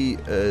see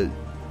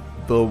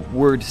the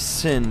word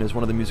sin is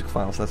one of the music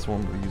files. That's the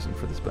one we're using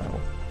for this battle.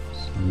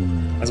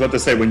 I was about to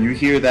say, when you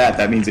hear that,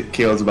 that means it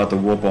Kale's about to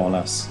whoop on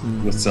us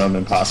with some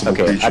impossible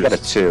Okay, creatures. I got a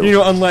 2. You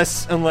know,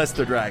 unless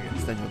they're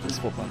dragons, then you'll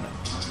just whoop on them.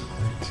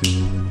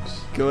 iTunes.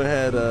 Go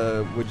ahead.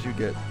 What'd you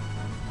get?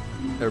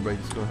 Everybody,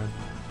 just go ahead.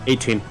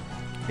 18.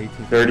 18.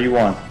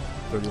 31.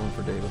 31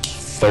 for David.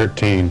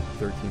 13.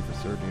 13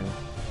 for Sergio.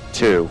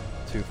 2.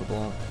 2 for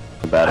Blanc.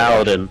 Bad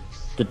Paladin.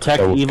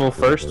 Detect That was- evil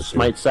first, that was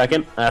smite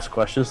second, ask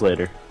questions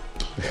later.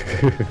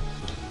 There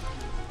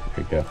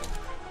you go.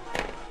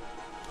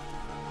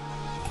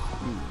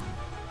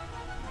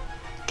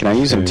 Can I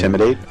use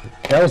Intimidate?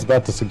 I was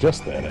about to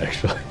suggest that,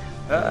 actually.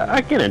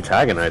 I can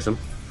antagonize him.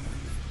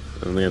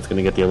 I think it's going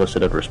to get the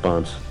elicited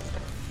response.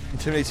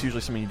 Intimidate's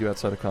usually something you do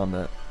outside of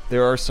combat.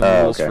 There are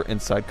some rules okay. for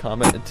inside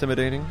combat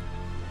intimidating,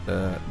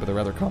 but they're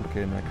rather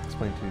complicated, and I can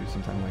explain to you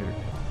sometime later.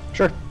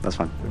 Sure, that's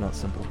fine. They're not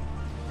simple.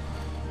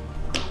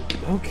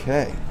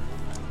 Okay.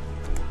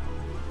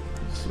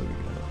 So we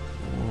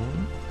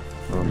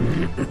got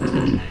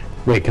one.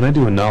 Wait, can I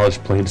do a knowledge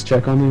planes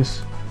check on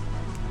these?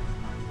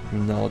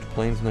 Knowledge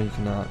planes? No, you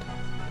cannot.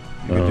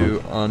 You can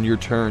do on your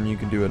turn. You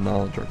can do a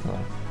knowledge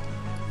arcana.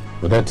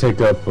 Would that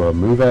take up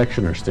move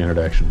action or standard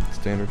action?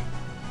 Standard.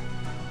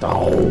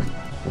 Oh,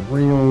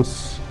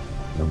 reals.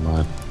 Never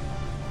mind.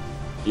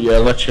 Yeah,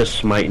 let's just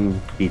smite and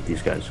beat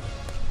these guys.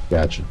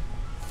 Gotcha.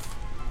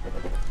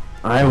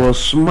 I will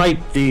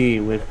smite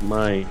thee with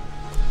my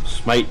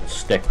smite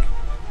stick.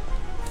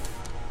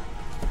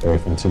 Very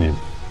fancy name.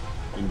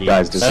 Indeed.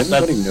 Guys, does That's-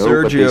 anybody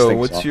know what these Sergio, things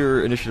what's are?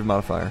 your initiative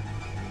modifier?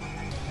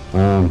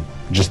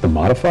 Just the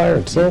modifier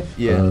itself?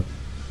 Yeah.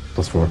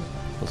 +4.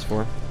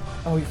 +4.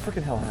 Oh, you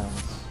freaking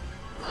hellhounds!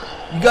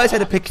 You guys had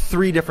to pick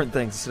 3 different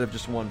things instead of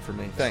just one for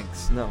me.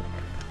 Thanks. No,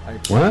 I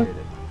appreciate What?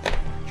 it.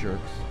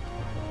 Jerks.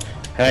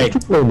 Hey,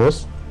 Keep playing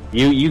this.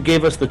 you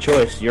gave us the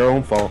choice. Your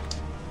own fault.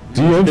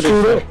 DM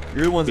screwed up.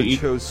 You're the ones that You-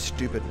 chose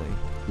stupidly.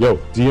 Yo,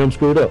 DM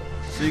screwed up.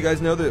 So you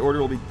guys know the order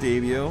will be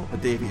David,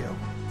 David,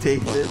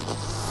 David.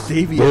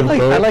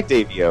 I like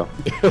Davio.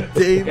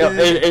 David, Yeah,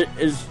 it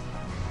is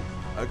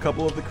a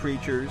couple of the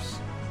creatures,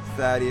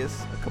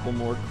 Thaddeus, a couple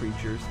more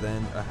creatures,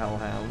 then a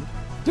hellhound,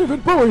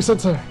 David Bowie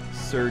sensei.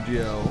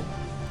 Sergio,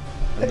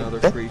 another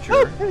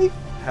creature,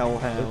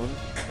 hellhound,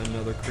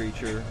 another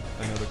creature,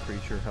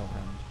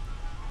 hellhound.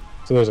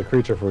 So there's a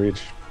creature for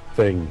each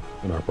thing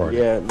in our party.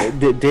 yeah,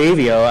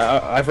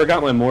 Davio. I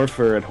forgot my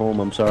morpher at home.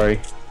 I'm sorry.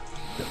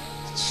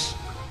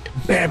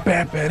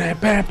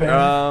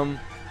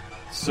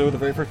 So the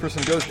very first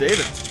person goes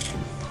David.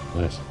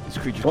 Nice. These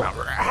creatures.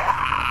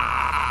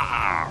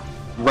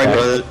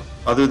 Right.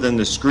 Other than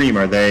the scream,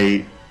 are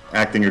they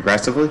acting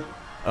aggressively?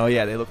 Oh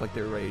yeah, they look like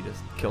they're ready to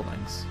kill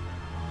things.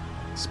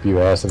 Spew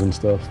acid and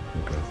stuff.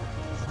 Okay.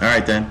 All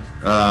right then.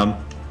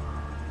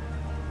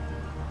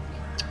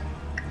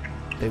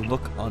 They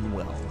look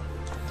unwell.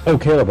 Oh,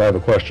 Caleb, I have a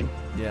question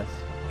Yes.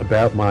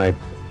 about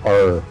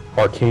our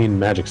arcane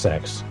magic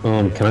sacks.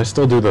 Can I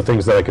still do the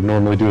things that I could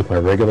normally do with my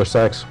regular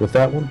sacks with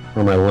that one?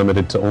 Or am I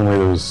limited to only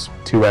those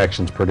 2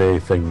 actions per day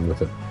thing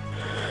with it?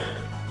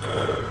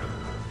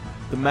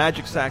 The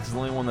magic sack is the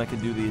only one that can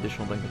do the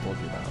additional thing I told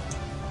you about.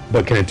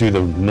 But can it do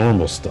the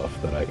normal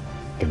stuff that I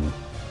can?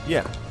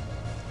 Yeah.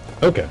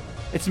 Okay.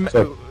 It's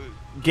So-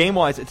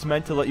 game-wise, it's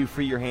meant to let you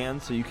free your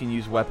hands so you can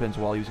use weapons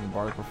while using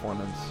bardic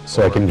performance.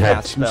 So I or can have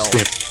cast 2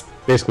 spells.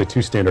 basically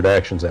 2 standard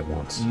actions at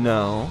once.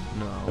 No.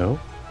 No?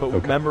 But Okay.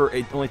 remember,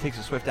 it only takes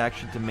a swift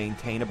action to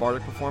maintain a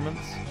bardic performance.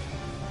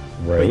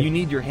 Right. But you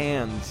need your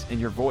hands and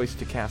your voice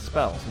to cast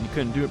spells, and you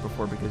couldn't do it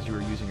before because you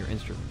were using your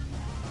instrument.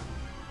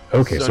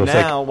 Okay, so it's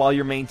now, like while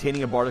you're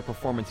maintaining a bardic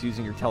performance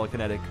using your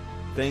telekinetic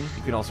thing,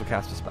 you can also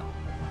cast a spell.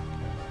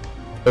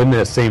 in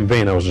that same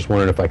vein, I was just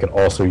wondering if I could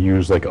also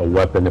use like a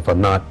weapon if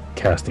I'm not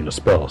casting a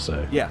spell,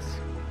 say. Yes.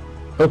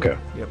 Okay.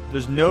 Yep.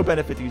 There's no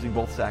benefit to using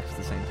both sacks at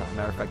the same time.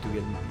 Matter of fact,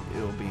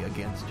 it'll be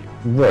against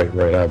you. Right.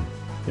 I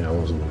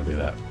wasn't going to do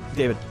that.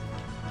 David.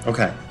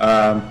 Okay.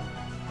 I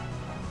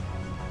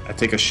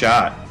take a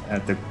shot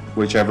at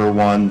whichever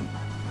one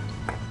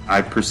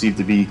I perceive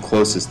to be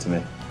closest to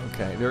me.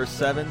 Okay. There are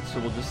 7, so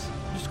we'll just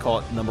call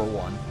it number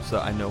 1, so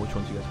I know which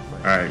ones you guys are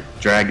playing. All right.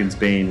 Dragon's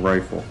Bane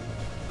rifle.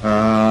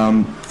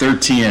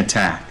 13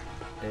 attack.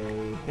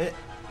 A hit.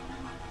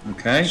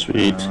 Okay.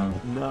 Sweet.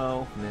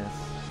 No. Miss.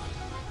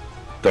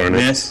 Darn it.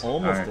 Miss.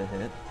 Almost All right. a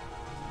hit.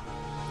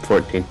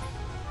 14.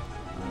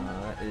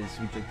 That is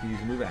you take to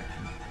use a move action.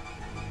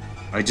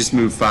 I just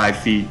moved 5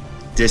 feet,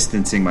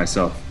 distancing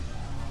myself.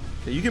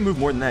 Okay, you can move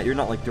more than that. You're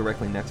not like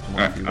directly next to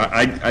one. of you.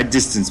 I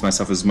distance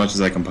myself as much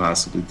as I can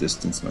possibly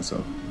distance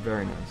myself.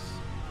 Very nice.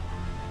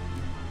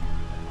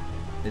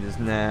 It is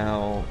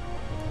now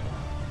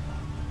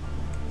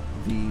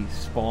the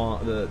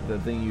spawn, the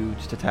thing you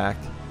just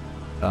attacked.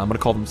 I'm gonna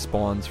call them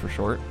spawns for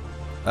short.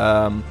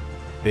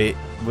 They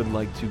would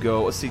like to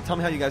go. Let's see. Tell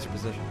me how you guys are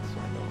positioned.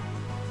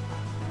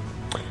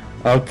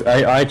 So I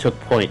know. I took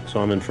point,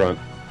 so I'm in front.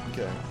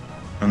 Okay.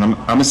 And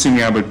I'm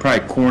assuming I would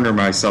probably corner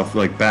myself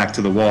like back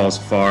to the wall as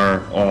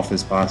far off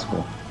as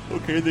possible.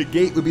 Okay. The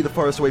gate would be the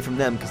farthest away from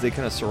them because they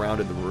kind of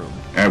surrounded the room.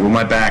 All right, well,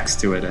 my back's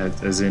to it,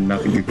 as in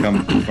nothing could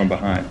come from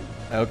behind.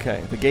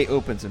 Okay. The gate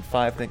opens in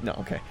 5 things. No.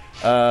 Okay.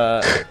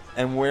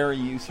 And where are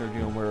you,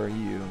 Sergio? And where are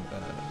you,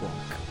 Blanc?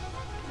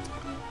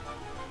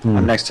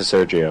 I'm next to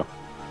Sergio.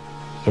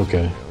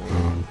 Okay.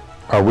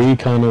 Are we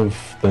kind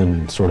of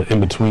then sort of in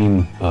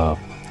between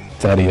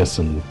Thaddeus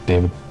and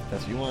David?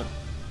 That's what you want.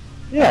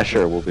 Yeah,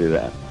 sure, we'll do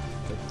that.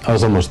 I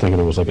was almost thinking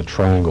it was like a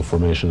triangle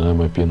formation, and I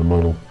might be in the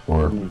middle,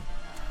 or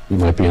you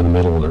might be in the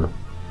middle, or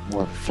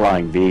More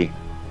flying V.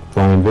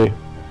 flying V.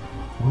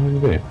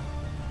 Flying V.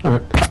 All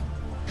right.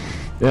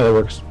 Yeah, that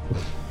works.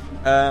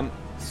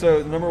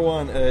 So number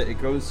one,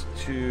 it goes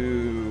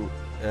to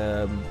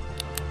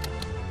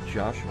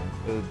Joshua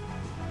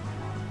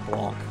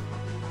Blanc.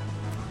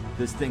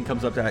 This thing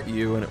comes up at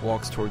you and it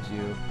walks towards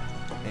you,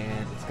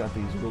 and it's got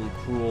these really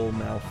cruel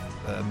mouth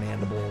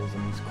mandibles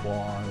and these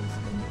claws,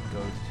 and it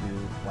goes to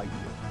bite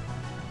you.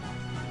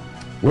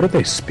 What do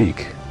they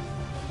speak?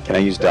 Can I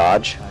use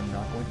dodge? I'm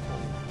not going to tell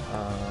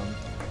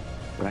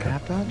you. Do I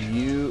have dodge?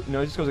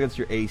 No, it just goes against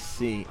your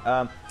AC.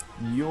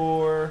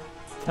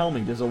 Tell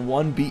me, does a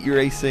 1 beat your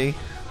AC?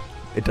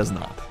 It does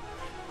not.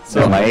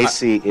 So my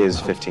AC is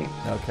 15.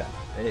 Okay.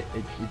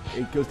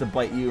 It goes to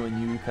bite you,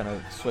 and you kind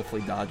of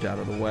swiftly dodge out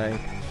of the way.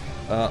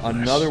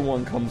 Another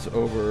one comes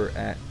over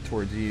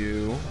towards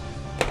you,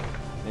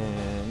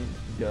 and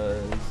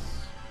does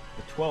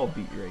a 12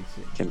 beat your AC?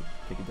 I think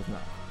it does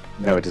not.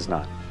 No, it does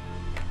not.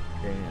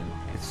 And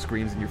it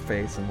screams in your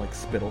face, and like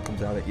spittle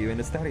comes out at you, and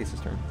it's Thaddeus'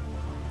 turn.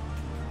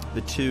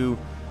 The two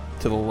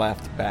to the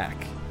left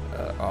back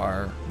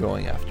are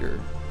going after,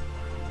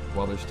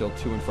 while there's still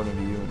 2 in front of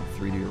you and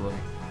 3 to your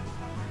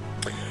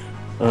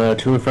right.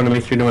 2 in front of me,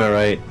 3 to my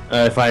right.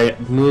 If I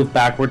move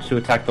backwards to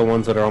attack the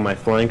ones that are on my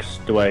flanks,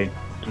 do I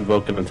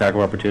invoke an attack of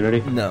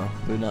opportunity? No,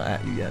 they're not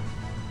at you yet.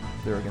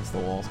 They're against the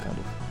walls, kind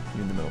of.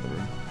 You're in the middle of the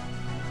room.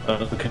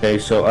 Okay,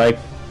 so I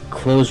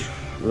close.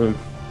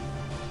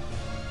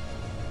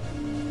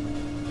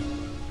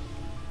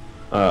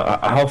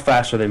 How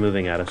fast are they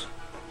moving at us?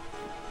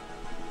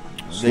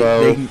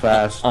 Slow,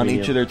 fast, On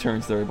medium. each of their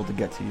turns, they're able to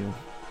get to you.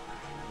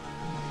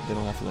 They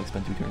don't have to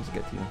spend 2 turns to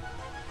get to you.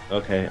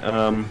 Okay,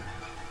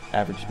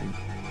 Average speed.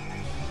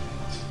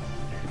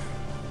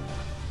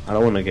 I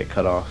don't want to get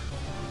cut off.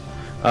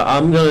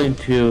 I'm going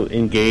to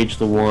engage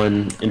the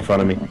one in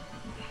front of me.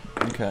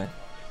 Okay.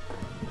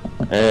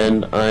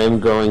 And I'm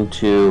going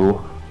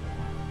to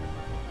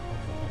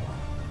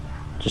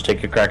just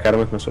take a crack at him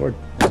with my sword.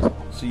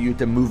 So you have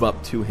to move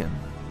up to him.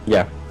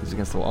 Yeah. He's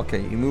against the wall.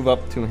 Okay, you move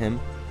up to him,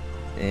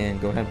 and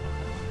go ahead.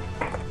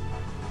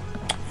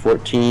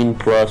 14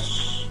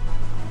 plus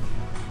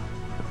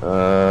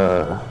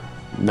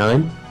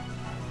 9.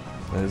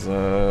 That is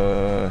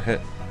a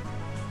hit.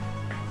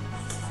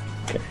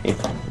 Okay.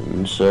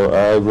 And so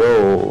I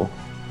roll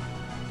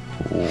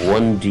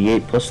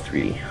 1d8 plus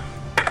 3.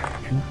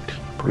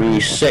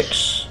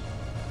 6.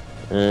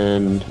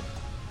 And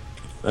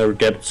I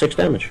get 6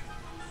 damage.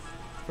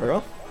 Very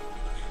well.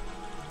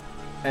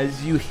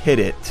 As you hit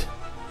it,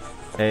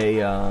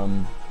 a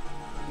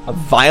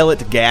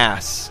violet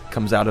gas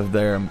comes out of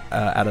them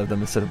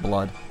instead of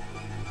blood.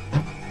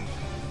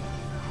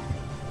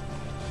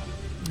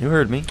 You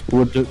heard me.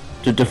 What to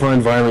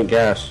define violent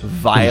gas?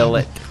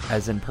 Violet,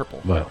 as in purple.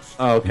 Well,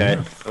 Oh, okay.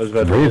 yeah. I was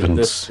about to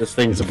Ravens. this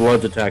thing's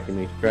blood's attacking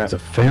me. Crap. He's a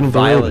fan of the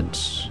Violet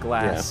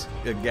Ravens.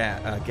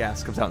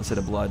 gas comes out instead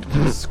of blood.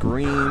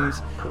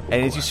 Screams,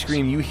 and as you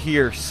scream, you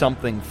hear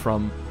something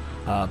from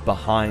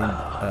behind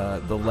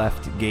the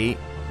left gate.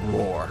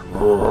 Roar.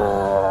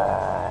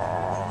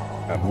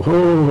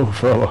 Whoa,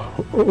 fella.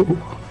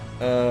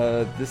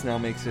 Whoa. This now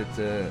makes it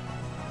the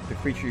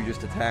creature you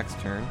just attacked's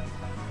turn,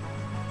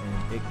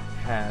 and it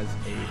has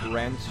a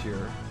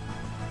rancier.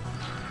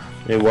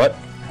 Hey, what?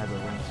 Has a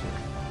rancier,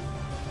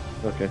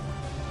 Okay.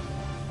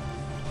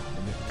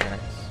 and it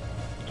attacks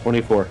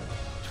 24.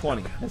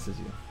 20. Misses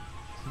you.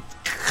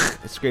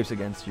 It scrapes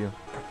against you.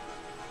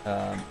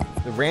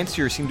 The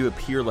rancier seemed to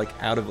appear like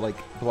out of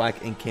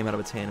black ink came out of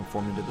its hand and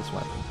formed into this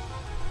weapon.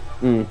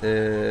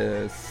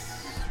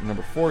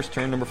 Number 4's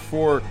turn. Number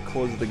 4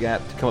 closes the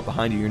gap to come up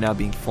behind you. You're now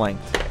being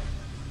flanked.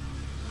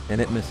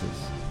 And it misses.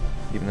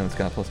 Even though it's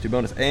got a +2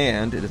 bonus.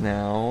 And it is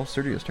now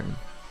Sergio's turn.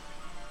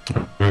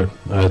 Alright,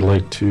 I'd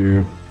like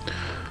to...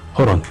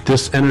 Hold on.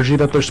 This energy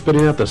that they're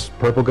spitting out, this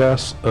purple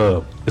gas,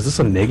 is this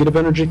a negative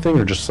energy thing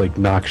or just like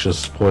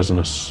noxious,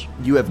 poisonous?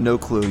 You have no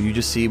clue. You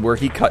just see where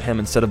he cut him,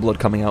 instead of blood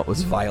coming out,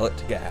 was violet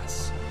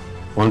gas.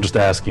 Well, I'm just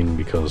asking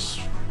because...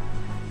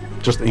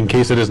 Just in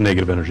case it is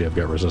negative energy, I've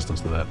got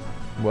resistance to that.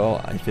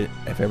 Well, if it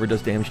ever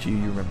does damage to you,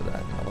 you remember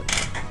that. I'll let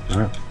you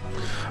know.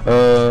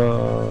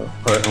 Alright,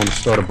 I want to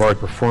start a bard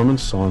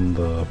performance on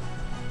the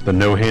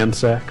no hand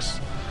sacks.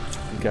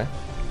 Okay.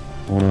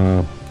 I want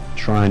to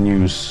try and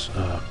use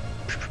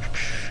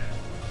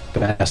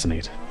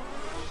Fascinate.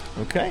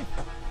 Okay.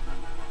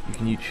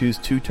 You choose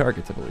 2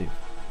 targets, I believe.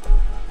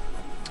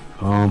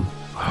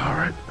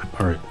 Alright.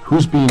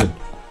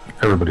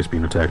 Everybody's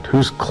being attacked.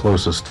 Who's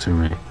closest to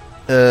me?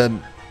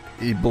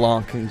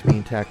 Blanc is being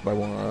attacked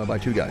by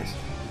 2 guys.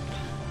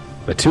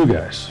 By 2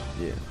 guys.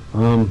 Yeah.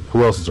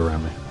 Who else is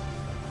around me?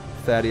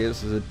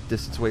 Thaddeus is a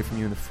distance away from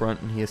you in the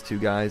front, and he has 2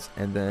 guys,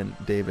 and then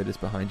David is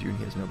behind you, and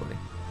he has nobody.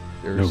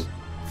 There's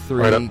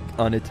 3 Right up.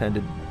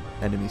 unattended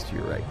enemies to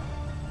your right.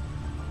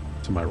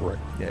 To my right.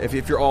 Yeah,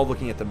 if you're all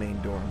looking at the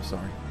main door, I'm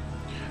sorry.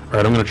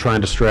 Alright, I'm going to try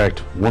and distract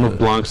one of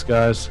Blanc's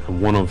guys and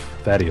one of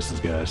Thaddeus's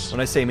guys. When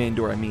I say main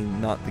door, I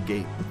mean not the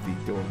gate, but the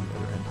door on the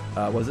other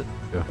end. Was it?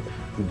 Yeah.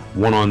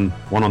 One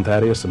on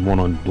Thaddeus and one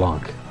on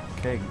Blanc.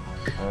 Okay.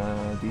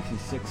 DC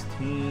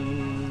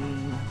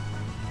 16.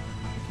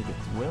 I think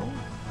it's will.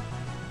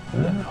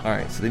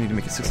 Alright, so they need to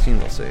make a 16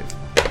 will save.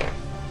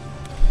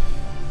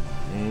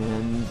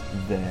 And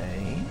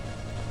they...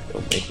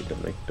 Don't make it.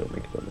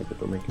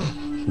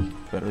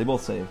 Better, they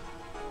both save.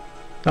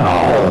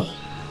 Oh.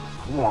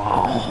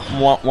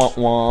 Wah, wah,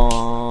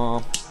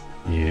 wah.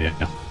 Yeah.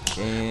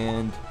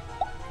 And...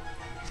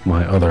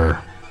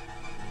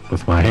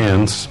 With my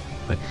hands,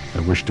 I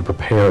wish to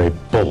prepare a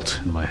bolt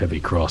in my heavy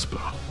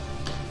crossbow.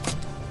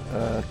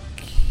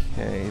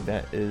 Okay,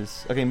 that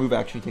is... Okay, move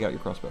action, take out your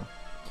crossbow.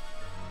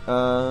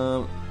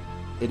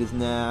 It is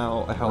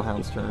now a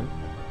Hellhound's turn.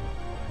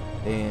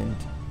 And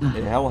a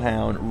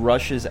Hellhound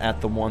rushes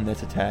at the one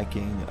that's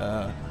attacking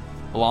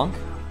Blanc.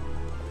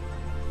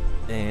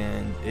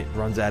 And it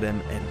runs at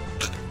him and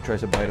tries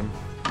to bite him.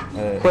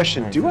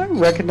 Question, do I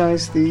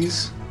recognize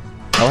these?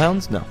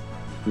 Hellhounds? No.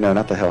 No,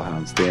 not the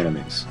Hellhounds, the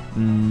enemies.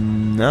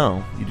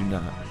 No, you do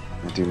not.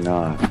 I do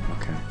not.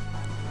 Okay.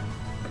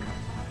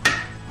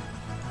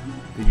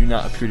 They do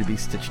not appear to be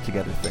stitched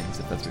together things,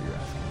 if that's what you're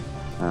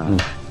asking.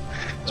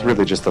 It's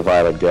really just the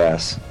violet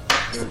gas.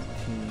 13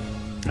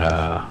 is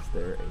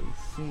their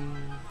AC.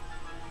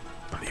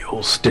 The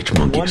old stitch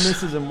One monkeys.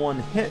 misses and one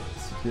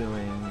hits,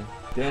 doing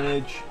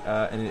damage,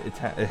 and it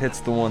hits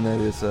the one that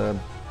is one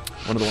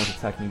of the ones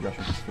attacking you,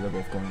 Joshua, because they're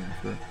both going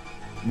after.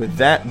 With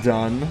that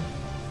done,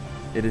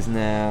 it is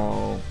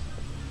now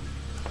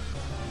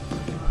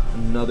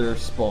another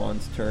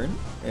Spawn's turn.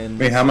 And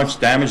Wait, how much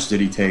damage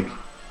did he take?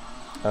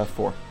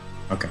 4.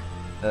 Okay.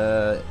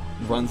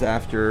 Runs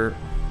after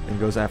and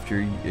goes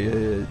after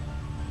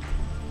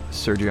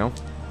Sergio.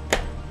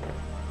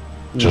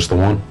 Just the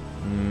one.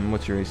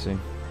 What's your AC?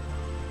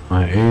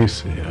 My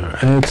AC,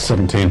 it's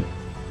 17.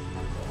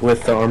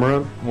 With the armor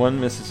on? One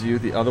misses you,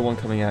 the other one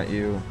coming at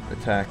you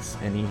attacks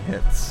and he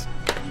hits.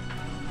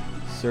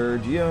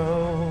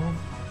 Sergio.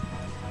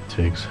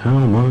 Takes how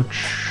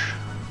much?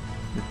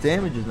 The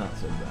damage is not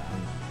so bad.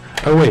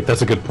 Oh wait,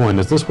 that's a good point.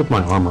 Is this with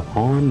my armor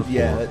on?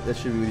 Yeah, or- that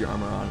should be with your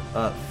armor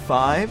on.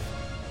 5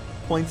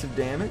 points of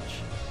damage.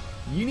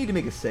 You need to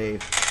make a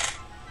save.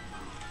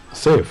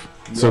 Save,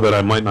 so Yep. that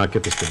I might not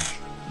get this damage.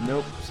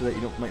 Nope, so that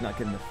you might not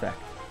get an effect.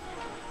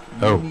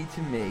 You Oh. need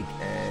to make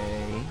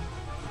a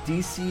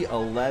DC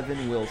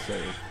 11 will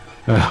save.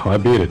 Oh, I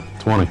beat it.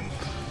 20.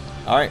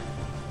 Alright.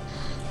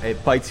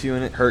 It bites you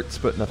and it hurts,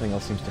 but nothing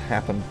else seems to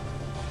happen.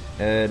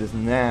 It is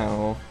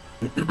now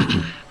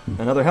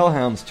another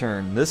Hellhound's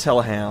turn. This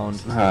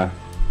Hellhound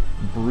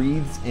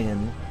breathes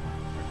in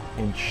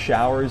and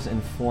showers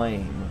in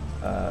flame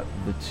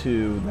the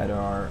two that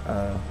are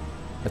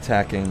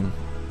attacking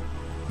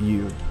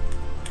you.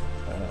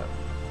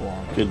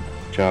 Blanc. Good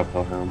job,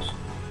 Hellhounds.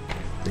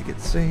 They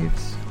get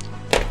saves.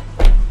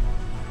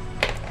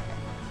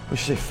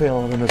 Which they fail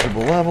on a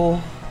miserable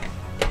level.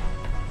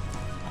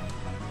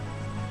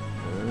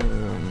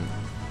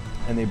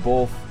 And they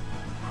both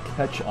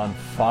catch on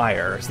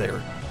fire as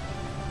their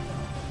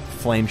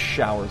flame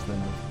showers them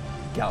with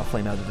gallop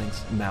flame out of the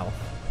thing's mouth.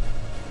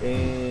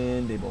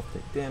 And they both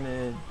take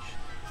damage.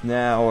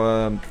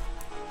 Now,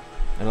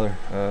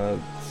 another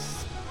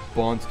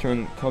Spawn's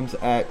turn comes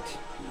at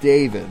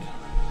David.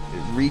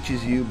 It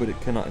reaches you, but it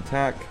cannot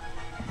attack.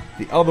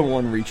 The other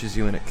one reaches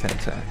you and it can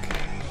attack.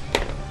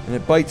 And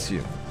it bites you.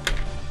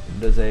 It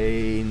does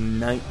a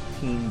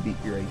 19 beat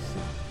your AC.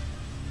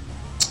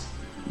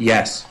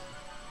 Yes.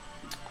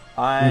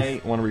 I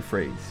want to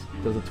rephrase.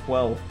 Does a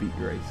 12 beat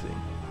your AC?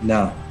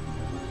 No.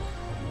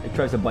 It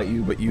tries to bite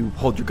you, but you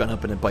hold your gun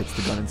up and it bites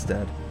the gun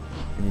instead.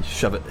 And you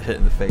shove it, hit it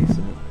in the face,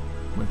 and it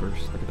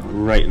whimpers like a dog.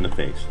 Right in the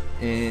face.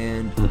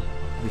 And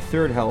the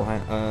third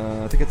Hellhound,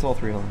 I think it's all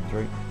 3 Hellhounds,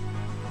 right?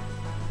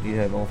 You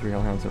have all 3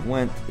 Hellhounds that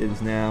went. It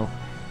is now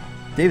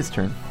David's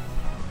turn.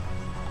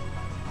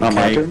 Not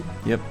my Okay. turn?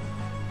 Yep.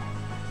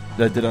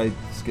 Did I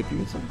skip you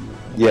with something?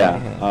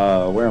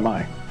 Yeah. Where am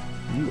I?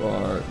 You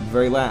are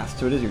very last,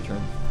 so it is your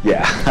turn.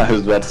 Yeah, I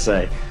was about to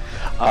say.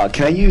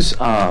 Can I use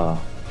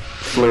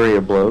Flurry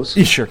of Blows?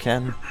 You sure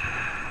can.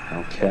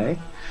 Okay.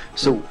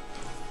 So,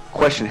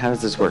 question, how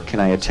does this work? Can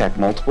I attack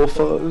multiple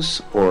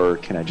foes, or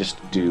can I just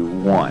do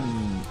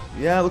one?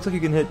 Yeah, it looks like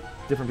you can hit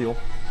different people.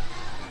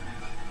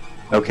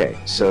 Okay,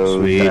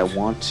 so Sweet. then I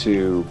want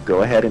to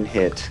go ahead and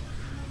hit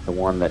the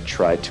one that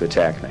tried to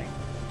attack me.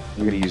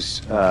 I'm going to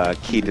use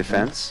Key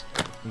Defense.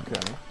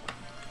 Okay.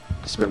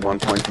 Spend 1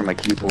 point from my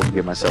key pool to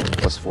give myself a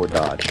 +4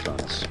 dodge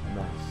bonus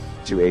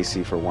Nice. to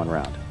AC for 1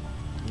 round.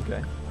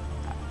 Okay.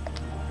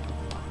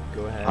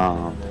 Go ahead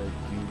Um, and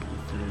do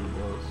 3 of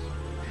those.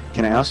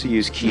 Can I also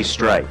use Key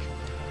Strike?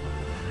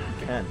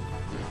 You can.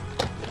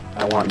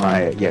 I want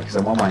my because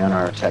I want my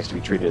unarmed attacks to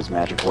be treated as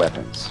magic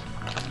weapons.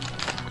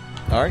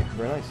 All right.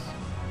 Very nice.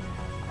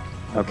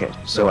 Okay,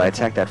 so I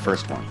attack that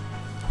first one.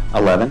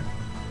 11, Is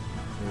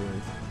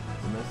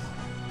a miss.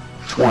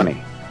 20, Is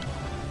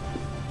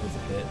a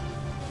hit.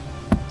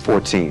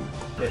 14.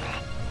 Hit.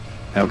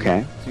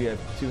 Okay. So you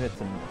have 2 hits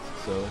and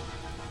miss. So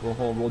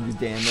roll your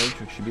damage,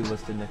 which should be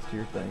listed next to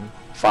your thing.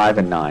 5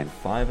 and 9.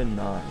 5 and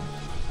 9.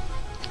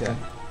 Okay.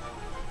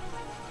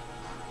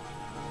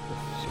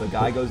 The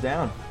guy goes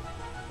down.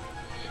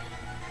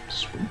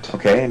 Sweet.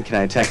 Okay, and can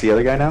I attack the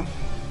other guy now?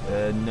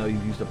 No,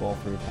 you've used up all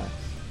 3 attacks.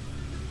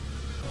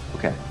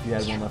 Okay. If you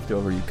had one left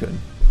over, you could.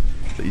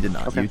 But you did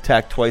not. Okay. You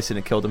attacked twice and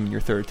it killed him in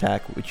your 3rd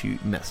attack, which you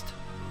missed.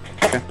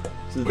 Okay.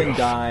 So the thing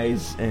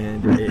dies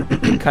and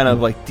it kind of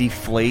like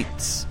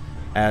deflates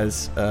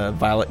as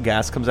violet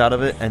gas comes out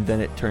of it, and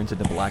then it turns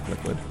into black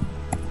liquid.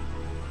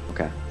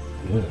 Okay.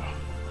 Yeah.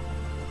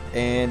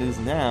 And it is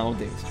now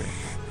Dave's turn.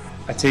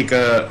 I take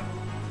a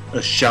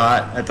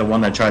shot at the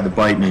one that tried to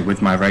bite me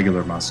with my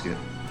regular musket.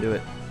 Do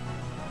it.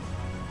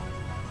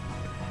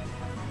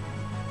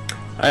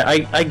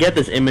 I get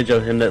this image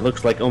of him that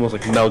looks like almost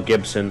like Mel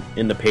Gibson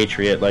in The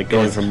Patriot, like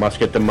going from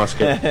musket to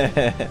musket.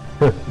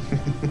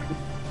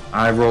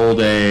 I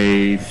rolled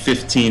a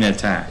 15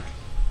 attack.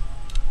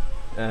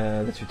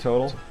 That's your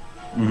total.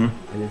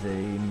 Mm-hmm. It is a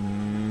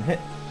hit.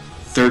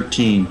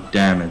 13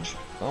 damage.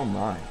 Oh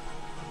my.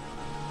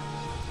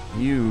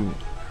 You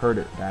hurt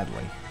it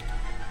badly.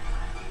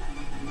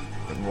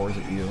 It roars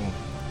at you.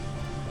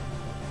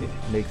 It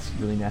makes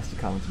really nasty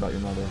comments about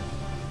your mother.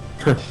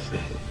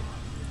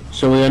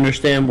 So we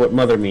understand what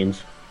mother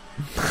means.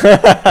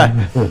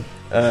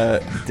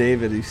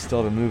 David, you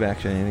still have a move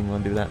action. Anything you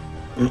want to do with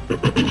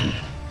that?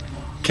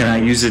 Can I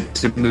use it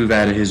to move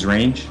out of his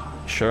range?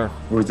 Sure.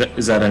 Or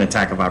is that an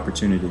attack of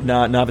opportunity?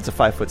 No, if it's a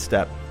 5-foot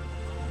step.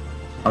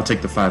 I'll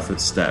take the 5-foot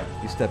step.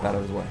 You step out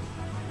of his way.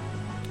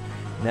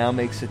 Now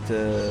makes it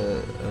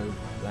that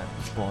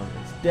spawn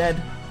is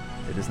dead.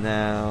 It is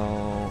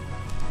now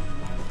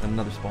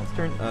another spawn's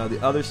turn. The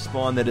other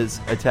spawn that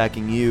is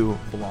attacking you,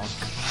 Blanc,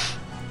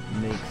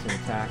 makes an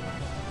attack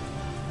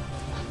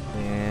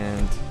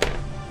and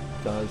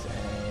does a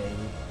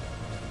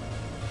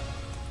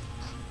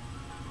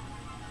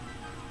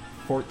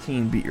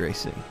 14 beat your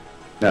AC.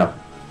 No.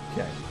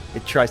 Okay.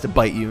 It tries to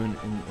bite you and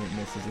it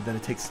misses. And then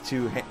it takes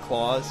 2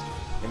 claws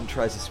and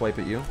tries to swipe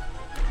at you.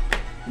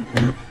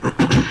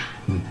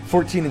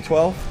 14 and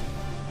 12.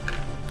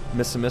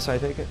 Miss, I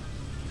take it.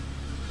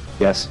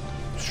 Yes.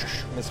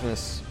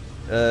 Miss.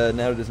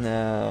 Now it is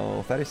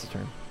now Thaddeus'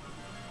 turn.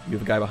 You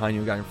have a guy behind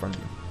you, a guy in front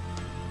of you.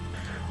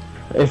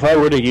 If I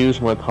were to use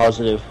my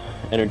positive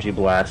energy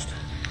blast,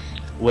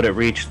 would it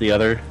reach the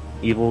other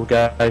evil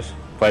guys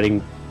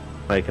fighting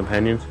my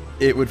companions?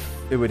 It would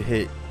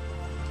hit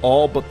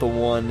all but the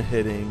one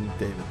hitting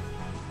David.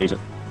 Is it?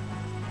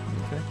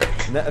 Okay.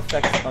 And that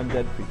affects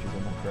undead creatures,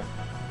 am I correct?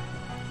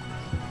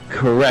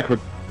 Correct.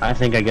 I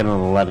think I get an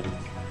 11.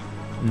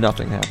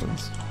 Nothing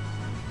happens.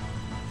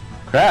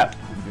 Crap. You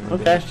can do no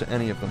Okay. damage to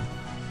any of them.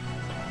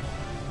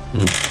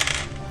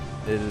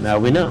 It is, Now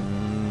we know.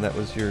 That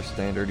was your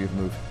standard. You have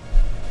moved.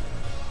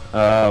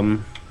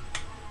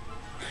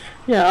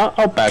 Yeah,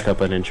 I'll back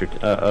up an inch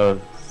or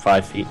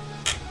 5 feet.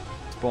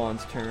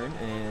 Spawn's turn,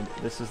 and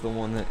this is the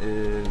one that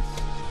is.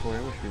 Boy,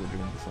 I wish we were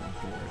doing this on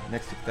board.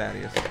 Next to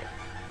Thaddeus.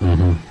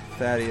 Mm-hmm.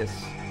 Thaddeus.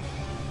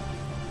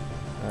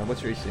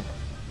 What's your AC?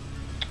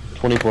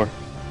 24.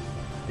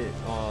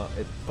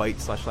 It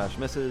bites /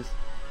 misses,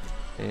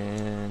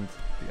 and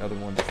the other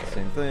one does the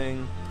same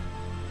thing.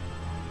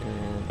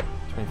 And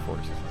 24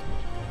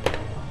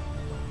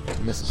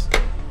 misses.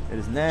 It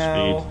is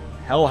now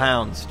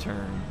Hellhound's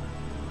turn,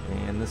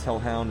 and this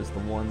Hellhound is the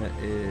one that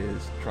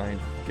is trying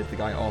to get the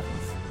guy off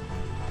of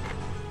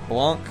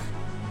Blanc,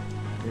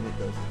 and it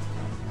does,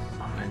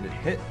 and it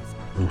hits.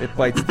 It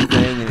bites the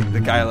thing, and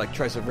the guy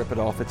tries to rip it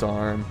off its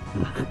arm.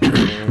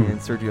 And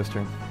Sergio's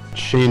turn.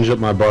 Change up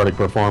my bardic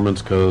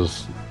performance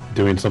because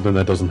doing something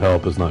that doesn't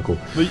help is not cool.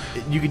 But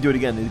you can do it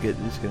again.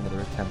 Just get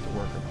another attempt at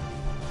working.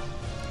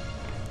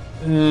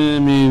 I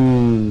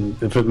mean,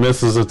 if it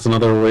misses, it's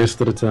another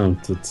wasted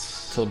attempt.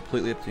 It's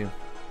completely up to you.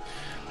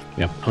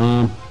 Yeah.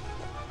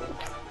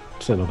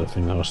 What's that other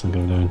thing that I was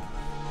thinking of doing?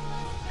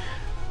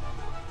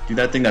 Do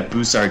that thing that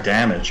boosts our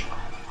damage.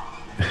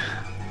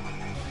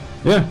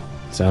 Yeah,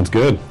 sounds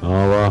good.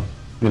 I'm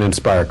gonna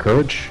inspire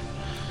courage.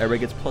 Everybody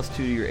gets +2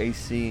 to your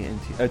AC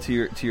and to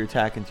your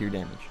attack and to your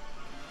damage.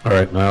 All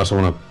right, and I also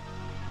want to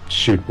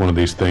shoot one of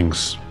these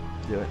things.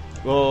 Do it.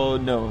 Well,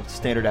 no,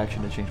 standard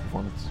action to change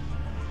performance.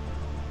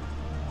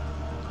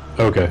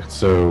 Okay,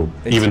 so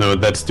even though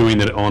that's doing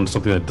it on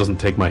something that doesn't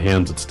take my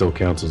hands, it still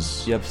counts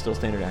as. Yep, still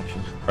standard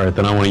action. All right,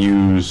 then I want to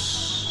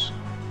use.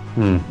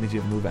 Means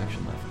you have move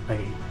action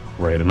left.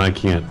 Right, and I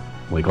can't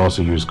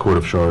also use Court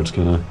of Shards,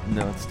 can I?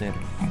 No, it's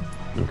standard.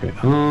 Okay,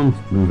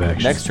 move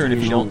action. Next turn,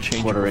 if you don't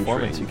change your Quarter-inch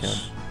performance, you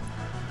rings.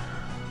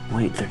 can.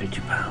 Weight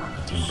 32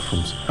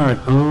 pounds. All right,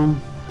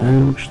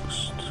 and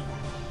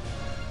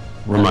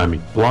remind me,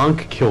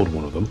 Blanc killed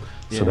one of them,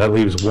 so Yeah. that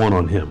leaves one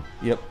on him.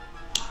 Yep.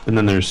 And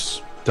then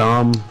there's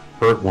Dom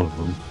hurt one of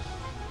them,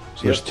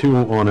 so there's Yep. 2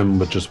 on him,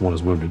 but just 1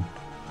 is wounded.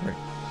 Right.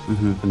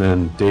 And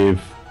then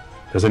Dave,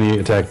 has any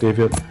attacked Dave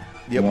yet?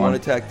 Yep, one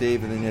attack,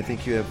 Dave, and then I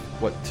think you have,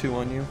 2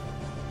 on you?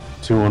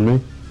 2 on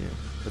me? Yeah.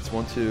 That's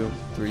 1, 2,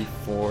 3,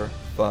 4,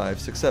 5,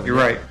 6, 7. You're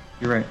right.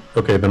 You're right.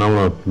 Okay, then I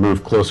want to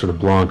move closer to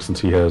Blanc since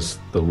he has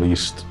the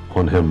least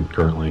on him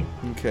currently.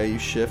 Okay, you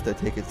shift. I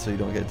take it so you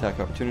don't get attack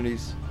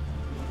opportunities.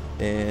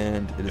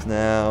 And it is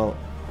now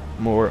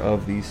more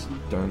of these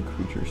darn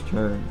creatures'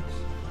 turns.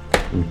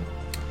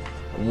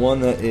 One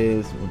that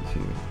is 1,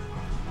 2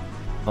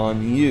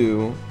 on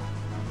you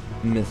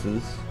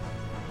misses.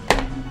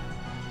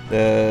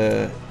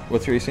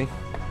 What's your AC?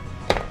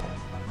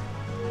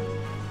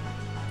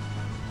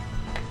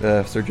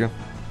 Sergio?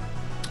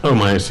 Oh,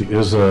 my AC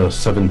is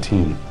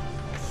 17.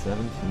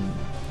 17.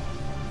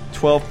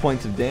 12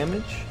 points of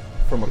damage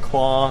from a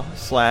claw,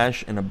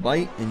 slash, and a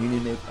bite, and you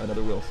need to make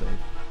another will save.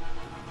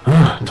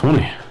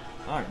 20.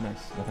 Alright,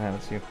 nice. Nothing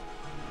happens to you.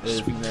 It is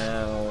Sweet.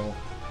 now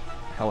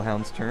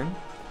Hellhound's turn.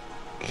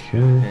 Okay.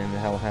 And the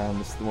Hellhound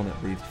is the one that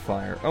breathed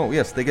fire. Oh,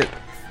 yes, they get...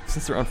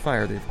 Since they're on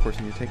fire, they of course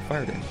need to take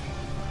fire damage.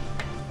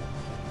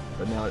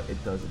 But now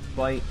it does its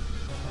bite.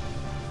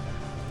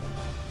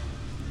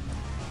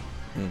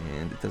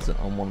 And it does it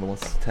on one of the ones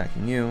that's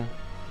attacking you.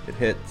 It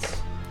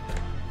hits.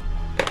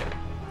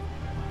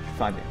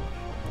 5 damage.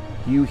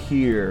 You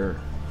hear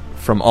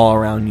from all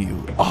around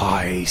you,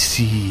 I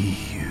see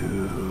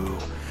you.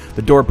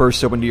 The door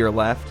bursts open to your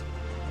left,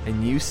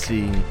 and you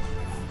see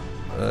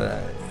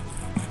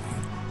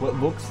what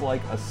looks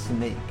like a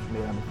snake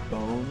made out of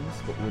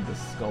bones, but with the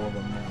skull of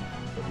a man,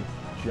 but with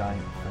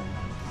giant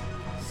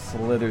fangs.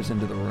 Slithers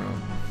into the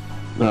room.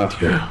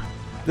 Yeah.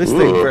 This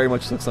thing very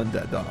much looks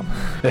undead, Dom.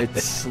 It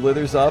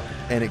slithers up,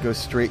 and it goes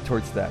straight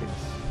towards Thaddeus.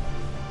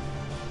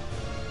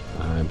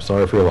 I'm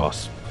sorry for your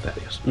loss,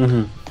 Thaddeus.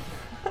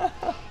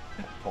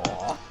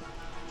 Aw.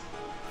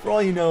 For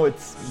all you know,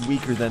 it's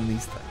weaker than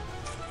these things.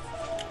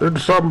 Did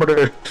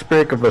somebody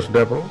speak of this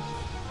devil?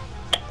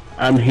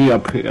 And he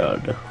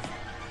appeared.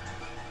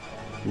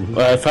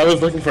 If I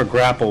was looking for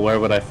grapple, where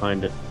would I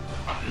find it?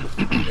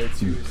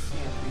 It's your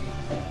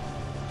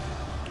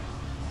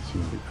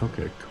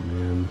Okay,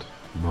 command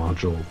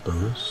module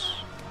bonus.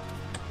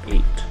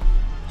 8.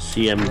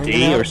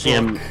 CMD or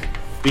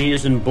CMB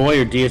as in boy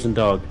or D as in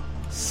dog?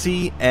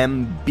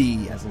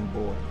 CMB as in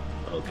boy.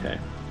 Okay.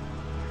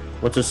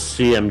 What's a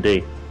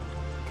CMD?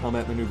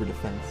 Combat maneuver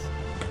defense.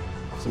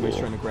 If somebody's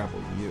trying to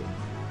grapple you,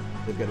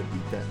 they've got to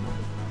beat that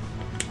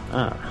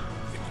number.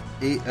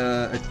 8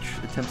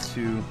 attempts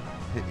to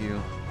hit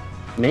you.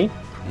 Me?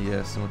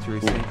 Yes, and what's your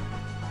AC?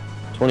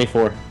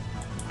 24. Okay.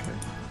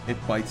 It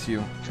bites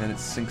you, and it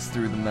sinks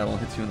through the metal,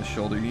 hits you in the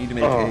shoulder. You need to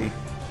make a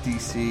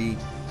DC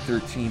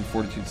 13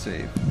 Fortitude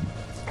save.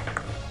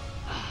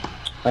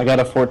 I got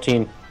a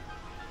 14.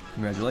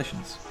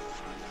 Congratulations.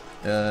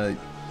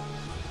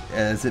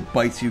 As it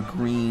bites you,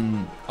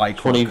 green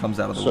ichor comes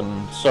out of the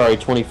wound. Sorry,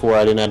 24.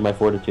 I didn't add my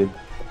fortitude.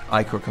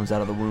 Ichor comes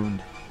out of the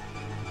wound.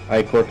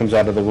 Ichor comes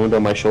out of the wound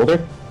on my shoulder?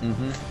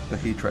 Mm-hmm. But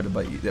he tried to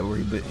bite you. That where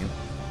he bit you.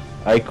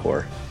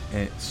 Ichor.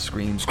 And it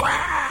screams.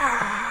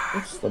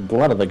 It's the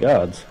blood of the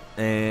gods.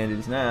 And it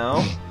is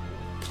now,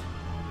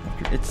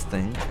 after its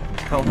thing,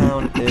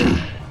 Hellhound,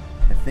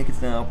 I think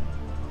it's now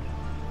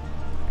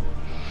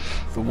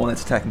the one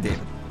that's attacking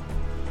David.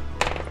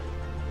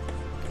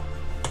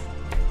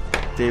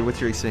 Dave, what's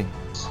your AC?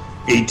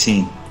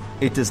 18.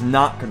 It does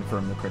not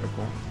confirm the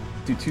critical.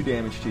 Do 2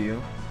 damage to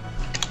you.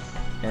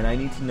 And I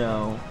need to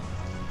know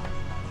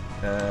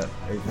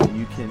if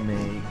you can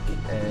make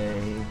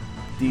a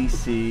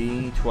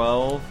DC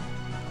 12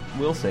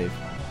 will save.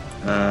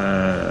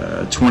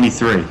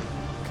 23.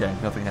 Okay,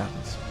 nothing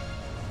happens.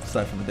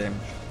 Aside from the damage.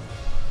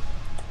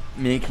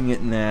 Making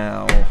it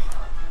now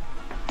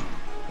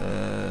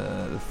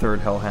the third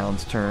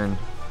Hellhound's turn,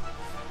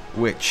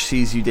 which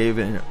sees you,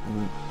 David, and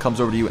comes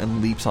over to you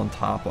and leaps on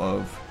top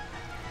of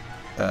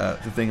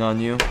the thing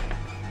on you.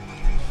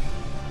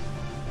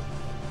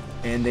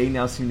 And they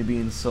now seem to be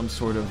in some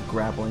sort of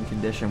grappling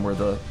condition where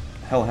the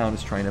Hellhound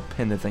is trying to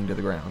pin the thing to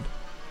the ground.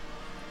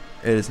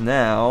 It is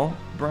now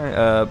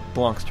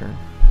Blanc's turn.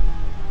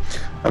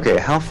 Okay,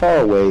 how far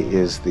away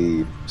is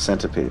the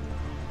centipede?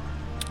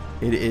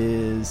 It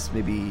is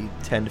maybe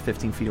 10 to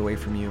 15 feet away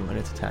from you, and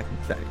it's attacking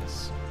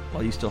Thaddeus,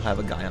 while you still have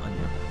a guy on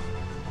you.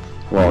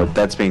 Well,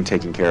 that's being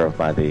taken care of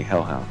by the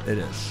Hellhound. It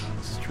is.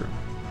 This is true.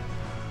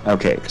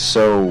 Okay,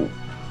 so...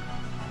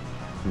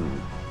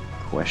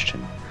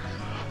 question.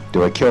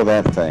 Do I kill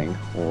that thing,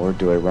 or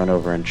do I run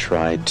over and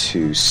try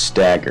to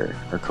stagger,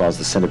 or cause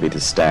the centipede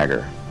to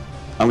stagger?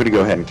 I'm going to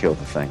go ahead and kill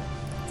the thing.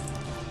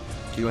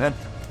 Go ahead.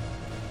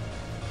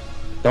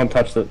 Don't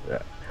touch the...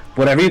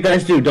 Whatever you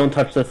guys do, don't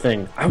touch the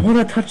thing. I want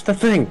to touch the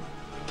thing.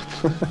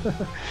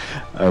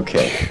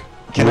 Okay.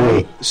 Can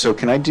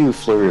I do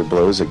Flurry of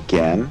Blows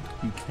again?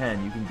 You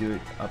can do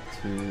it up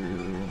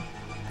to...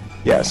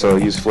 Yeah, so I'll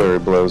use Flurry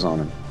of Blows on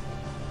him.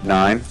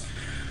 9,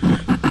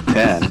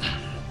 10, Miss.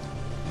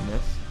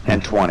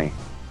 and 20.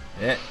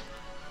 Hit.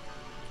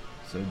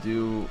 So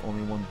do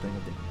only one thing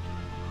of damage.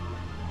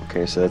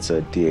 Okay, so that's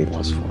a D8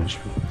 plus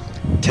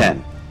 4.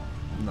 10.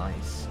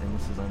 Nice. And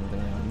this is on the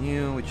thing on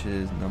you, which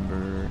is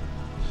number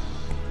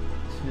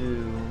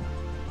 2.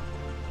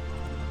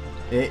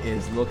 It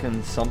is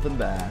looking something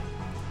bad.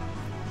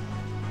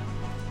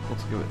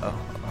 Let's give it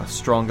a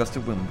strong gust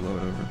of wind blow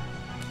it over.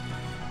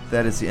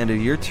 that is the end of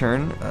your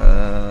turn.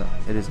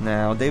 It is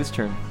now Dave's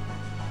turn.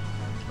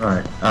 All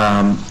right.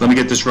 Let me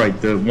get this right.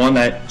 The one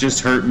that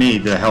just hurt me,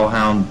 the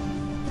Hellhound,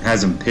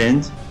 has him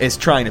pinned, It's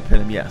trying to pin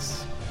him,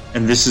 yes.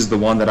 and this is the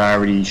one that I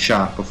already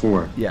shot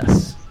before.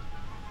 Yes.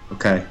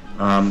 Okay.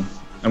 I'm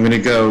gonna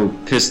go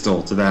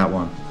pistol to that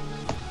one.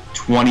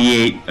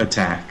 28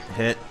 attack.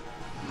 Hit.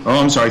 Oh,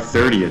 I'm sorry,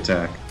 30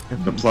 attack.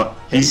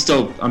 I'm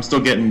still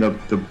getting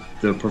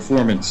the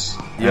performance.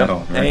 Yep.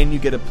 add-on, right? And you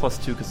get a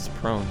 +2 because it's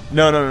prone.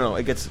 No.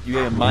 You get a -2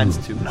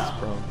 because it's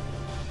prone.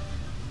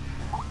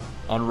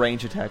 On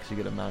range attacks, you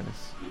get a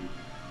minus.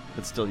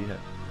 But still, you hit.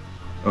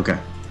 Okay.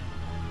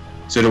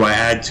 So do I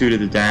add 2 to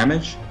the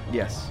damage?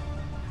 Yes.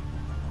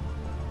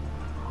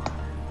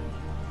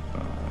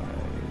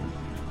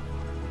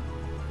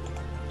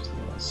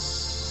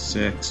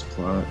 6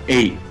 plus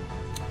 8.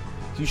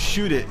 You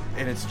shoot it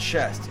in its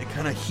chest. It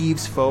kind of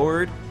heaves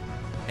forward,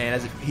 and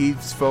as it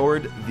heaves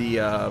forward, the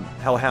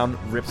Hellhound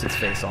rips its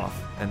face off,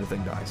 and the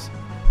thing dies.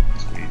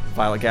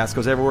 Violet gas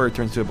goes everywhere. It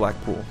turns to a black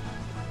pool.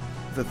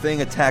 The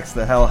thing attacks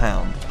the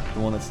Hellhound, the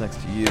one that's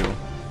next to you,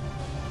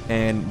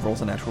 and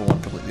rolls a natural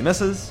 1, completely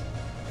misses,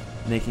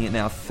 making it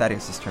now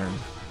Thaddeus' turn.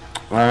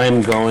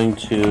 I'm going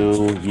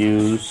to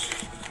use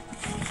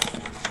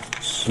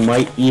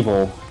Smite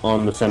Evil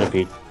on the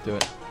centipede. Do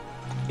it.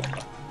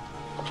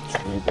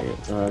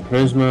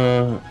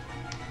 Charisma,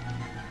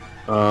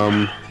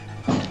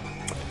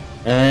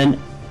 and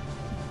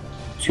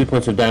 2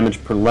 points of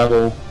damage per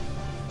level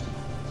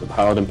the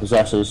paladin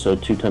possesses, so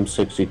 2 times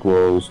 6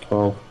 equals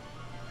 12.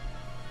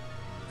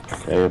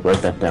 Okay,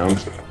 write that down.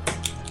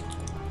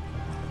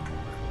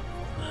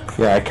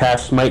 Yeah, I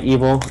cast Smite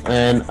Evil,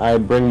 and I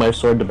bring my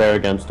sword to bear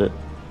against it.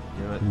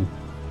 Do it.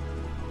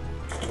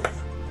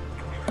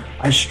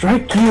 I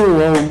strike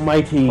you, oh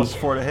mighty!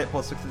 +4 to hit,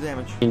 +6 to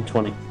damage.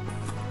 20.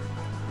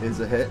 Is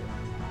a hit.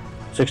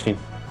 16.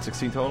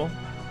 16 total?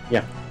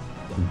 Yeah.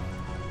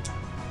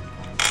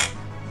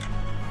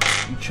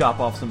 You chop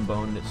off some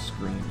bone and it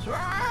screams.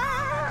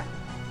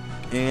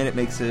 And it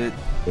makes it...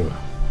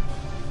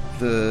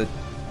 The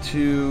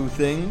 2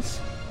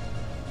 things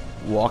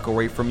walk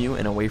away from you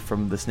and away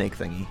from the snake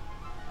thingy.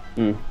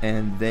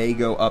 And they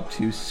go up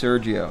to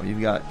Sergio.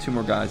 You've got 2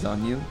 more guys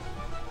on you.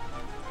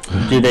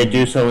 Do they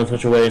do so in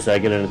such a way as I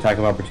get an attack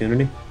of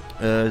opportunity?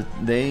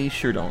 They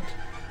sure don't.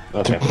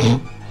 Okay.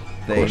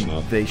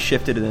 They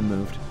shifted and then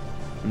moved.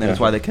 And that's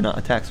why they cannot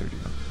attack Sergio.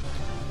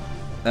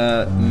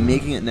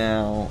 Making it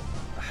now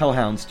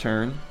Hellhound's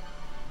turn,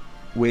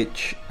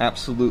 which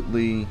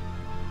absolutely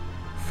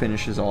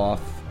finishes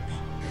off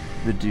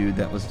the dude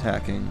that was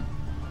attacking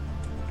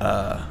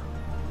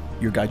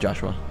your guy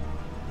Joshua.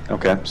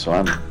 Okay, so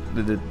I'm...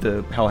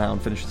 The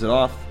Hellhound finishes it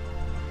off.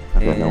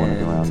 I've got no one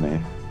around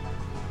me.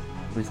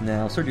 It is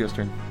now Sergio's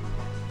turn.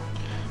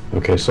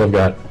 Okay, so I've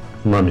got...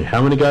 Remind me,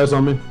 how many guys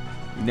on me?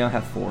 You now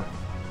have 4.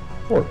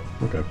 4.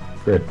 Okay,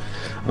 great.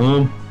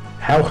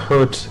 How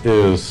hurt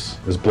is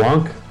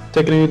Blanc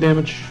taking any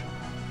damage?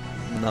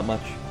 Not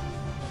much.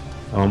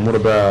 What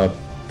about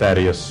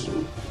Thaddeus?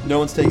 No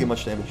one's taking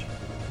much damage.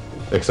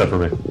 Except for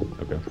me.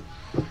 Okay.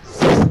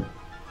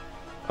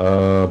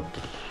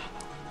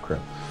 Crap.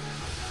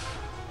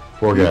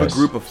 4 You guys. have a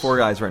group of 4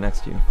 guys right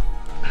next to you.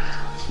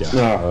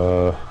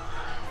 Yeah.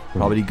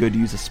 Probably good to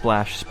use a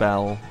splash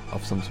spell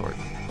of some sort.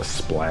 A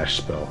splash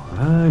spell.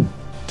 I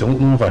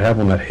don't know if I have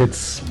one that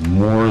hits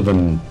more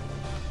than...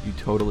 You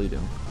totally do.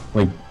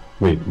 Like,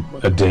 wait,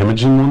 a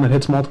damaging one that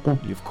hits multiple?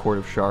 You have Court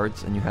of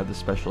Shards, and you have the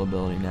special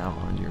ability now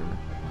on your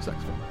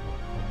saxophone.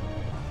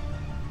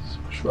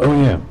 Oh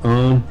yeah.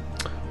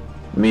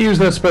 Let me use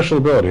that special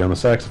ability on the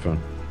saxophone.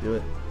 Do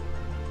it.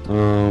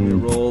 You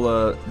roll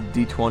a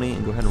d20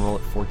 and go ahead and roll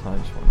it 4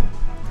 times for me.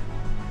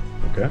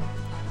 Okay.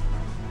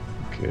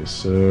 Okay,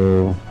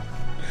 so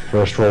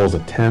first roll is a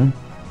 10.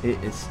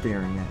 It is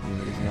staring at you.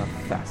 It is now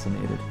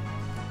fascinated.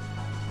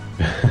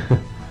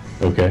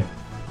 Okay.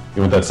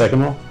 You want that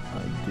second roll?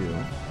 I do.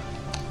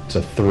 It's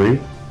a 3.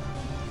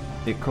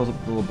 It curls up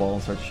a little ball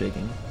and starts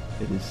shaking.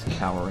 It is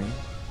cowering.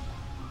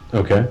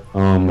 Okay.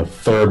 The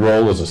third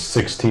roll is a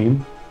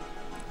 16.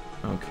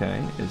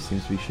 Okay, it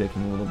seems to be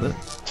shaking a little bit.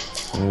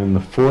 And the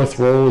fourth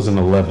roll is an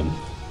 11.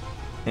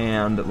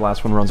 And the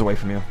last one runs away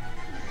from you.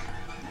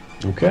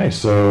 Okay,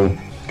 so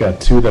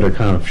got 2 that are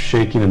kind of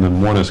shaking, and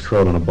then 1 is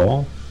curled in a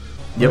ball.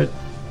 Yep. Right?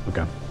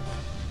 Okay.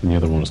 And the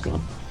other one is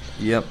gone.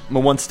 Yep.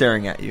 Well, one's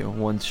staring at you,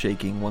 one's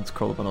shaking, one's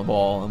curled up in a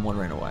ball, and one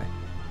ran away.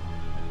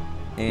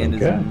 And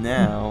Okay. is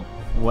now,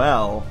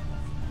 well,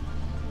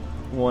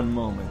 one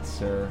moment,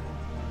 sir.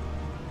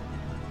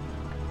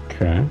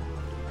 Okay.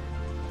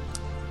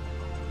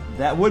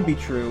 That would be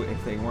true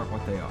if they weren't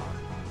what they are.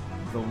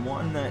 The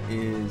one that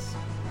is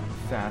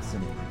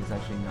fascinated is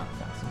actually not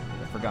fascinated.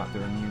 I forgot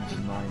they're immune to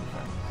mind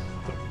effects.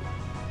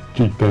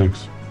 Gee,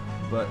 thanks.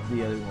 But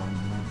the other one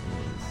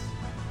is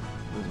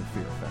those are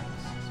fear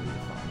effects, so you're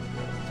fine with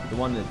the other ones. But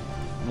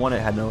the one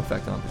that had no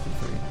effect on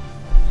 53.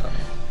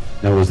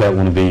 Now, was that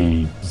one of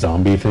the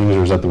zombie things,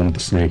 or was that the one with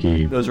the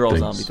snaky Those are all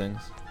things? zombie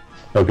things.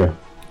 Okay.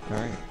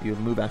 Alright, you have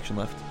a move action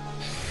left.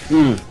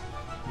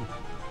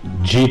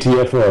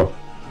 GTFO.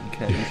 Okay.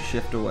 Okay, you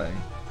shift away.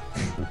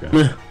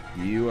 Okay.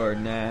 You are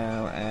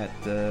now at,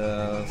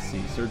 let's see,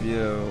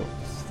 Sergio,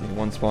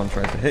 one spawn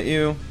tries to hit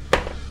you.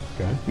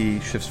 Okay. He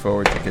shifts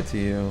forward to get to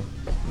you.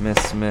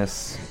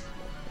 Miss,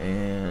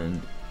 and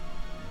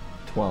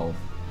 12.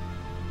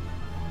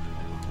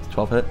 Does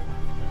 12 hit?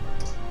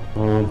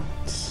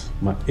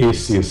 My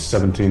AC is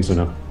 17, so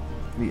no.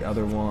 The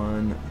other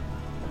one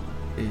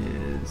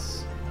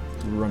is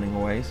running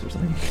away, so there's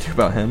nothing you can do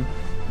about him.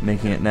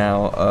 Making it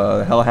now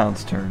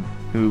Hellhound's turn,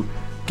 who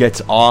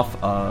gets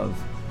off of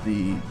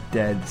the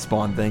dead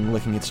spawn thing,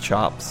 licking its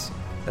chops.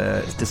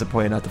 Is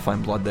disappointed not to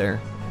find blood there.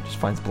 Just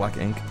finds black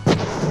ink.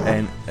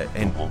 And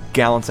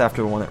gallants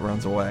after the one that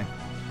runs away.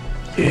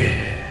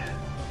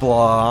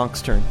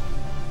 Blanc's turn.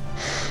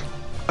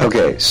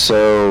 Okay,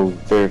 so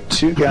there are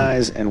 2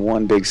 guys and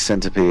 1 big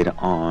centipede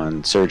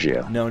on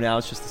Sergio. No, now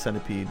it's just the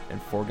centipede and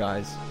 4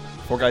 guys.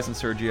 4 guys on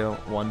Sergio,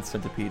 1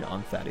 centipede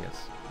on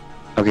Thaddeus.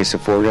 Okay, so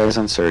 4 guys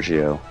on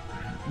Sergio.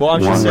 Well,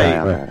 One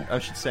ran. I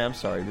should say, I'm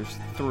sorry. There's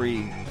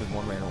 3 because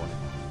 1 ran away.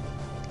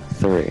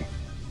 3.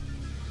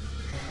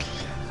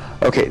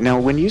 Okay, now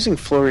when using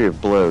Flurry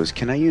of Blows,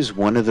 can I use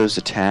one of those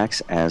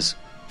attacks as,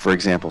 for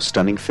example,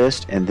 Stunning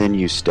Fist, and then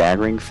use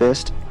Staggering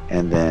Fist,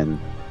 and then...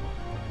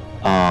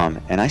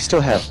 and I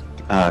still have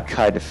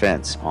Kai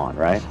Defense on,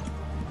 right?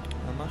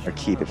 I'm not Or sure.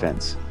 Key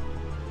Defense.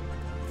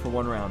 For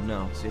 1 round,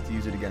 no. So you have to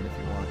use it again if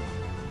you want.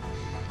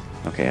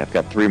 Okay, I've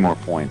got 3 more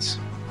points.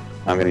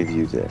 I'm going to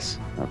use this.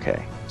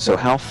 Okay. So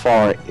how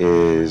far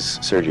is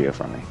Sergio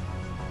from me?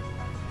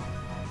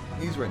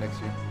 He's right next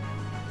to you.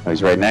 Oh,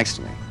 he's right next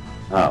to me.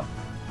 Oh,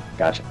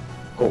 gotcha.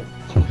 Cool.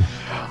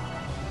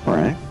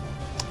 Alright.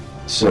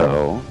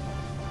 So,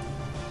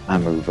 I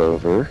move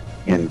over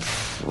in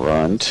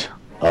front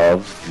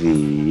of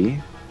the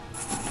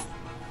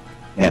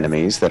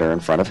enemies that are in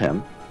front of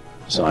him.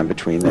 So I'm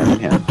between them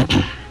and him.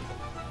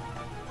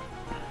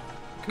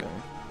 Okay.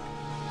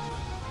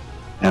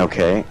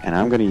 Okay, and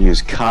I'm going to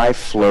use Kai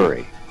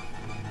Flurry.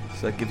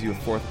 So that gives you a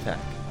 4th attack.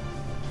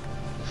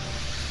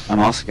 I'm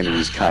also going to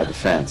use Kai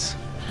Defense.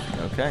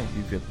 Okay,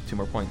 you've got 2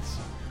 more points.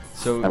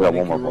 So I've got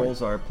your one more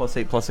rolls are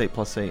 +8, +8,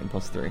 +8, and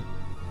 +3.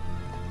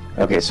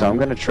 Okay, so I'm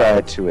going to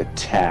try to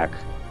attack...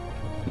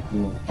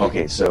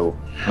 Okay, so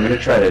I'm going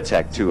to try to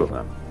attack 2 of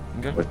them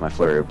Okay. with my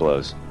Flurry of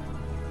Blows.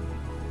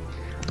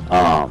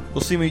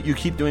 We'll see. You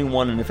keep doing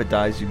 1, and if it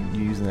dies, you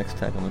use the next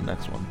attack on the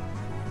next one.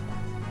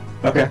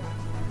 Okay.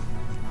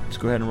 Just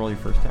go ahead and roll your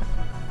first attack.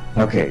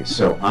 Okay,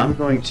 so I'm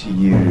going to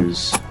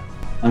use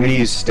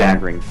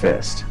Staggering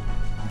Fist.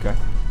 Okay.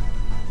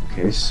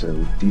 Okay, so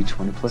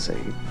D20 plus 8.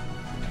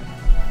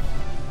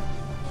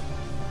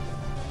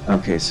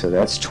 Okay, so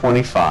that's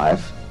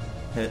 25.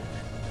 Hit.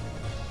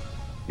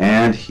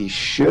 And he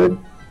should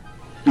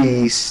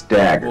be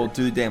staggered. We'll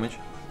do the damage.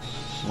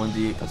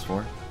 1d8 plus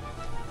 4.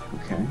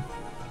 Okay.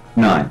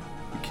 9.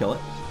 You kill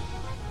it.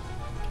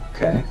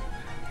 Okay.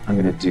 I'm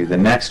going to do the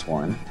next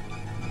one.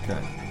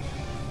 Okay.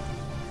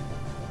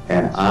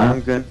 And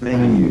I'm going to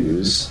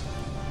use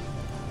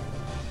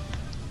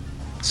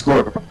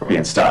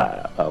Scorpion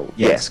Style. Oh,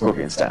 yeah,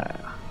 Scorpion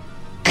Style.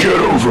 Get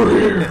over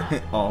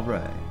here! All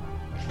right.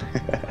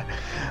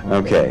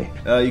 Okay.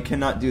 You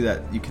cannot do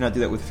that. You cannot do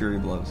that with Fury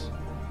Blows.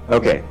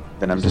 Okay,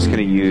 then I'm just going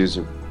to use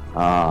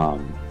a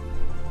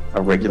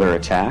regular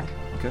attack.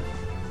 Okay.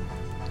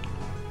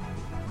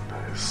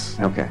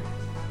 Okay.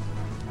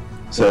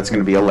 So that's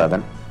going to be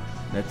 11.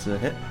 That's a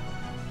hit.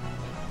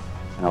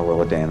 And I'll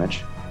roll a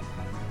damage.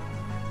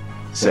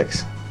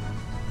 6.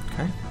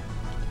 Okay.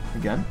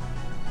 Again.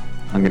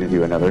 I'm going to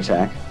do another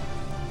attack.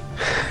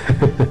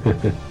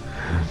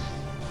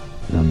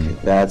 Okay,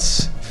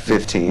 that's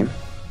 15.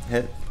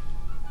 Hit.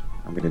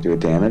 I'm going to do a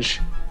damage.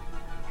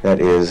 That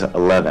is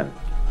 11.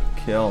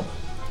 Kill.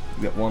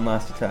 You get 1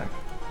 last attack.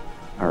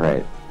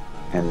 Alright.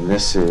 And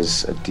this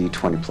is a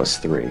d20 plus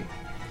 3.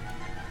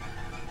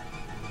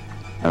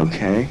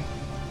 Okay.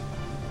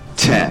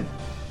 10.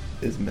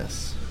 Is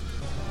miss.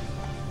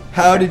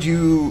 How did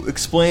you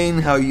explain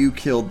how you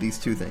killed these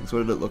 2 things? What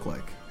did it look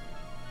like?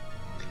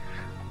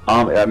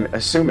 I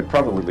assume it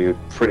probably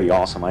looked pretty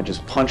awesome. I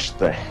just punched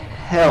the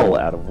hell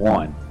out of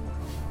one.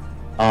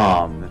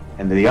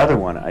 And the other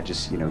one, I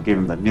just, gave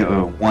him the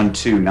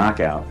 1-2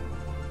 knockout.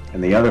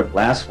 And the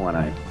last one,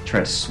 I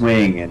tried to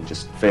swing and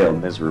just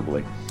failed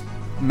miserably.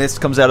 Mist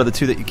comes out of the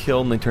 2 that you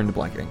killed, and they turn to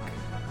black ink.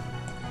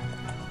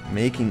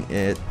 Making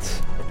it...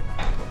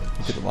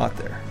 You did a lot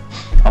there.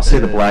 I'll say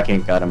the black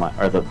ink got in my...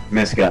 Or the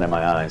mist got in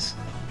my eyes.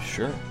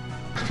 Sure.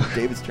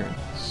 David's turn.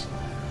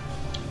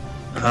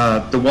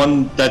 The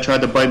one that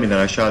tried to bite me that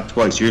I shot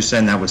twice, you're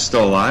saying that was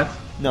still alive?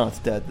 No, it's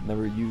dead.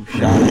 Remember, you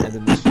shot it,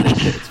 and then they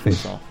hit its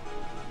face off.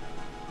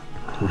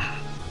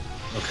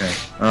 Okay.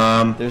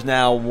 There's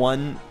now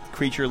 1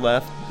 creature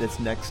left that's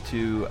next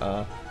to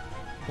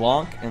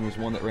Blanc, and there's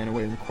one that ran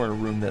away in the corner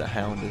room that a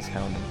hound is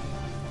hounding.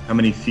 How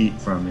many feet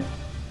from you?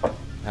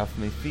 How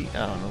many feet?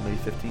 I don't know, maybe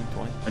 15,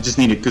 20? I just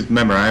need it, because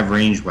remember, I have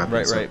ranged weapons.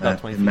 Right, so right, about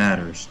that 20 it feet.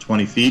 matters.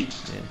 20 feet?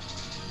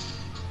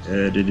 Yeah.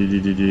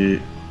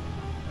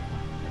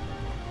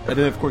 And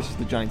then, of course, there's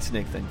the giant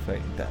snake thing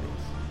fighting Thaddeus.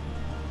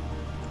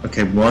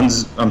 Okay,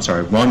 one's on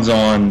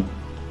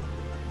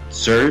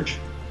Surge.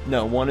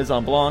 No, one is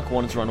on Blanc,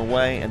 one is run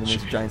away, and then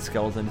there's a giant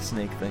skeleton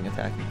snake thing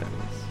attacking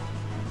Thaddeus.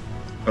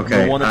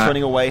 Okay. The one that's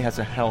running away has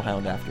a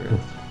Hellhound after it.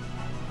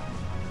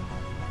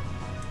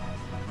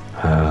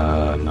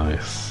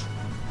 Nice.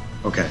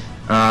 Okay.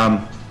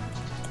 I'm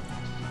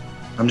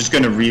just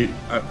gonna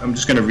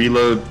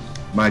reload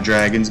my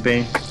Dragon's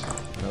Bane,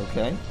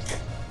 Okay.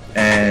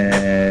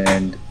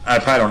 and I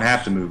probably don't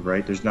have to move,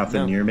 right? There's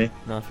nothing No. near me.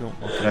 No, if you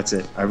want. Okay, That's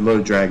it. I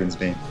reload Dragon's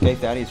Bane.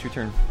 Thaddeus, your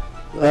turn.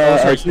 I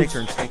Sorry, just- snake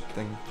turn, snake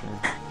thing.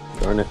 Turn.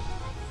 Darn it.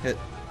 Hit.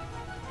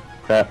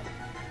 Crap.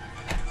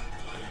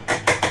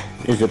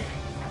 Is it?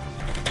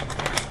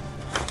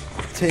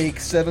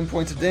 Take 7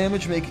 points of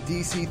damage, make a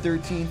DC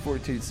 13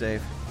 Fortitude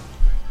save.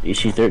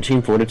 DC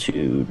 13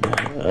 Fortitude.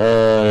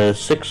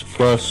 6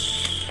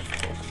 plus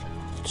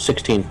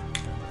 16.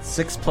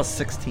 6 plus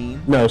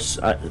 16. No,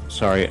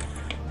 sorry.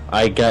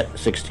 I got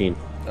 16.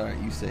 Alright,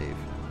 you save.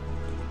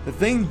 The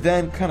thing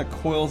then kind of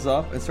coils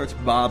up and starts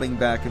bobbing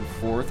back and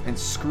forth and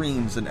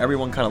screams, and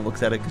everyone kind of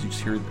looks at it because you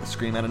just hear a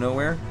scream out of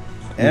nowhere.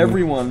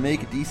 Everyone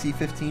make a DC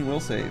 15 will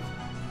save.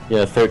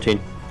 Yeah,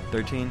 13.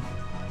 13,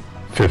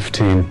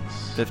 15.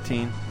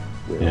 15.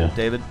 Yeah.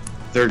 David?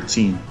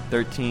 13.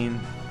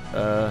 13.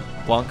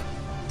 Blanc?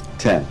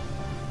 10.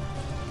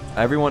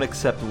 Everyone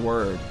except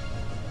Word.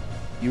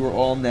 You are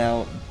all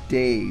now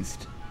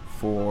dazed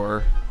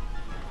for...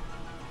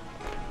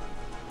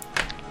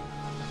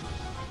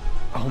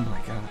 Oh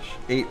my gosh.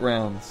 8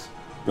 rounds.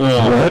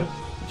 What?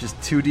 Just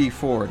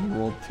 2d4. He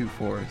rolled 2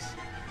 4s.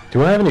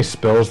 Do I have any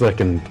spells that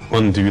can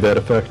undo that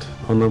effect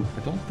on them? I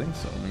don't think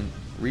so. I mean,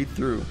 read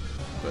through.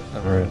 But I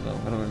don't Alright. know.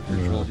 I don't know if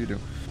you're sure you do.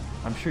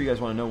 I'm sure you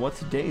guys want to know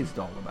what's Dazed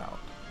all about.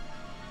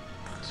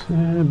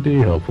 That'd be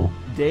helpful.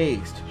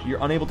 Dazed. You're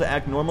unable to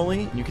act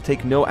normally. You can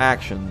take no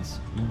actions,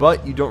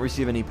 but you don't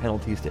receive any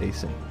penalties to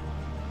AC.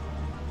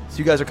 So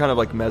you guys are kind of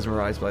like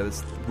mesmerized by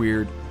this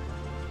weird,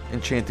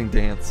 enchanting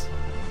dance.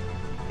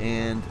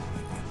 And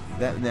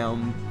that now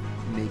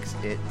makes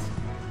it...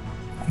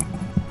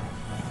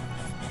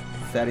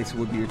 Thaddeus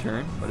would be your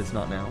turn, but it's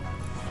not now.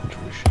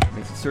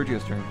 Makes it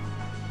Sergio's turn.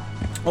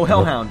 Oh,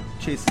 Hellhound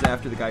chases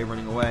after the guy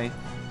running away.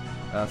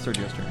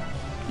 Sergio's turn.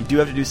 You do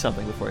have to do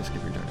something before I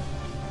skip your turn.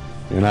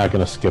 You're not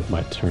going to skip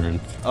my turn.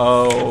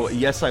 Oh,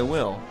 yes I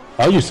will.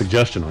 I'll use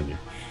suggestion on you.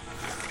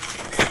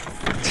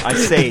 I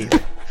save.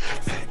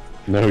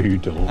 No, you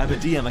don't. I'm a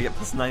DM, I get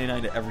plus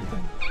 99 to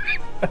everything.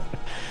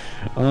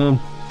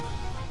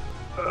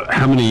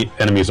 How many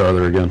enemies are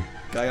there again?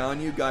 Guy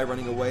on you, guy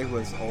running away who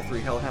has all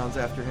 3 Hellhounds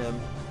after him,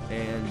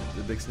 and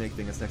the big snake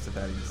thing that's next to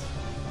Thaddeus.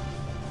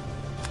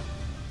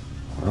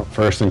 Well,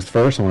 first things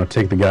first, I want to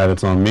take the guy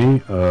that's on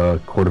me,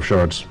 Court of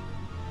Shards.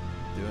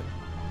 Do it.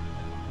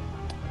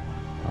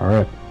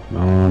 Alright.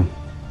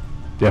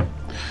 Yeah.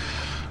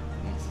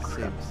 Needs to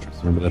save.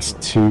 Remember, that's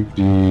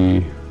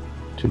 2D...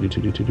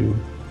 2D.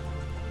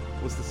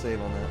 What's the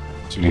save on that?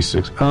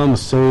 2D6. The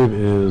save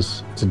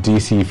is... It's a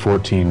DC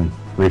 14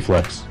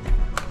 reflex.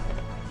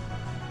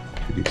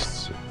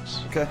 2D6.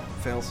 Okay,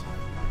 fails.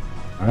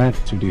 Alright,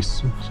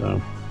 2D6,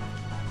 so...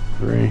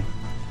 3.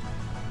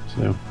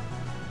 So...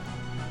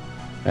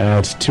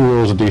 it's 2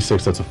 rolls of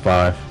D6, that's a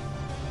 5.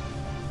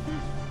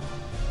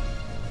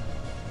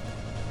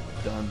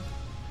 Done.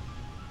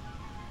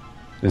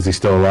 Is he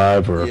still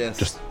alive, or Yes.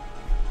 just...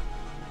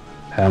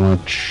 How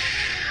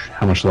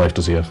much life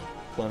does he have?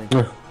 Plenty.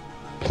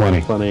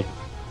 Plenty. Funny.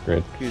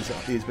 Great.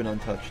 He's been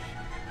untouched.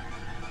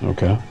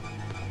 Okay.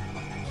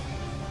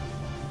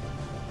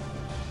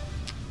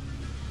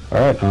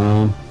 Alright,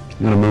 I'm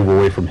gonna move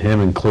away from him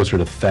and closer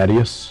to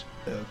Thaddeus.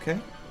 Okay.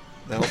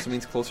 That also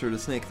means closer to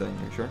Snake then,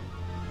 are you sure?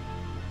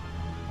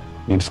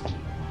 Means...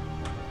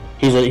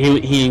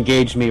 He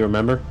engaged me,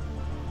 remember?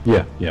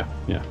 Yeah.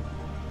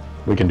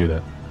 We can do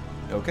that.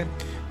 Okay.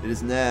 It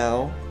is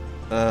now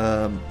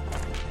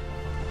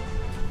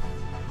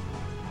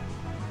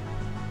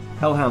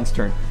Hellhound's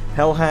turn.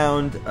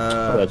 Hellhound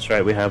Oh, that's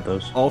right, we have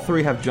those. all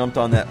 3 have jumped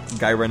on that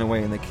guy, ran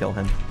away, and they kill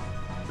him.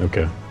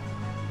 Okay.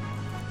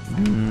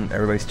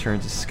 Everybody's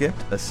turns is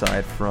skipped,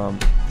 aside from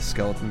the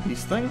skeleton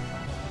beast thing,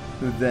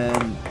 who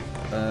then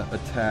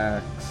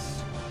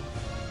attacks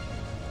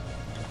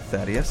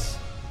Thaddeus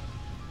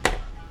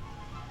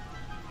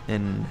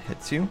and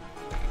hits you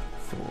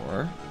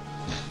for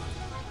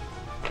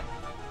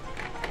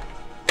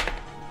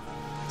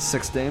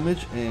 6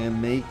 damage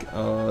and make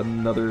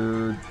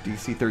another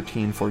DC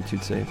 13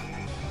 Fortitude save.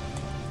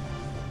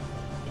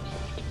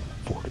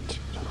 Fortitude.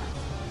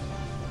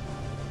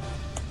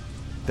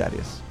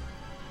 Thaddeus.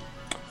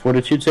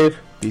 Fortitude save?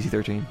 DC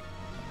 13.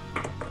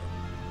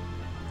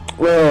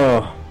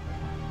 Oh.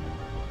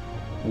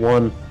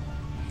 1.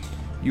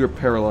 You are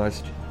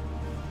paralyzed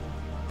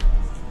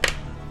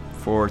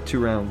for 2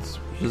 rounds,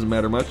 which doesn't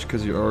matter much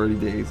because you're already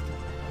dazed.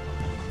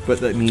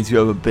 But that means you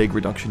have a big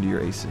reduction to your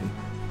AC.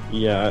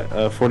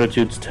 Yeah,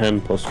 Fortitude's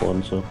 10 plus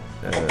 1, so...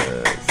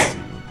 Let's see,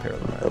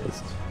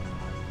 paralyzed.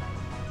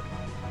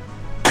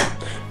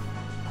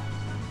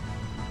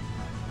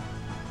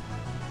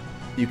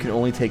 You can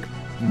only take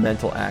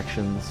mental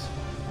actions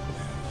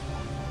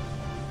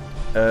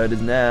It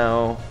is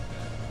now.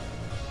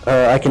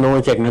 I can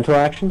only take mental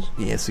actions.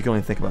 Yeah, so you can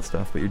only think about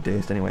stuff, but you're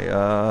dazed anyway.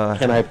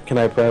 Can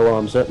I pray while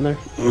I'm sitting there?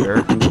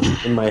 Sure.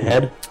 In my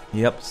head?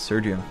 Yep,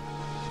 Sergio.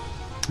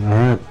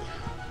 Alright.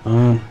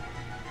 I'm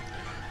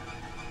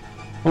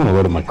gonna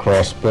load up my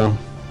crossbow.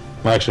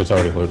 Well, actually, it's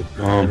already loaded.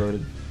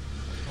 Loaded.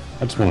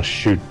 I just want to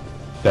shoot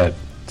that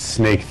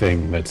snake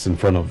thing that's in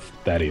front of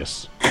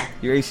Thaddeus.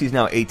 Your AC is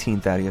now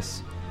 18,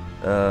 Thaddeus.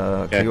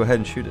 Can you go ahead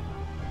and shoot it?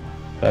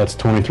 That's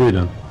 23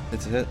 then.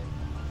 It's a hit.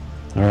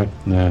 Alright,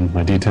 and then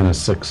my D10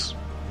 is 6.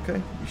 Okay,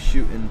 you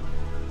shoot and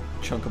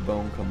a chunk of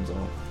bone comes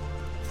off.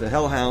 The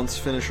hellhounds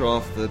finish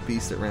off the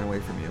beast that ran away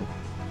from you.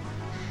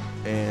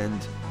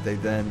 And they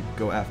then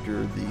go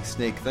after the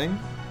snake thing.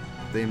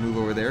 They move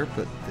over there,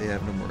 but they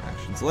have no more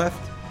actions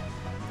left.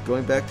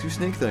 Going back to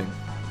snake thing.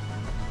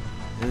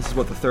 And this is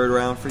what, the third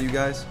round for you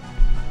guys?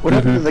 What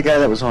happened to the guy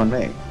that was on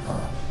me?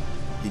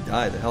 He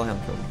died, the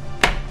hellhound killed him.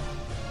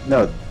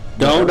 No.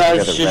 Don't the guy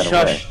that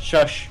ran away.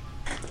 shush.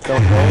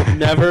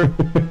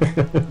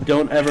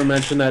 Don't ever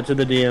mention that to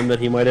the DM that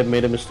he might have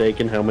made a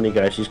mistake in how many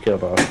guys he's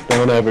killed off.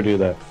 Don't ever do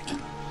that.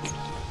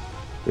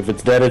 If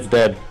it's dead, it's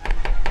dead.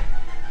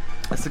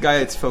 That's the guy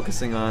that's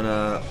focusing on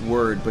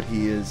word, but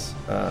he is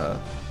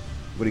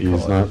what do you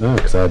He's call not, it? no,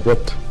 because I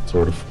whipped,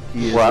 sort of.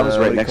 He is, Well, I was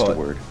what right do you next call to it?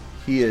 word.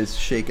 He is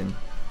shaken.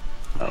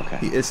 Okay.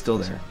 He is still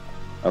there.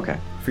 Okay.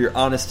 For your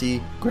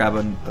honesty, grab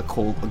a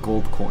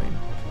gold coin.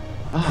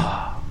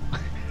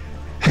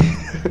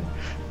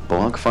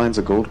 Blanc finds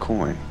a gold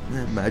coin.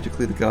 And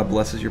magically, the god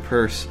blesses your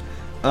purse.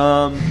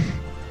 So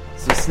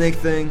snake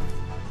thing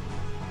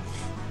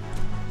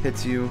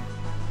hits you.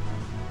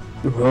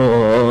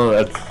 Oh,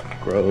 that's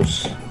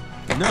gross.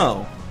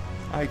 No,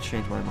 I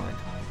changed my mind.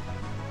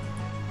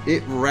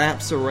 It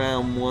wraps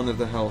around one of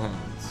the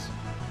hellhounds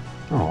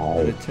and Oh.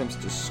 attempts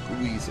to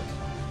squeeze it.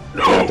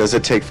 Does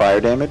it take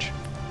fire damage?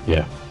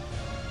 Yeah.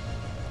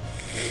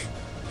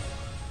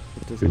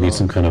 It does We need not.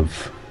 some kind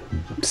of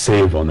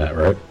save on that,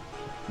 right?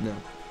 No,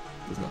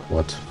 it does not.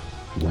 What?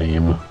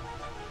 Lame.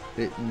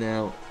 It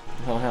now,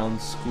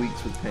 hellhound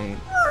squeaks with pain.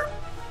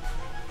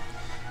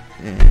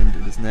 And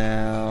it is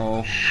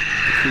now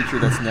the creature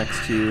that's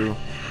next to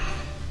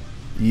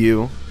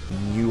you.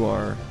 And you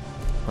are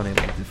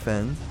unable to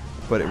defend,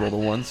 but it rolled a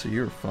 1, so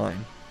you're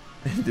fine.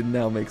 And it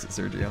now makes it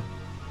Sergio.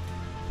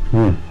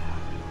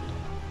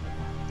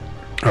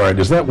 Alright,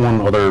 is that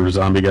one other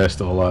zombie guy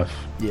still alive?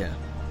 Yeah.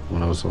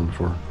 When I was on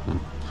before?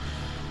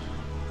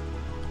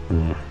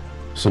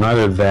 So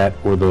neither that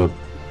or the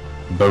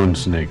bone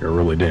snake are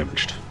really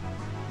damaged.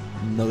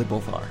 No, they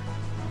both are.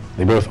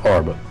 They both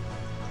are, but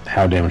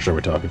how damaged are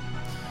we talking?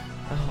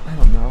 Oh, I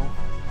don't know.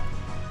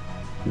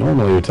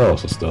 Normally you tell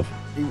us this stuff.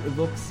 It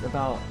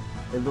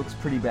looks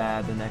pretty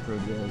bad, the necro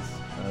does.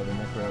 The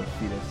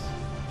necrophetus.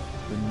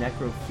 The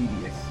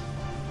necrophedius.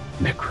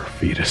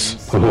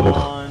 Necrophetus. And Oh,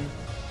 Spawn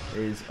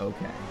is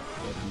okay.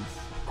 But he's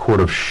quart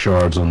of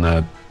shards on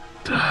that.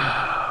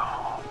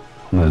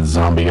 On that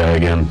zombie guy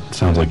again.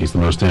 Sounds like he's the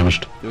most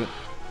damaged. do it.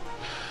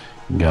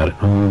 Got it.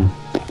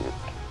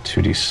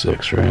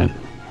 2d6, right?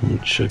 Let me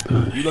check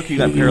that. You lucky you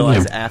got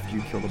paralyzed after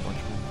you killed a bunch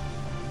of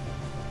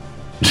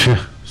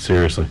them.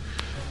 Seriously.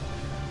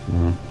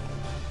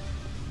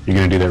 You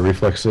gonna do that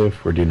reflex save,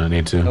 or do you not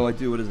need to? Oh, I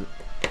do. What is it?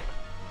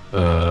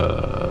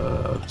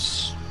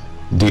 It's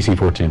DC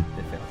 14.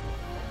 It failed.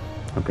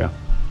 Okay.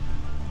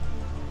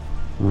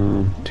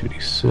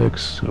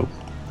 2d6. Oh.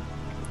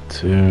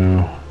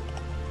 2.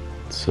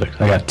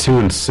 6. I got 2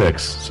 and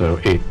 6, so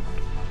 8.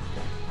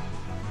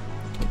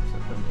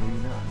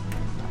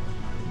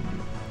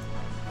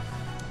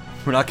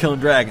 We're not killing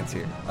dragons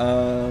here.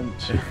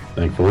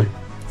 Thankfully.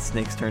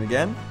 Snake's turn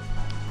again.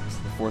 This is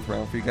the 4th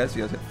round for you guys.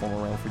 You guys have 4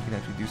 more rounds where you can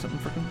actually do something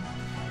freaking.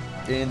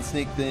 And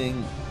snake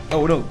thing.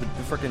 Oh no, the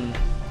freaking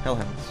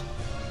hellhounds.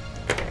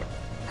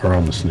 Or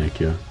on the snake,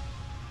 yeah.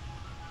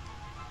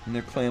 And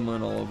they're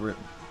clambering all over it,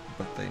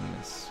 but they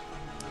miss.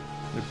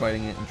 They're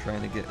biting it and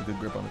trying to get a good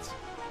grip on its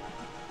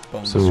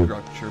bone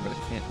structure, but it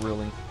can't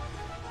really.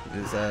 It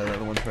is the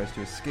other one tries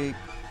to escape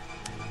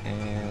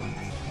and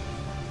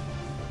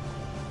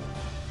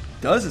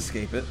does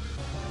escape it,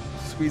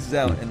 squeezes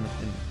out and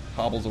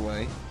hobbles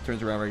away,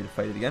 turns around ready to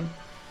fight it again,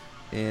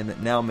 and it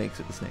now makes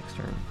it the snake's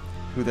turn,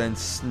 who then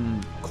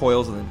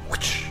coils and then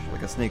whoosh,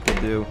 like a snake would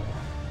do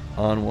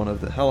on one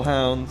of the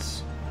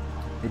hellhounds.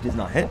 It does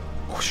not hit.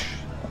 Whoosh.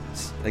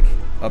 It's like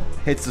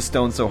hits the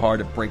stone so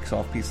hard it breaks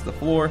off pieces of the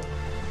floor.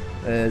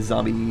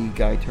 Zombie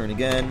guy turn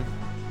again.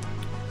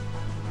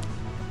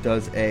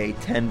 Does a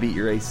 10 beat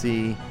your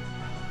AC?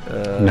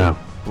 No.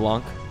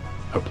 Blanc?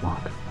 Oh, Blanc.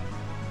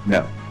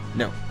 No.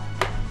 No.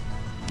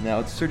 Now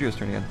it's Sergio's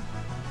turn again.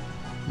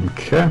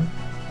 Okay.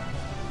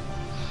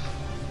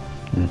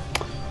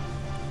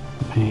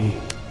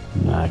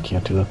 Nah, I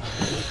can't do that.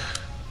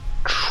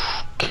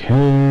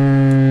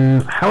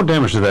 Okay. How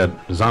damaged is that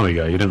zombie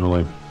guy? You didn't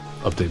really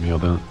update me on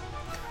that.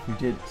 You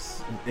did.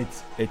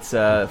 It's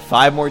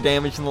 5 more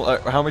damage than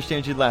how much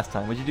damage you did last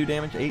time? Would you do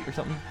damage 8 or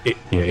something? 8.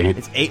 Yeah, 8.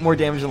 It's 8 more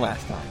damage than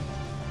last time.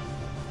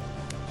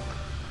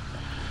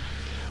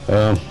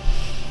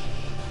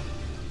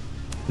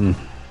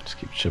 Just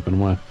keep chipping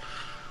away.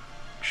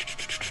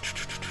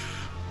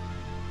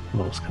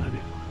 What else can I do?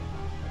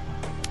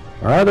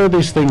 Are either of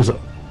these things...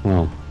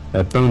 Well,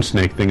 that bone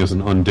snake thing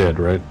isn't undead,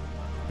 right?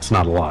 It's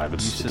not alive. You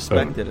It's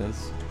suspect it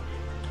is.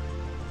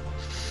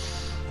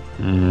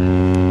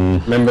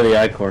 Remember the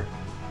Ichor.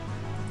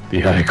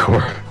 The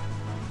Ichor.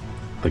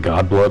 The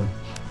God Blood.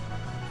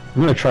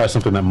 I'm going to try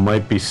something that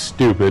might be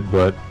stupid,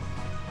 but...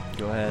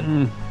 Go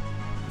ahead.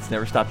 It's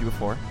never stopped you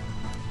before.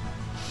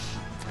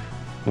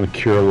 I'm going to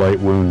cure light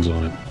wounds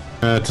on it.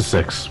 It's a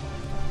 6.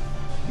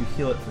 You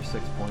heal it for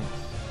 6 points.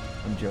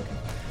 I'm joking.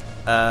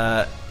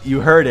 You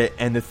heard it,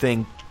 and the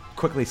thing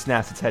quickly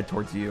snaps its head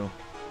towards you.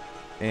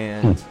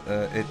 And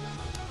it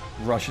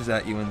rushes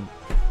at you and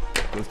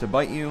goes to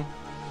bite you.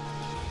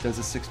 Does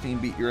a 16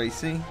 beat your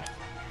AC?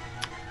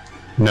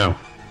 No,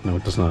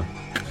 it does not.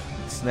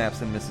 It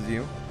snaps and misses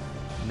you.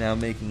 Now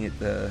making it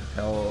the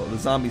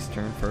zombie's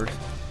turn first.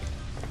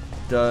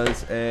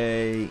 Does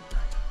a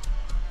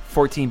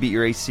 14 beat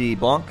your AC,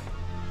 Blanc?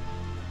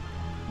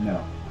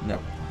 No. No.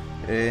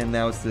 And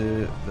now it's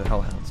the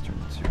Hellhound's turn.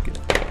 So you get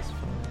a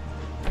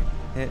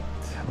hit.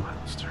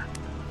 Hellhound's turn.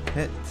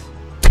 Hit.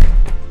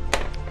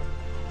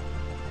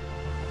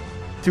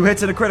 2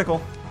 hits and a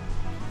critical.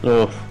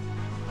 Oh.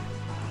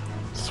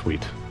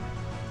 Sweet.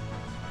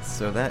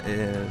 So that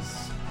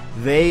is...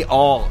 They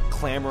all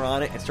clamber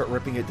on it and start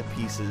ripping it to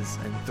pieces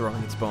and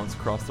throwing its bones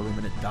across the room,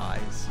 and it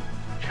dies.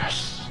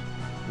 Yes.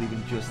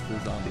 Leaving just the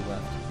zombie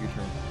left. Your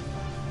turn.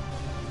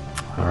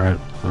 Alright,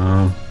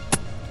 I'm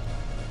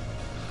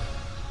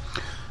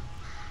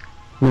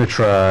gonna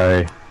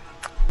try...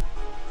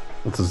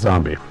 It's a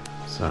zombie,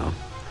 so...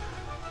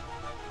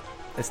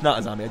 It's not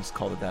a zombie, I just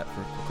called it that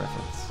for quick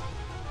reference.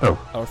 Oh.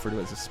 I'll refer to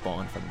it as a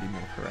spawn if I would be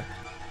more correct.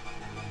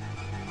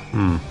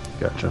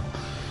 Gotcha.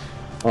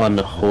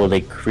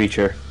 Unholy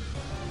creature.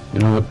 You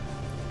know what?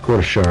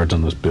 Quarter shards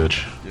on this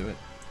bitch. Do it.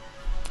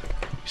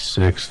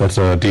 6. That's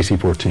a DC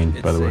 14,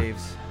 It by the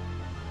saves.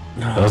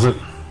 way. Does it?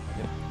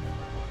 Yep.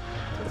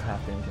 So it's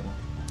half damage.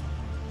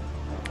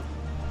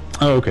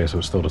 Oh, okay, so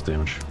it still does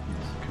damage.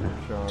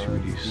 Shards,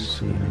 2d6.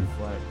 DC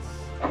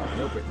reflects.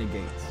 Nope, it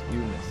negates. You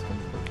miss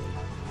completely.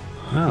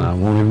 I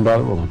won't even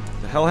bother rolling.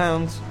 The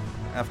Hellhounds,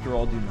 after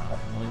all, do not.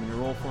 Only when you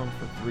roll for them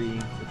for 3,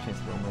 the chance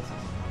of they'll miss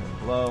is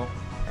below,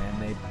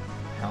 and they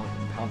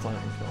pounce on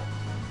it and kill it.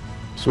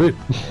 Sweet.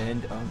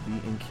 End of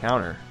the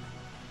encounter.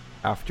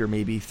 After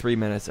maybe 3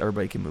 minutes,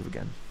 everybody can move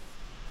again.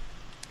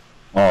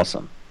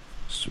 Awesome.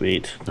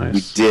 Sweet. Nice.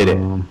 We did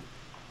it.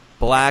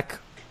 Black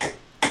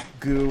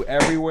goo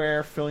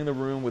everywhere, filling the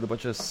room with a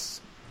bunch of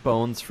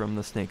bones from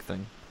the snake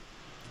thing.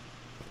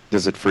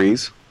 Does it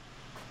freeze?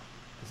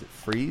 Does it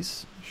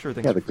freeze? Sure,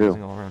 things Yeah, are the goo.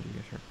 freezing all around you.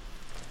 Yeah,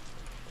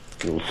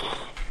 sure.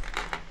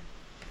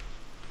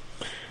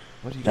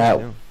 What do you guys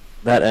do?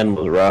 That end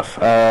was rough.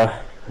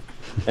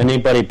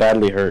 Anybody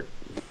badly hurt?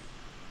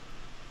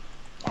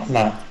 I'm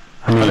not.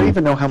 I don't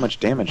even know how much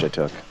damage I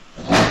took.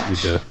 You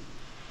did.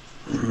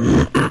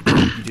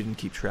 You didn't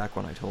keep track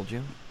when I told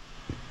you?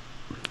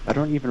 I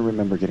don't even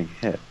remember getting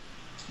hit.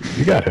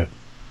 You got hit.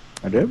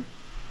 I did?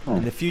 Oh.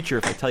 In the future,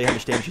 if I tell you how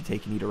much damage you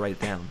take, you need to write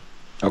it down.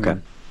 Okay.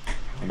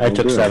 I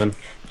took 7.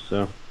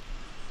 So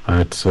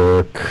I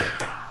took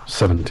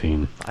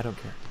 17. I don't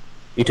care.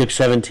 you took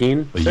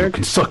 17. But you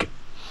can suck it.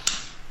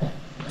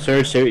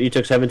 Sir, you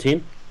took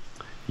 17.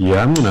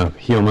 Yeah, I'm gonna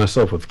heal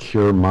myself with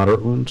Cure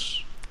Moderate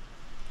Wounds.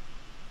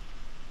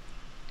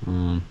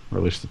 Or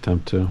at least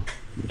attempt to. Let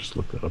me just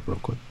look that up real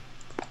quick.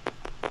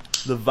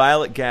 The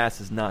violet gas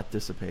is not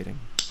dissipating.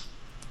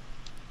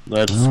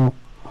 Let's Oh,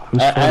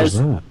 whose fault is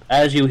that?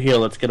 as you heal.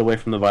 Let's get away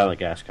from the violet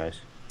gas,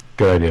 guys.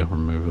 Good idea. We're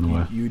moving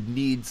away. You'd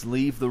needs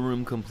leave the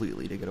room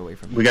completely to get away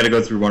from We got to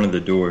go through one of the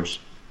doors.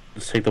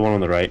 Let's take the one on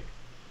the right.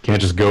 Can't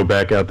just go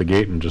back out the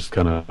gate and just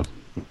kind of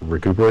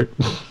recuperate.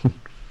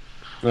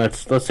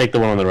 Let's take the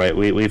one on the right.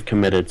 We've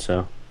committed,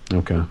 so.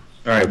 Okay. All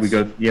right, we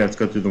go. Yeah, let's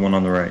go through the one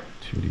on the right.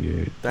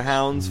 2d8. The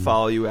hounds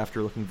follow you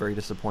after looking very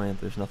disappointed.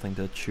 There's nothing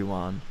to chew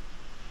on.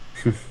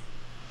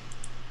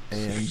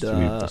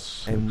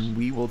 And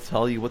we will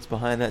tell you what's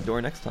behind that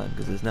door next time,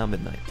 because it's now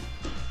midnight.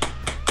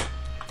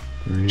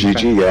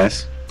 GG,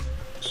 guys.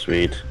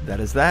 Sweet. That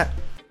is that.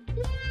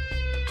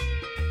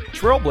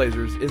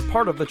 Trailblazers is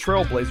part of the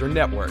Trailblazer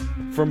Network.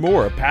 For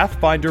more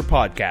Pathfinder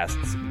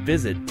podcasts,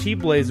 visit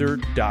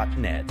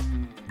tblazer.net.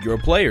 Your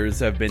players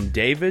have been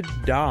David,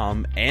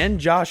 Dom, and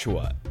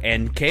Joshua,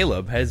 and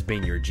Caleb has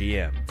been your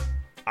GM.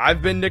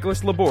 I've been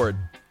Nicholas Laborde.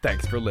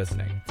 Thanks for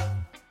listening.